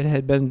knew it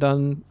had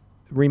been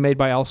remade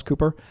by Alice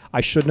Cooper.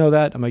 I should know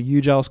that. I'm a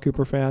huge Alice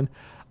Cooper fan.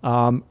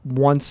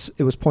 Once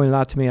it was pointed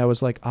out to me, I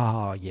was like,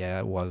 oh, yeah,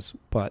 it was.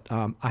 But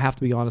I have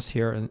to be honest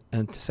here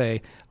and to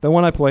say that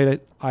when I played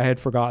it, I had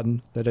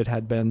forgotten that it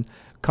had been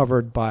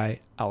covered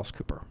by Alice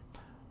Cooper.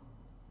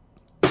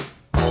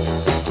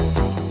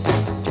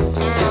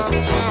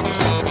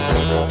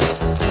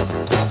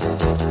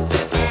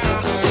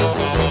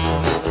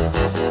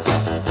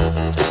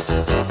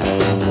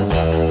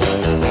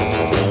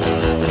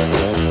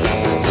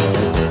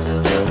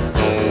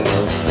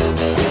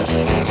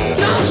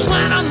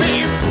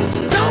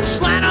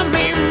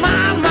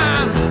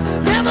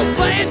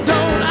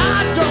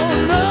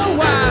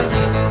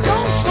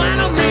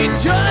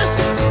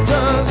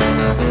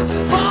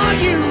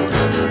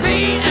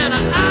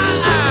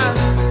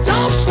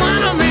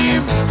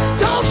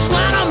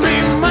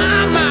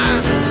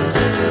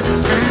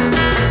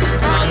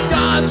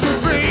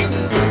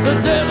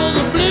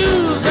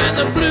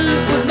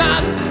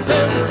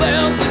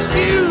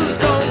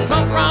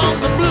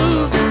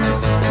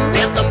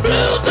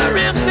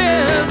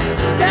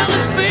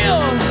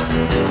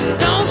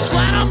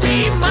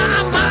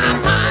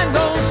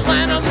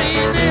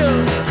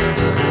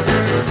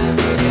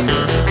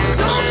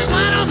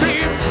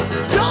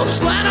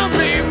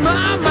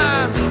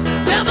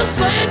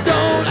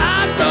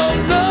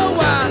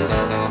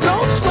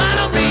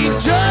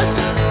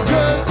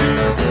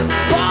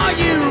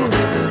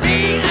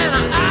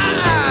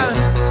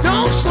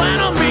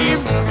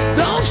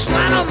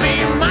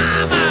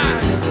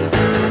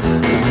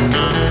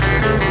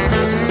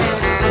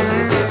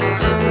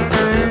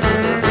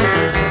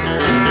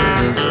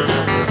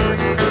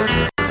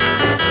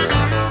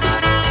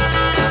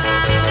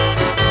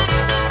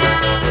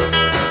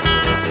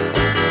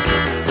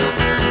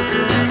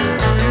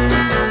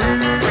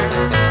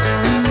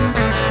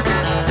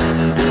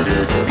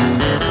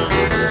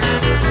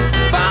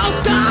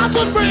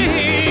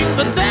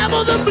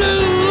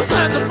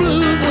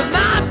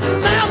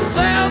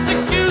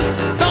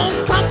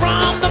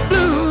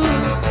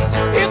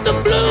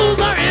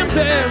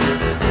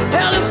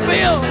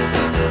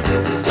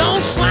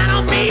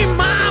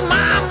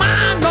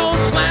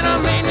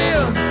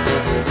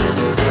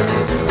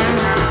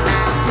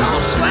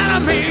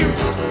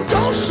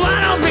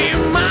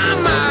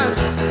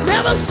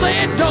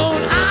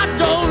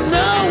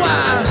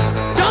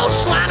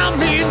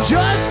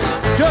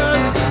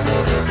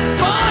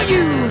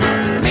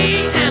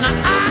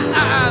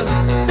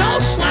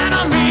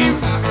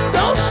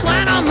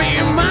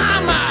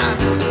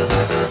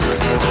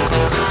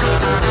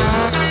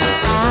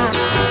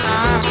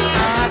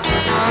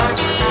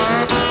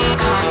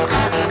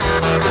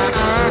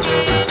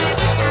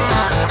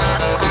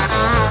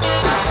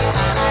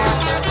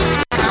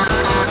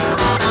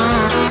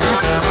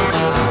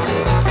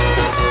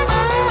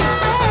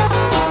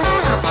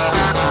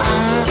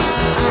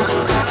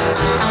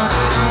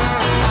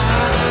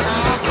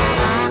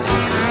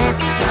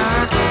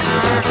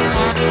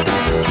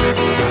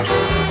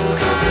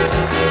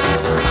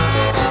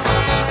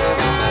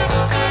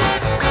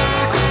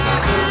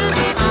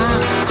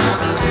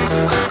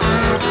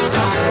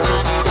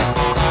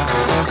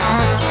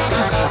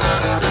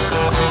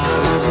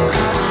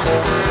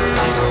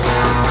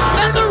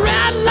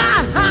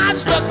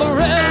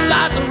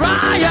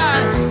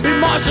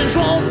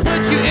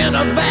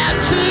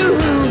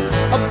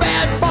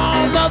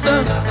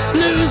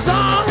 is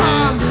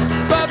on.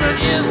 Bourbon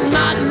is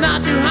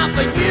not too hot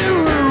for you.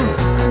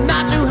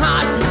 Not too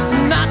hot,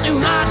 not too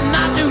hot,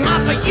 not too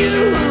hot for you.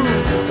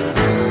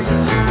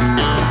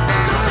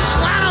 Don't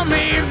slat on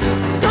me,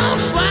 don't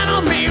slat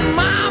on me,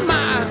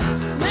 mama.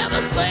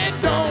 Never said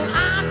don't,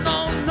 I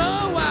don't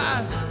know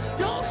why.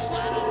 Don't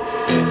slat on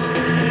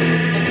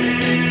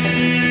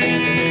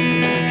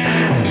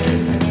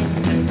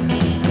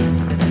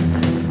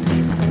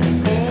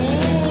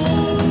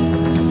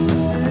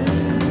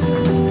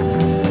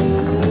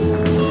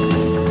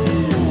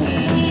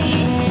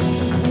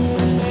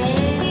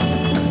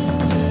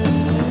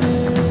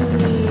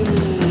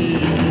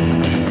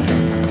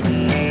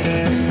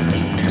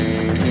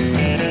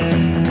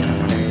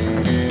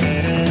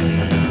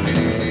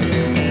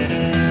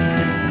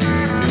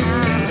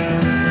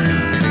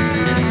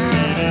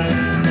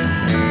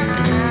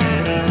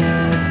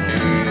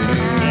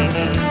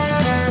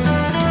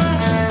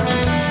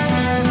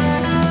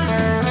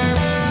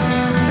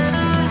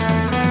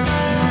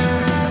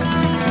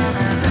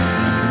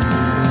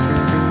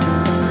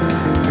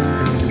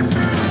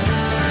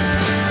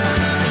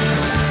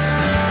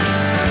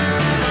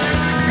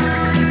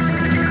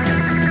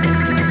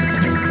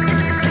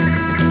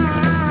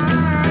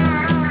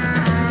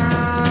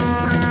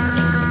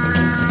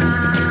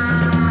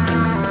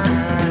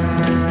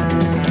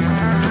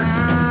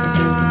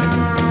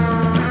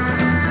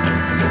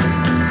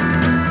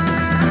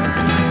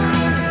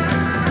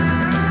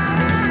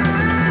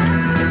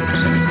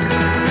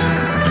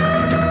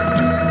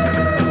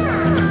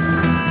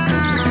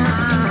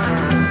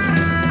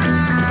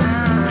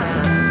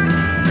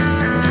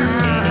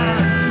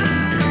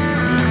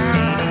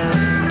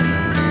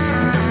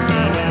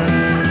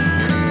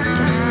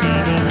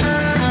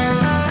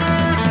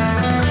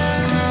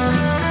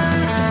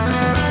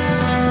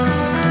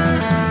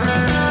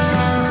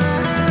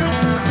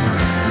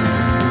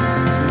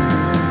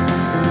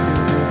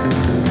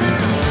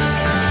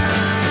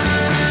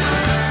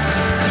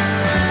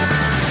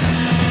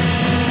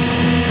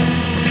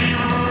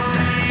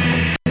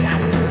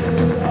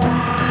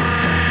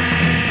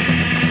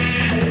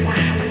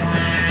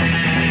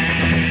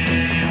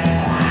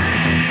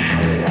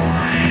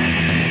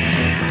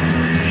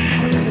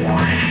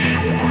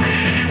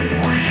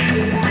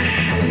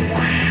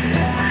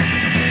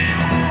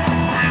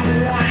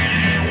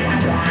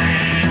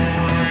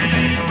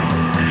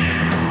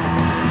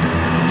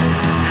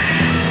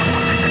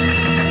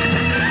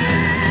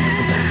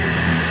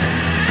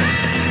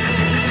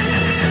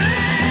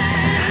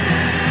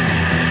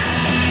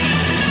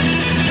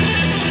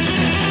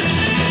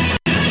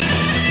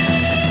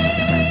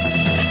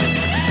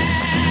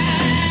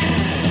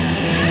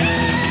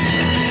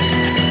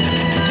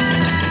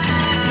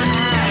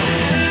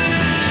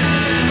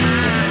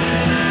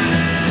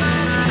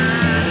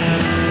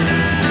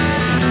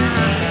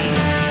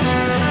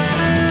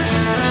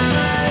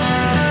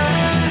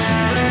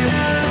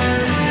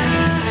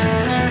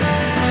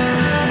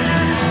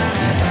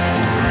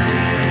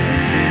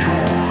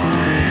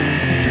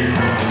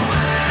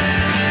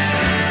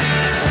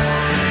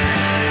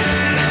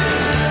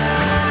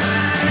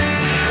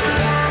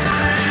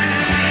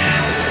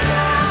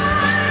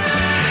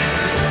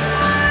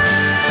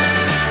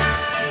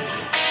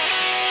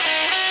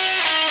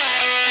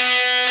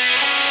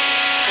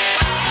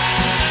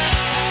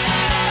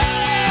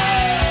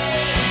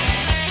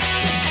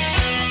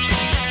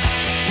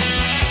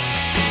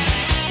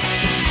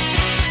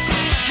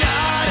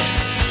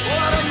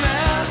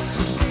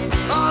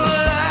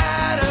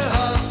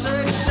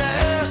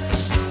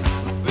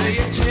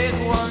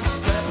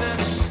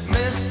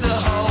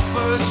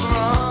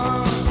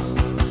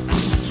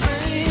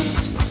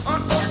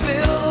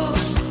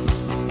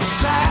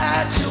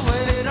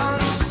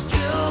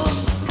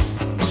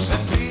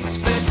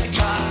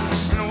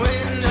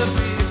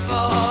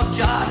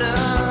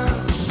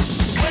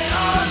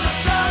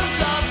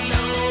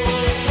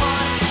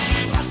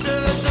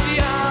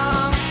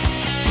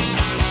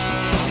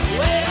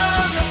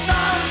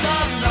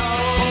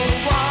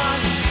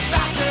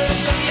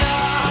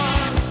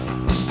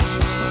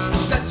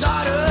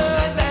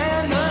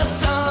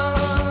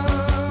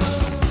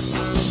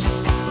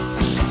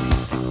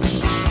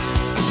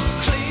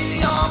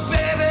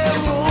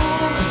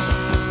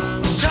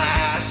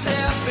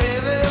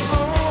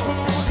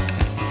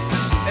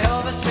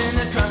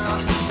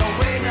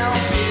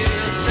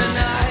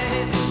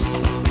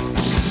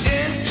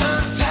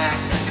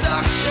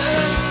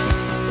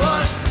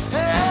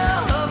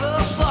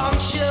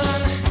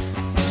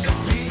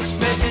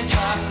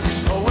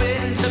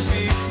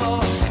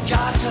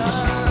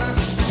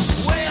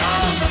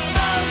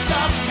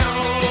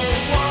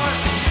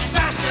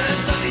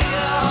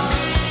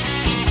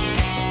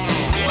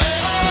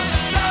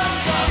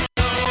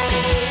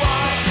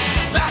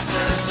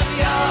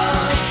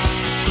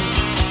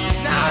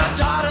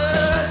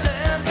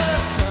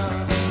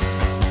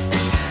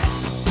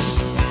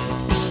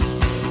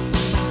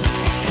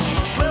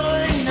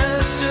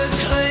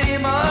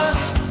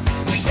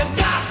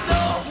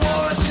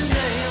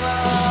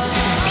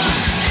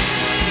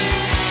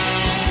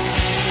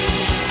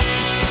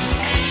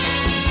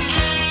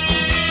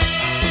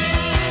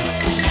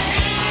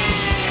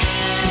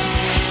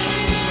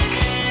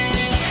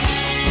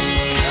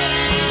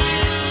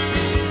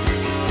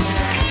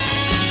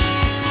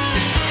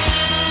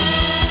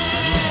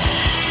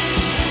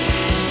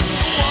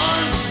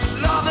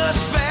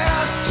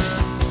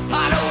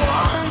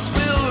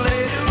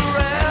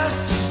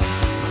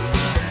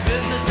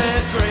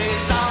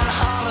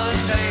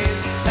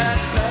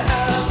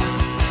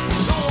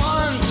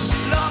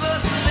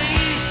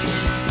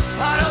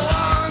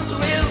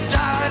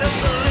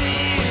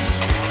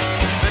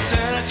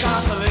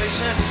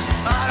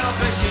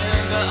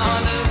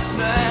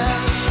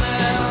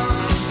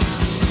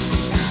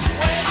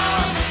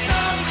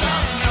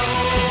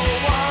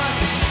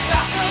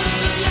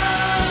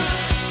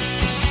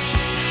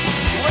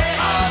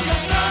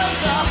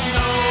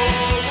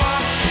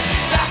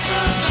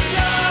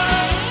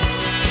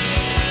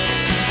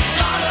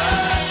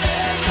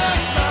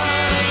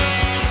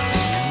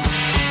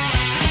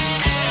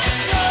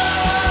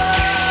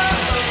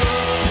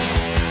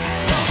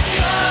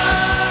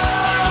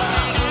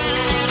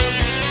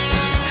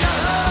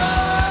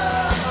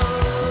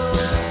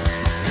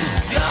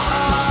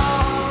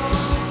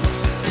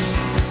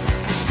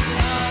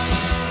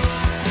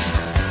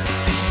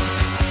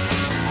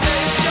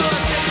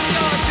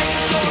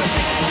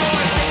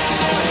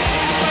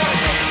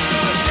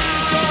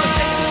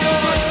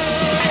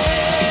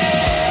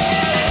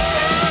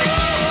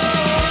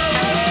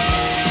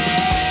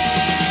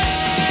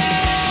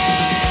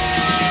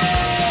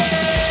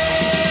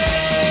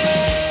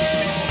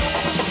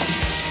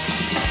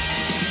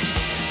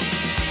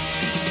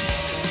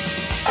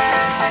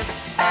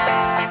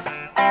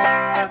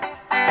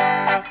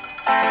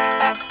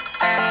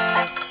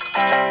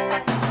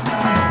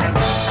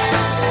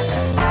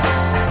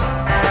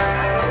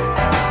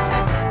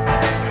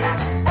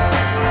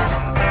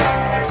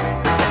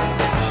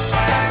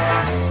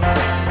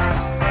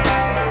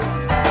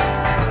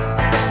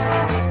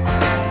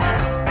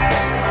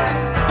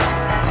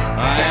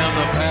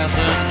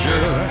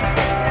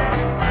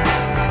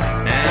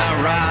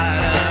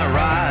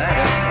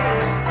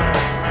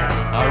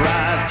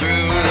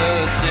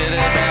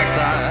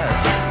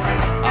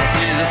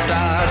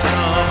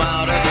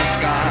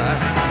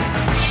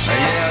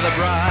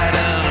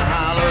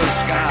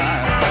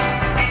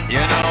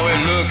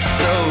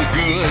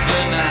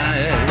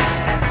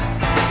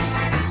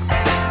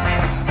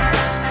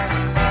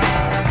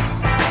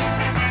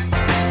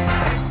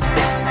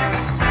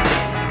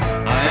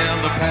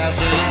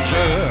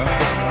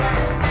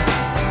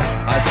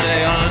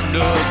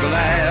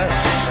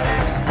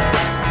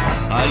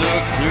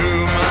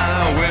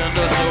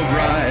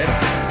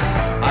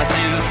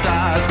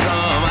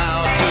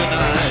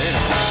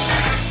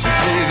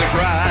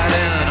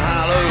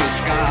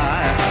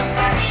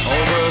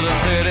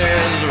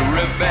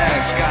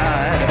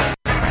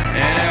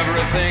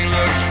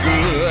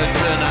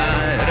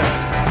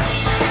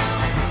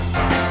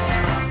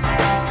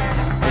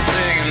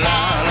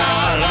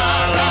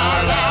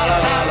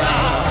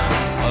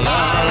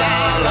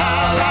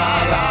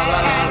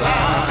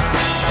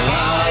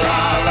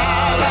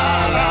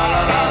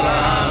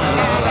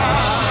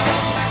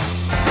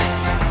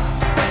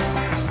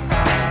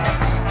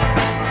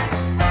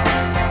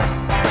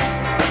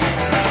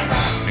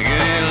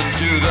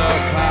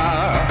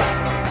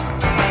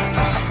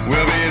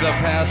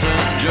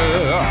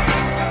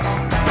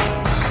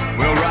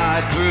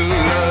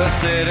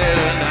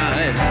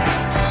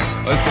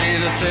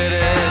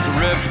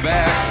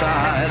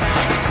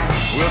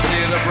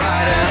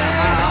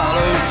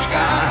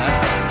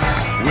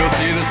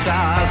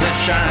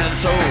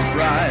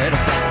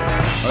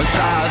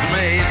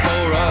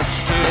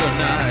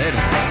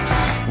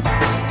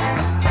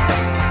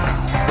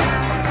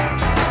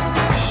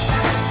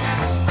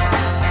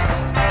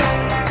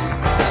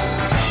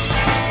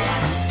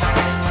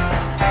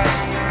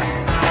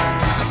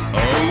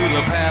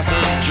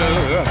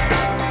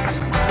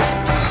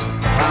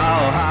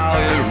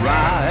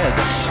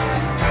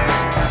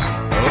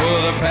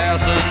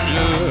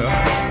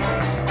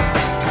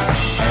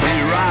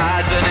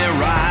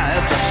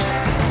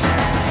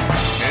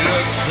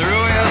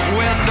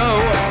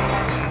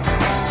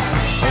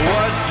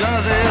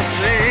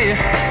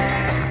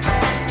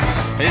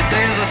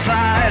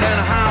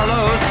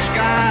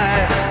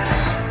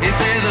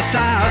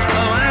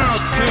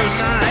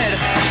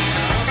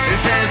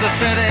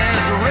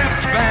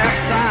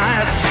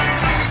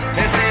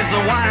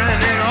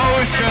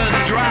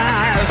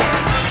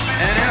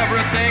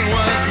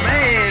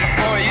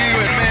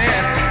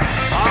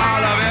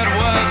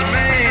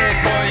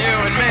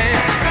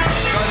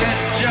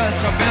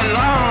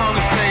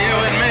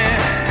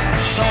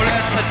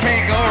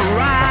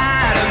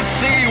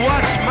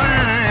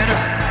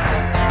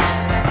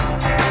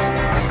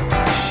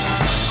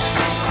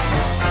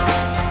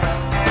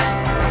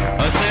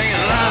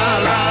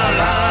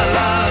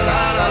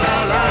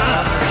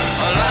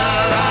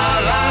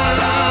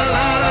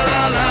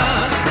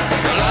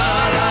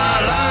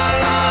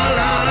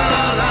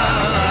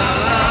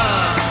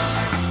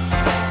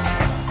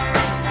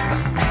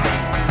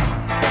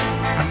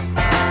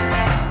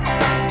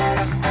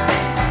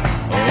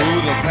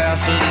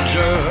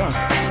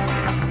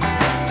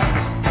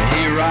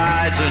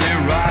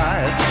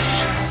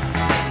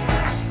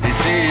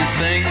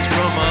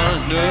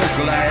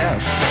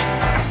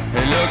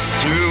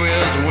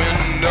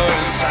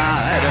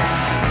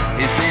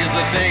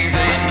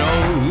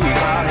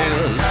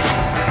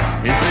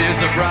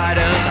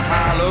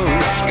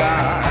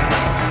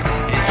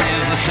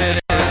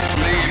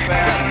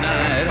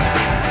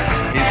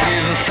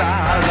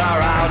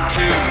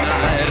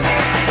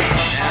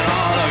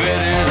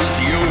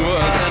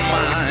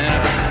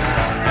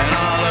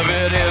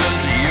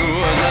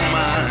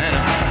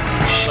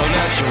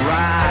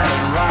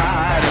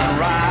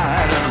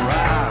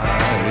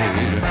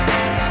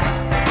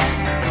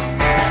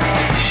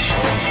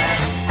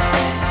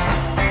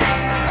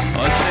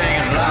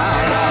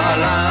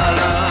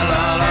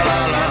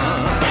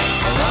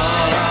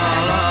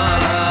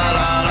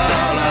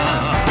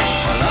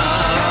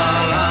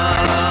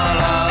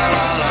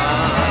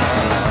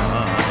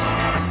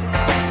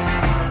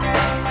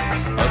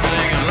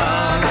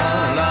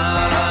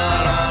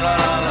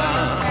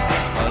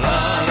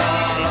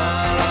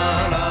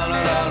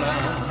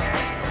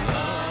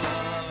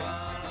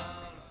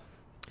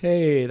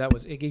that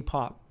was Iggy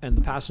Pop and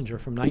The Passenger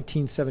from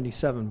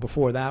 1977.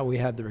 Before that, we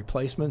had The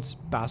Replacements,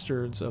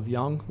 Bastards of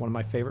Young, one of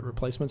my favorite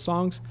Replacement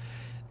songs.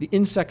 The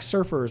Insect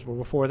Surfers were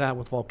before that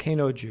with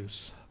Volcano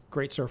Juice,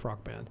 great surf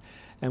rock band.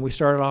 And we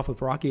started off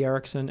with Rocky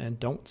Erickson and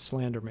Don't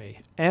Slander Me.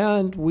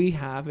 And we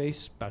have a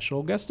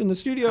special guest in the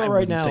studio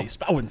right now.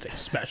 I wouldn't say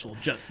special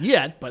just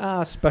yet,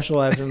 but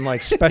special as in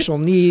like special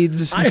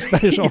needs.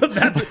 Special.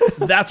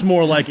 That's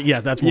more like it.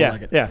 Yes, that's more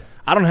like it. Yeah.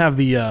 I don't have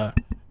the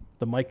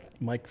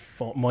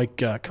mic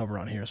cover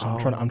on here, so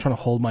I'm trying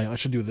to hold my. I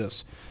should do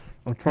this.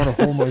 I'm trying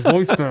to hold my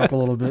voice back a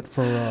little bit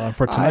for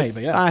tonight.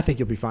 But yeah, I think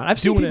you'll be fine. I've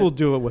seen people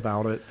do it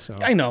without it. So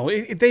I know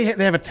they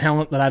have a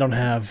talent that I don't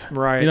have.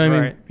 Right. You know what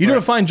I mean? You're doing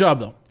a fine job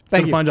though.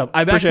 Thank you. Fine job.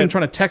 I've actually been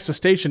trying to text the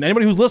station.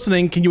 Anybody who's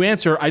listening, can you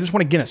answer? I just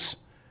want a Guinness.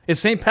 It's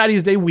St.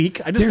 Patty's Day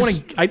week. I just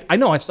want to. I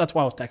know. That's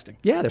why I was texting.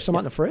 Yeah, there's some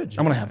in the fridge.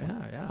 I'm gonna have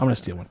one. I'm gonna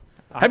steal one.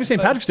 Happy St.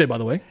 Patrick's Day, by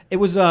the way. It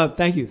was.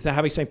 Thank you.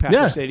 Happy St.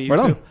 Patrick's Day to you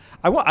right too.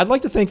 I'd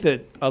like to think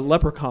that a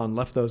leprechaun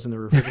left those in the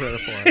refrigerator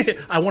for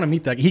us. I want to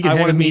meet that. He can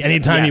hang me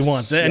anytime he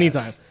wants. Yes.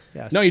 Anytime.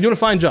 Yes. No, you're doing a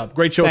fine job.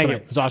 Great show Thank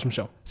tonight. you. It's an awesome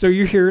show. So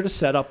you're here to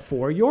set up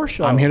for your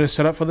show. I'm here to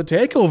set up for the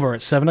takeover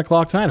at 7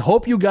 o'clock tonight.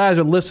 Hope you guys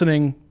are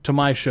listening to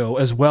my show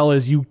as well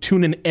as you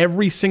tune in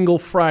every single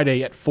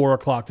Friday at 4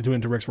 o'clock to tune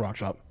into Rick's Rock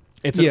Shop.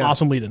 It's an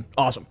awesome lead-in.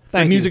 Awesome.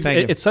 Thank you.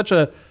 It's such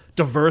a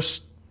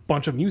diverse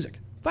bunch of music.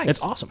 Thanks.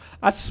 It's awesome.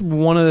 That's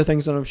one of the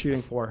things that I'm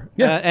shooting for.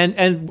 Yeah.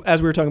 And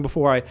as we were talking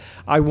before,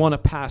 I want to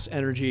pass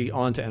energy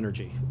on to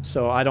energy.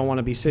 So I don't want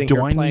to be sitting here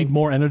playing. Do I need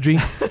more energy?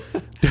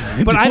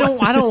 But I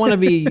don't want to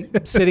be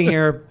sitting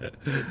here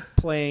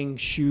playing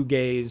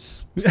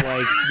shoegaze,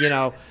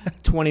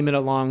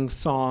 20-minute long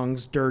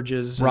songs,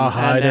 dirges,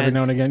 Rawhide every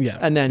now and again. Yeah.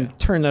 And then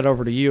turn that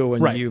over to you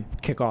and you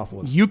kick off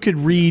with. You could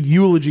read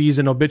eulogies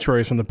and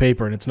obituaries from the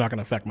paper, and it's not going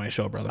to affect my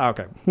show, brother.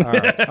 Okay. All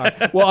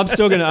right. Well, I'm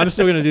still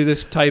gonna do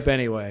this type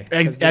anyway.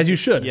 As you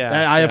should.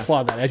 Yeah. I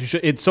applaud that. As you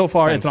should. It's an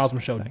awesome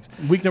show. Thanks.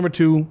 Week number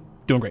 2,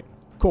 doing great.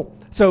 Cool.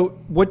 So,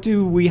 what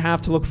do we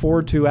have to look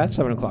forward to at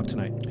 7 o'clock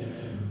tonight?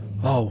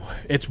 Oh,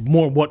 it's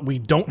more what we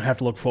don't have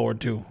to look forward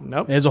to.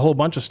 Nope. There's a whole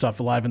bunch of stuff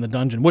alive in the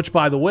dungeon, which,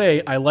 by the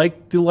way, I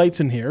like the lights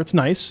in here. It's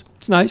nice.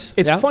 It's nice.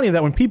 It's funny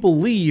that when people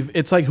leave,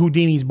 it's like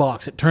Houdini's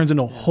box. It turns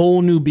into a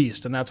whole new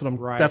beast, and that's what I'm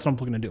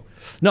looking to do.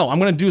 No, I'm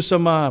going to do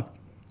some.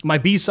 My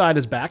B-side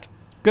is back.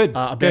 Good.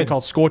 A band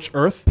called Scorched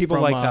Earth. People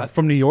like that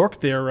from New York.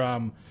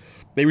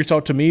 They reached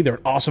out to me. They're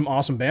an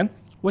awesome band.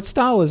 What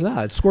style is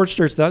that? Scorched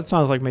Earth. That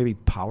sounds like maybe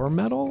power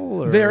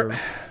metal. Or?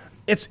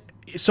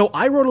 So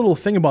I wrote a little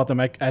thing about them.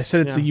 I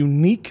said it's a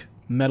unique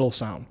metal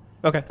sound.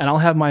 Okay. And I'll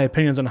have my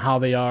opinions on how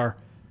they are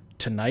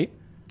tonight.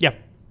 Yep.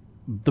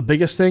 The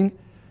biggest thing,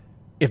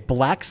 if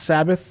Black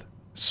Sabbath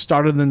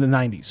started in the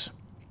 90s.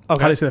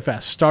 Okay. How do you say that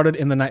fast? Started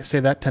in the say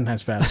that 10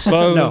 times fast.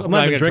 No, I'm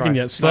not even drinking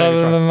yet.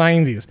 Started in the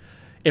 90s.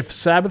 If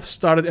Sabbath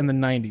started in the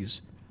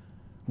 90s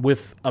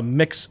with a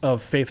mix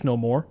of Faith No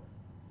More,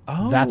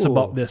 that's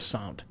about this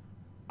sound.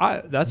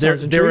 That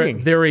sounds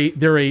intriguing.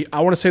 They're a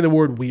I want to say the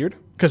word weird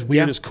because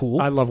weird is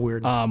cool. I love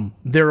weird.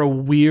 They're a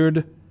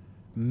weird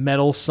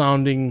metal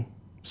sounding,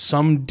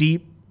 some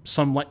deep,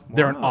 some like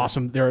they're an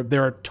awesome.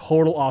 They're a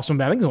total awesome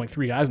band. I think there's only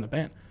 3 guys in the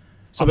band.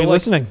 So I'll be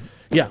listening.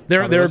 Yeah,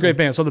 they're a great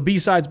band. So the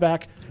B-side's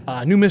back.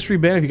 New mystery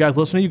band. If you guys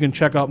listening, you can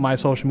check out my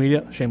social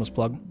media. Shameless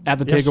plug at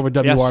the Takeover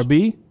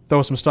WRB.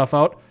 Throw some stuff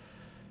out.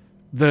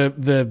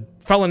 The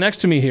fella next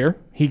to me here,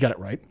 he got it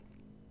right.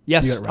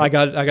 Yes, You got it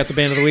right. I got the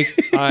band of the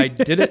week. I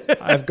did it.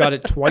 I've got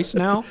it twice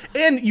now.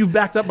 And you've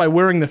backed up by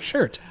wearing the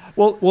shirt.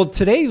 Well,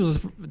 today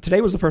was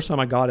the first time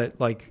I got it,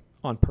 like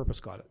on purpose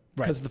got it.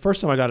 Right. Because the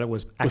first time I got it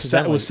was It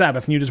accidentally. was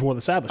Sabbath, and you just wore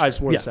the Sabbath shirt. I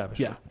just wore the Sabbath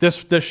shirt. Yeah.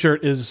 This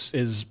shirt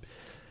is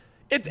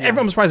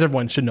I'm surprised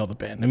everyone should know the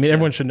band. I mean,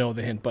 everyone should know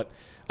the hint. But,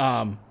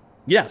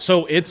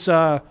 so it's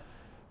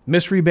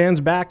Mystery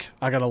Band's back.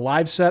 I got a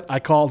live set. I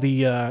call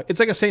it's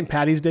like a St.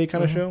 Patty's Day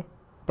kind of show.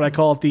 But I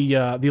call it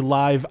the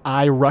live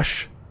I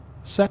Rush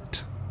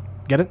set.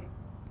 Get it?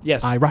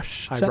 Yes. I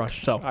Rush set.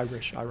 So I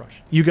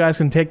rush. you guys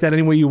can take that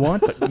any way you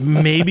want, but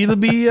maybe there'll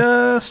be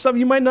stuff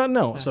you might not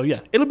know. So yeah,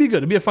 it'll be good.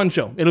 It'll be a fun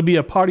show. It'll be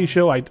a party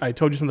show. I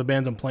told you some of the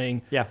bands I'm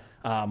playing. Yeah.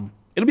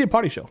 It'll be a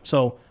party show.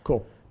 So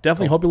cool.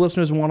 Definitely hope your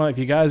listeners want to, if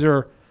you guys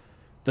are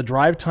the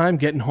drive time,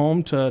 getting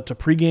home to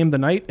pregame the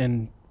night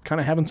and kind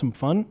of having some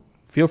fun,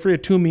 feel free to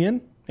tune me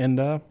in and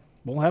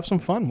we'll have some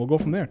fun. We'll go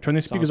from there. Turn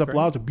these speakers up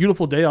loud. It's a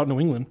beautiful day out in New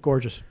England.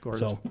 Gorgeous.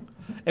 So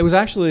it was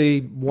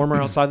actually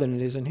warmer outside than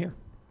it is in here.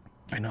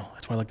 I know.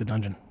 That's why I like the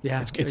dungeon.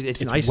 Yeah,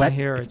 it's nice wet, in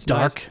here. It's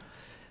dark. Nice.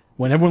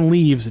 When everyone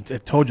leaves, I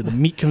told you, the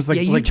meat comes like...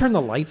 Yeah, you turn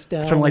the lights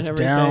down. Turn the lights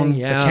down.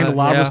 Yeah, the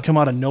candelabras come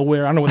out of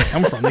nowhere. I don't know where they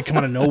come from. They come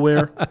out of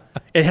nowhere.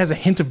 It has a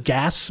hint of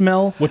gas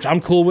smell, which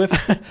I'm cool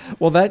with.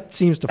 Well, that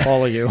seems to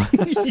follow you.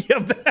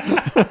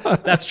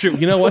 That's true.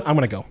 You know what? I'm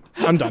going to go.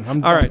 I'm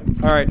done. All right.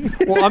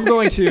 Well, I'm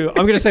going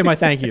to say my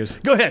thank yous.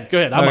 Go ahead.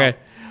 Okay.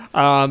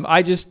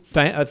 I just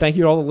thank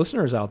you to all the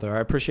listeners out there. I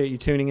appreciate you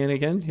tuning in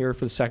again here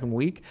for the second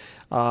week.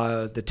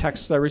 The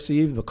texts I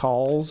received, the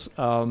calls.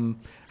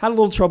 Had a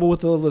little trouble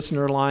with the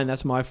listener line.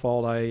 That's my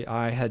fault.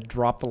 I had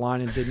dropped the line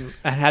and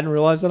hadn't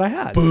realized that I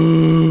had.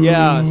 Boo.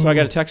 Yeah, so I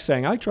got a text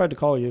saying, I tried to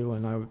call you,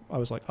 and I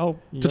was like, oh.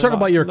 To talk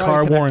about your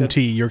car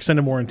warranty, your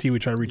extended warranty, we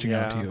tried reaching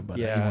out to you. But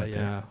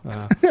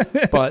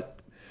but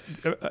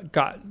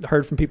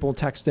heard from people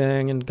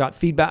texting and got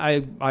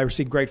feedback. I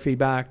received great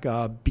feedback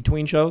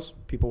between shows.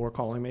 People were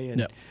calling me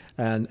and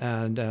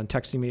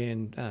texting me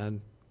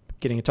and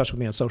getting in touch with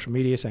me on social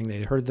media saying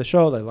they heard the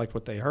show, they liked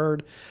what they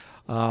heard.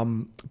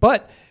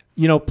 But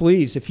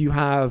please, if you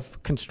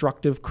have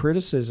constructive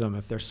criticism,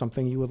 if there's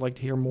something you would like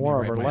to hear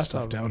more of or less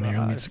of, down here.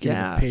 Let me just give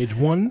you page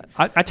 1.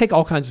 I take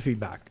all kinds of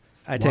feedback.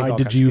 Why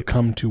did you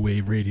come to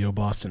Wave Radio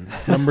Boston?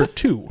 Number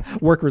 2.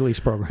 Work release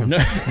program.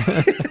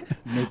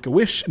 Make a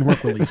wish and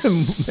work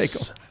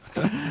release.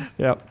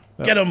 Yep.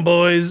 Get them,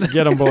 boys.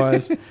 Get them,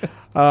 boys.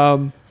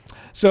 But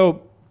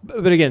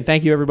again,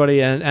 thank you,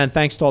 everybody. And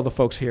thanks to all the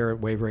folks here at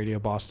Wave Radio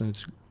Boston.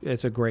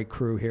 It's a great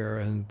crew here,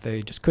 and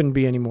they just couldn't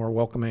be any more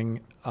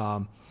welcoming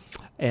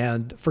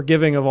and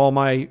forgiving of all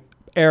my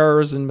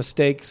errors and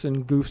mistakes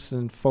and goofs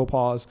and faux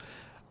pas.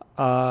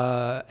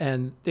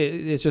 And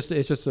it's just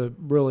a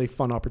really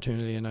fun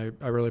opportunity, and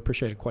I really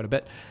appreciate it quite a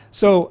bit.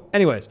 So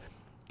anyways,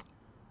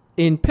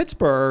 in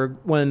Pittsburgh,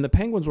 when the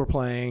Penguins were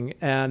playing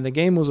and the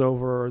game was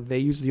over, they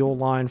used the old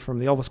line from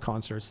the Elvis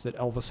concerts that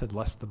Elvis had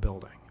left the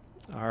building.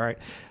 All right.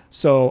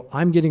 So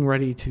I'm getting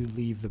ready to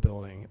leave the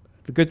building.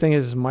 The good thing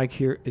is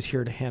Mike is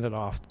here to hand it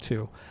off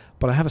too.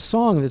 But I have a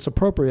song that's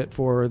appropriate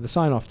for the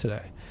sign-off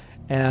today.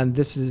 And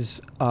this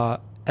is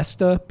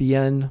Esta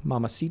Bien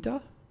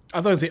Mamacita.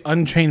 I thought it was the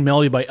Unchained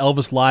Melody by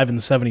Elvis live in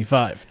the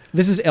 75.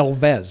 This is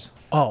Elvis.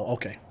 Oh,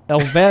 okay.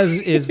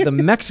 Elvis is the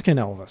Mexican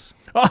Elvis.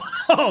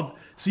 Oh,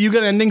 so you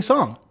got an ending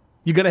song.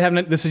 You got to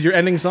have this is your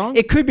ending song?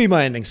 It could be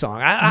my ending song.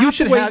 You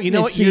should have,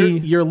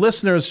 your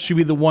listeners should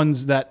be the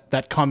ones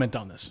that comment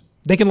on this.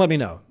 They can let me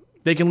know.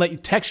 They can let you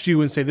text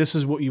you and say this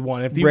is what you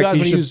want. If you Rick, guys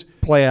want to use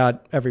play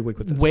out every week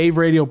with this. Wave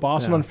Radio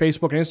Boston on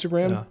Facebook and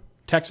Instagram,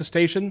 text the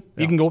station.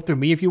 You can go through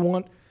me if you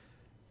want.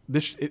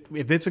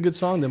 If it's a good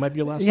song, that might be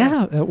your last song.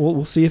 Yeah,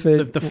 we'll see if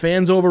it... The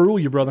fans overrule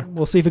you, brother.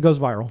 We'll see if it goes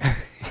viral.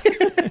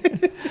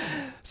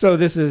 So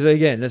this is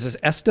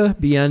Esta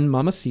Bien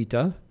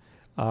Mamacita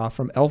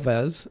from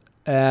Elvis.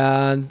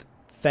 And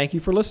thank you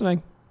for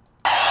listening.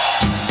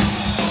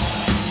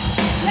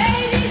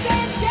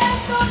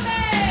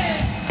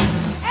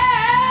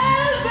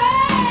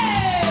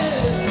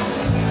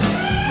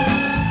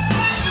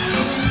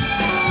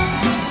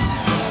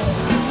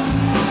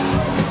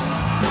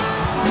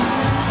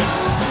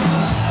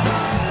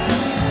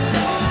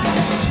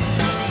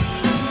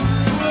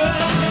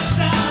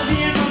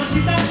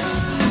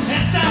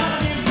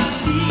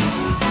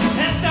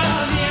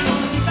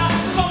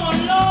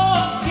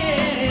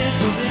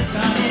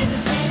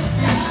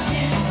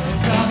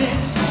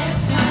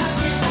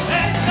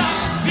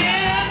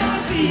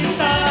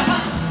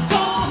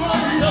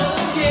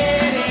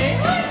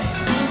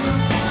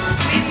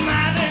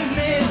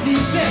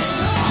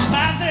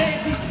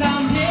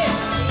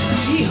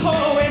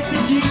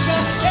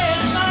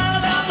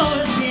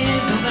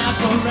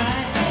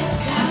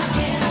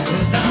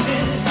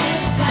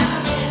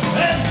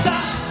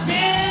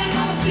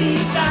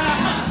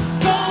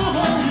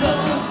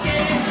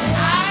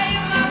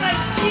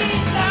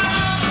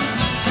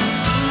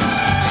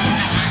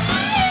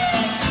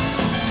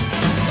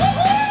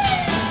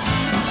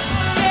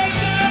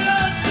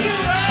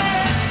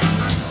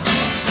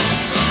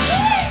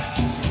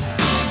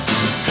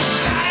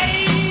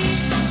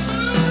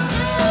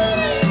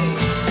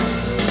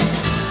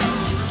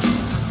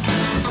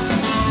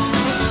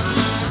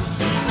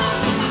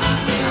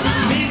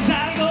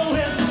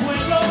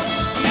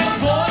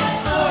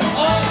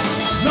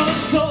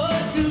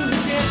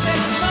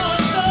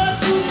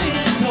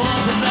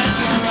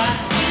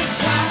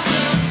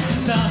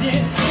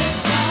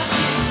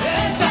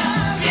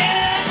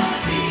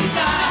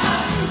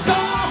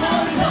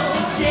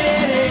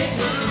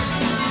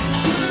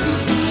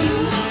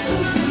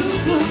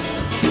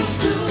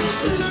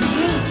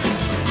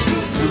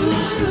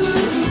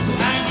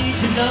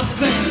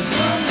 Nothing.